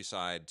the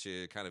countryside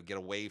to kind of get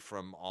away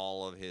from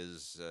all of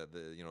his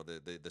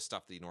the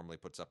stuff that he normally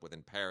puts up with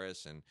in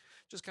Paris, and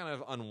just kind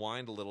of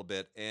unwind a little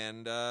bit.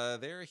 And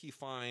there he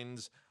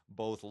finds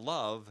both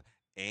love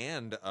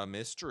and a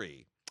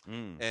mystery.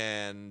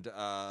 And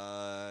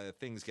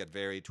things get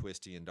very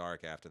twisty and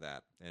dark after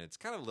that. And it's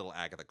kind of a little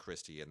Agatha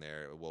Christie in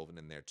there, woven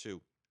in there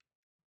too.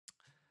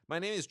 My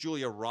Name is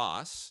Julia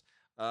Ross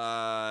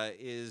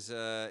is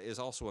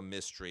also a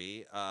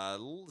mystery,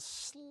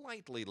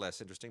 slightly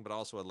less interesting, but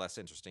also a less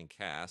interesting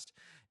cast.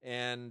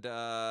 And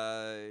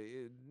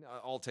it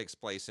all takes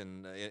place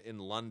in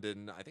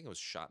London. I think it was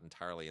shot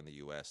entirely in the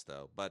U.S.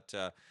 though. But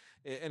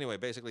anyway,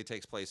 basically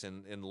takes place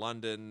in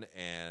London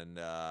and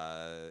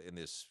in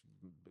this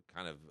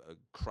kind of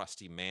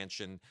crusty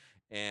mansion,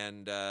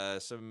 and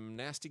some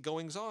nasty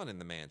goings on in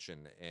the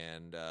mansion,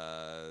 and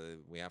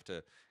we have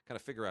to kind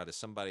of figure out, is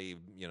somebody,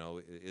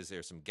 is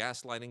there some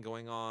gaslighting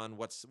going on?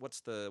 What's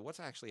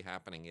actually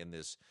happening in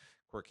this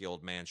quirky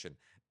old mansion?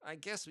 I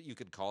guess you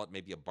could call it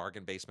maybe a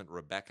bargain basement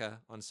Rebecca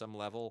on some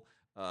level.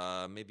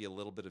 Maybe a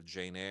little bit of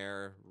Jane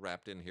Eyre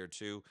wrapped in here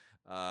too,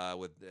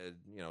 with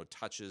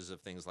touches of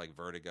things like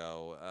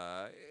Vertigo.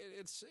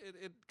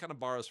 It kind of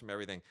borrows from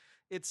everything.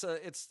 It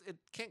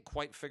can't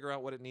quite figure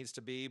out what it needs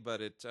to be,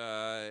 but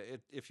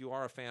if you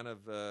are a fan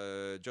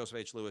of Joseph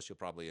H. Lewis, you'll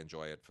probably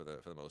enjoy it for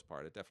the most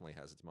part. It definitely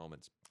has its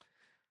moments.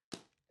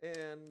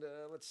 And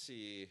let's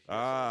see.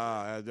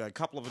 A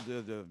couple of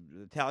the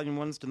Italian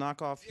ones to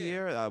knock off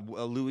here.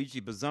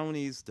 Luigi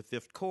Bozzoni's The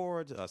Fifth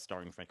Chord,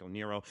 starring Franco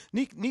Nero.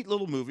 Neat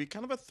little movie,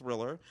 kind of a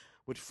thriller,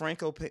 with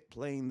Franco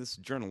playing this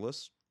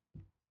journalist,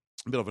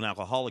 a bit of an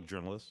alcoholic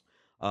journalist,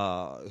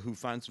 who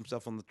finds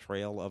himself on the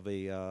trail of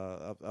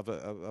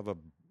a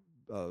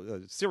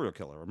serial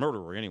killer, a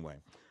murderer, anyway.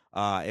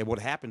 And what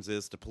happens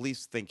is the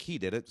police think he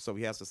did it, so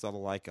he has to sort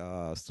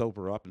of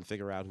sober up and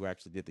figure out who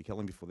actually did the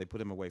killing before they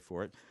put him away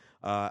for it.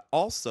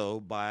 Also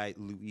by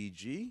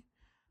Luigi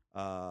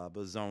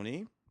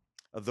Bozzoni,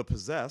 The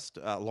Possessed,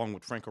 along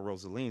with Franco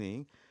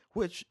Rossellini,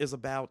 which is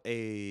about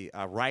a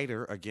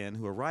writer, again,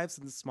 who arrives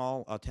in this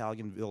small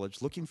Italian village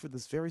looking for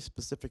this very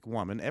specific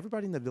woman.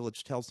 Everybody in the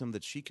village tells him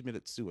that she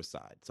committed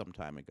suicide some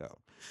time ago.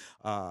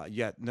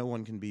 Yet no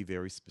one can be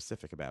very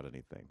specific about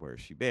anything. Where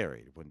is she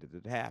buried? When did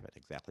it happen?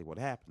 Exactly what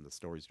happened? The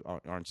stories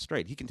aren't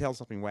straight. He can tell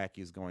something wacky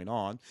is going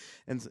on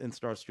and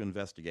starts to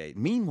investigate.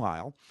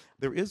 Meanwhile,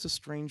 there is a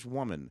strange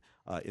woman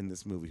in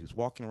this movie who's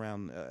walking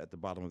around at the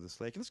bottom of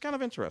this lake, and it's kind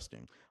of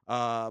interesting.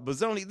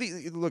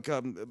 Bozzoni, look,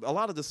 a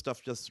lot of this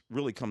stuff just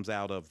really comes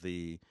out of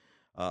the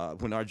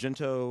when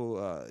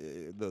Argento,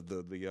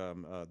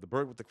 the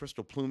bird with the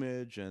crystal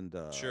plumage, and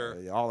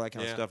all that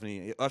kind of stuff, and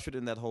he ushered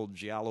in that whole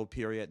giallo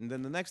period. And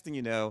then the next thing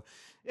you know,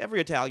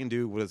 every Italian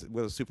dude with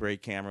a Super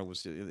 8 camera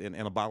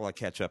and a bottle of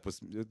ketchup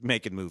was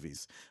making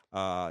movies,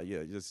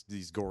 just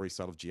these gory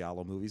sort of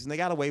giallo movies, and they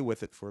got away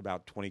with it for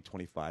about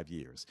 20-25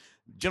 years.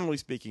 Generally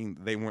speaking,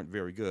 they weren't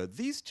very good.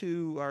 These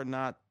two are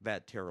not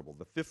that terrible.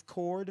 The Fifth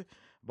Chord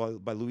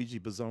by Luigi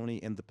Bozzoni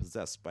and The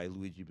Possessed by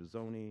Luigi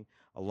Bozzoni,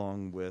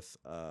 along with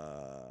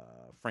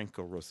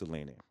Franco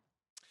Rossellini.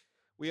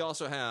 We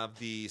also have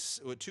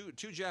these two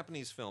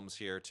Japanese films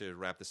here to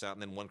wrap this out,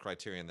 and then one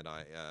Criterion that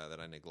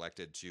I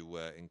neglected to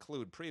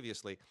include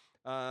previously.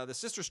 The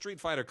Sister Street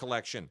Fighter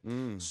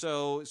collection.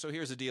 So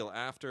here's the deal.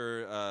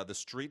 After the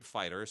Street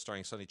Fighter,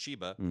 starring Sonny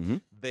Chiba,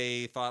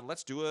 they thought,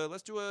 let's do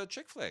a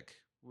chick flick.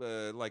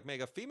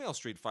 Make a female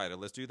Street Fighter.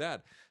 Let's do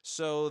that.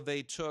 So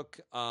they took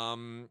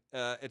Etsuko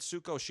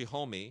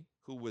Shihomi,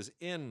 who was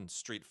in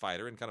Street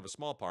Fighter in kind of a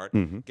small part,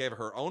 gave her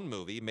her own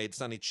movie, made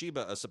Sonny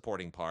Chiba a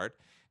supporting part.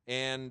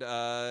 And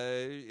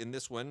in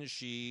this one,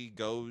 she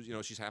goes,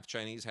 she's half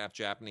Chinese, half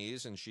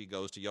Japanese, and she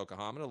goes to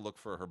Yokohama to look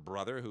for her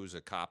brother, who's a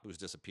cop who's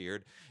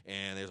disappeared.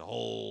 And there's a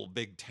whole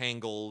big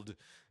tangled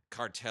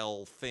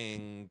cartel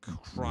thing,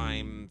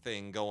 crime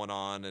thing going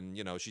on, and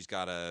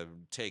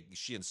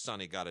she and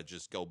Sonny got to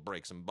just go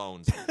break some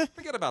bones.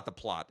 Forget about the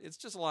plot. It's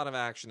just a lot of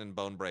action and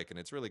bone breaking.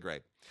 It's really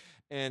great.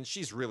 And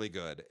she's really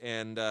good.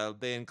 And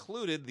they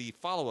included the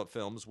follow-up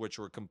films, which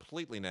were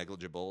completely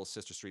negligible: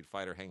 Sister Street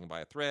Fighter, Hanging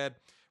by a Thread,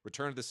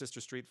 Return of the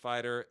Sister Street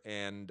Fighter,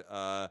 and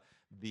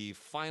the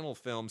final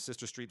film,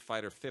 Sister Street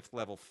Fighter Fifth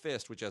Level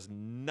Fist, which has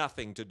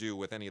nothing to do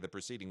with any of the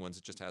preceding ones.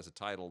 It just has a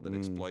title that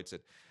exploits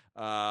it.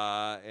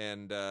 That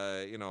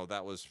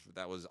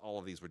was all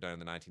of these were done in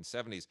the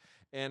 1970s.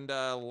 And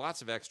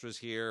lots of extras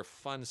here,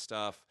 fun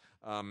stuff.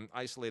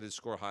 Isolated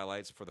score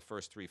highlights for the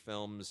first three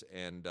films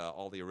and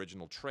all the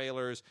original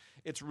trailers.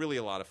 It's really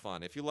a lot of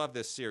fun. If you love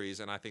this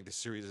series, and I think this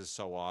series is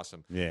so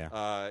awesome,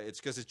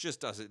 it's because it just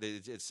does it.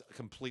 It's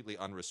completely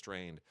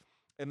unrestrained.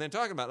 And then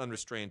talking about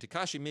unrestrained,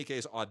 Takashi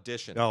Miike's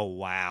Audition. Oh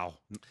wow,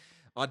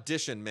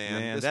 Audition,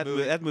 man!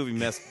 That movie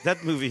messed.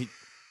 That movie.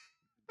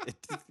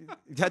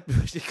 That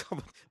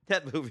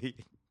movie.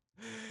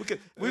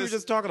 We were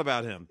just talking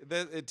about him.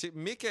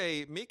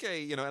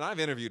 Miike, and I've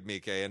interviewed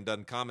Miike and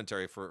done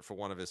commentary for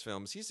one of his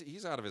films.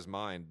 He's out of his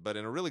mind, but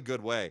in a really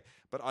good way.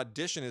 But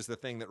Audition is the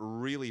thing that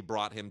really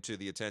brought him to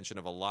the attention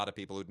of a lot of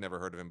people who'd never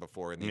heard of him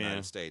before in the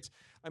United States.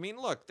 I mean,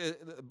 look, the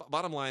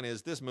bottom line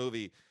is this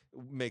movie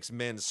makes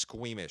men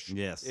squeamish.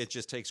 Yes. It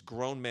just takes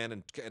grown men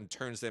and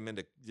turns them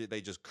into, they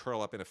just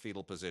curl up in a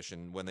fetal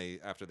position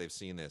after they've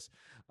seen this.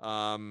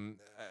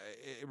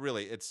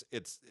 Really,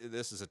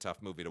 this is a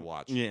tough movie to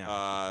watch.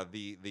 Yeah.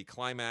 The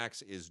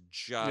climax is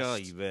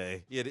just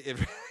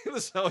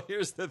it so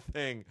here's the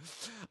thing.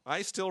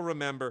 I still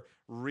remember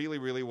really,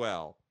 really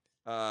well.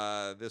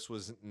 This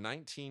was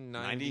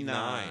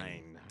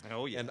 1999.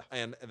 Oh yeah,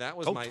 and that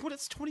was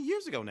it's 20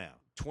 years ago now.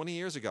 20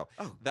 years ago.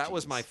 Oh, that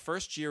was my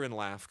first year in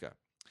LAFCA,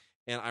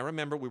 and I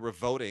remember we were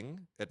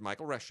voting at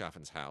Michael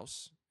Rechtschaffen's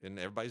house, and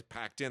everybody's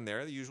packed in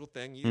there, the usual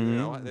thing, you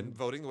know, and then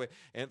voting away,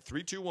 and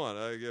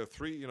 3-2-1,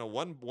 3,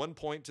 one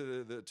point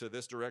to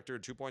this director,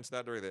 2 points to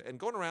that director, and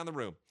going around the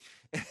room,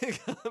 and it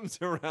comes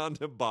around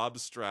to Bob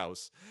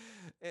Strauss,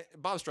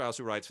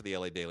 who writes for the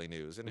LA Daily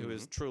News, and who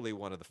is truly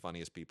one of the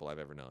funniest people I've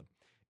ever known.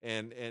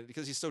 And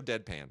because he's so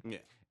deadpan. Yeah.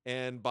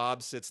 And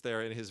Bob sits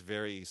there in his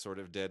very sort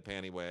of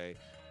deadpan-y way.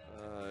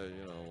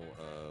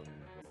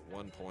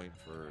 1 point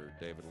for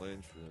David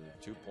Lynch,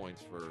 2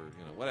 points for,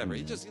 whatever.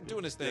 He's just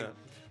doing his thing. Yeah.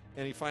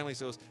 And he finally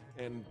says,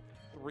 and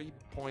 3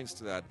 points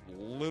to that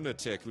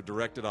lunatic who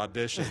directed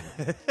Audition.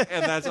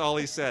 And that's all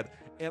he said.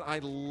 And I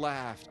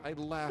laughed. I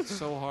laughed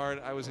so hard.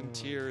 I was in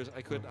tears.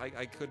 I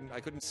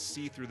couldn't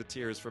see through the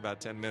tears for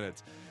about 10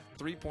 minutes.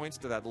 3 points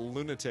to that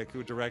lunatic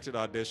who directed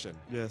Audition.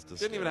 Yes,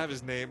 didn't even have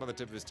his name on the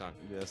tip of his tongue.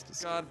 Yes,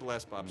 God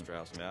bless Bob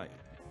Strauss. Yeah.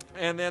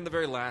 And then the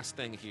very last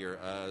thing here.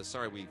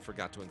 Sorry, we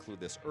forgot to include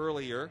this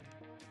earlier.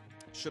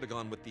 Should have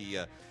gone with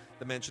the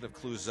mention of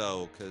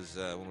Clouseau, because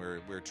when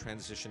we're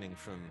transitioning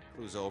from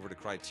Clouseau over to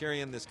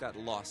Criterion, this got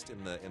lost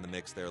in the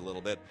mix there a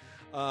little bit.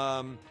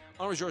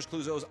 Henri-Georges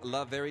Clouseau's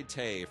La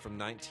Vérité from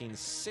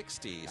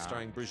 1960,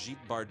 starring Brigitte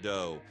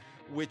Bardot,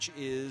 which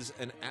is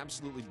an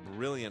absolutely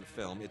brilliant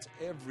film. It's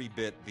every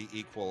bit the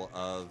equal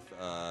of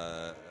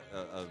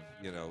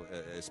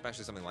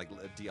especially something like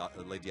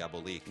Les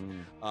Diaboliques.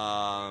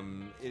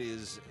 It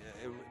is,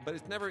 but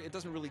it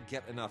doesn't really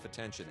get enough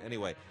attention.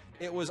 Anyway,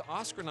 it was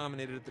Oscar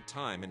nominated at the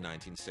time in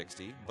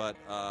 1960, but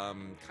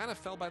kind of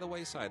fell by the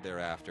wayside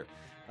thereafter.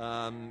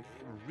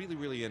 Really,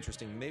 really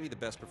interesting. Maybe the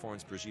best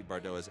performance Brigitte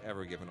Bardot has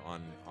ever given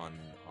on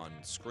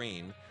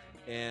screen,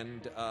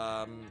 and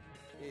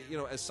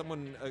as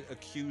someone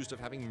accused of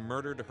having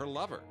murdered her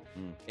lover,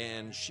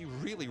 and she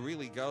really,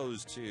 really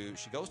goes to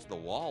the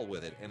wall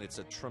with it, and it's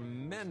a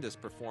tremendous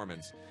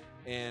performance,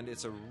 and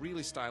it's a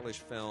really stylish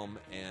film,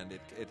 and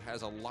it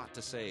has a lot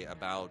to say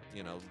about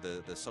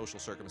the social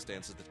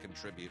circumstances that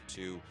contribute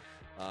to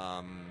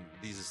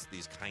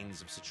these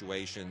kinds of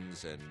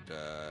situations, and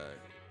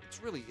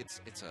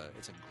it's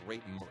a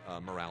great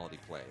morality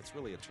play. It's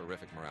really a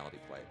terrific morality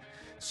play.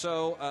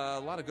 So a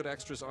lot of good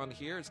extras on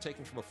here. It's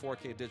taken from a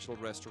 4K digital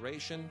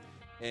restoration,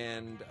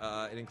 and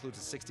it includes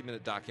a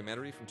 60-minute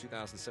documentary from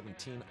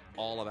 2017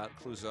 all about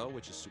Clouseau,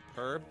 which is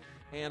superb,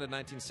 and a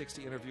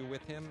 1960 interview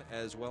with him,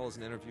 as well as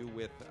an interview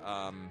with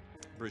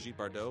Brigitte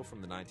Bardot from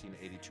the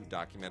 1982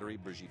 documentary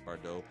Brigitte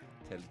Bardot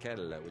Telle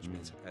Quelle, which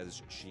means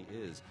as she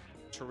is.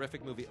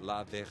 Terrific movie,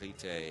 La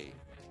Vérité.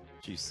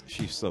 She's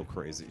so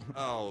crazy.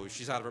 Oh,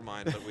 she's out of her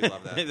mind, but we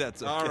love that.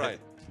 That's okay. All right.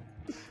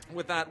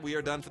 With that, we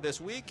are done for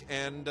this week,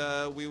 and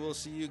we will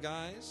see you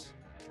guys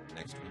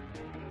next week.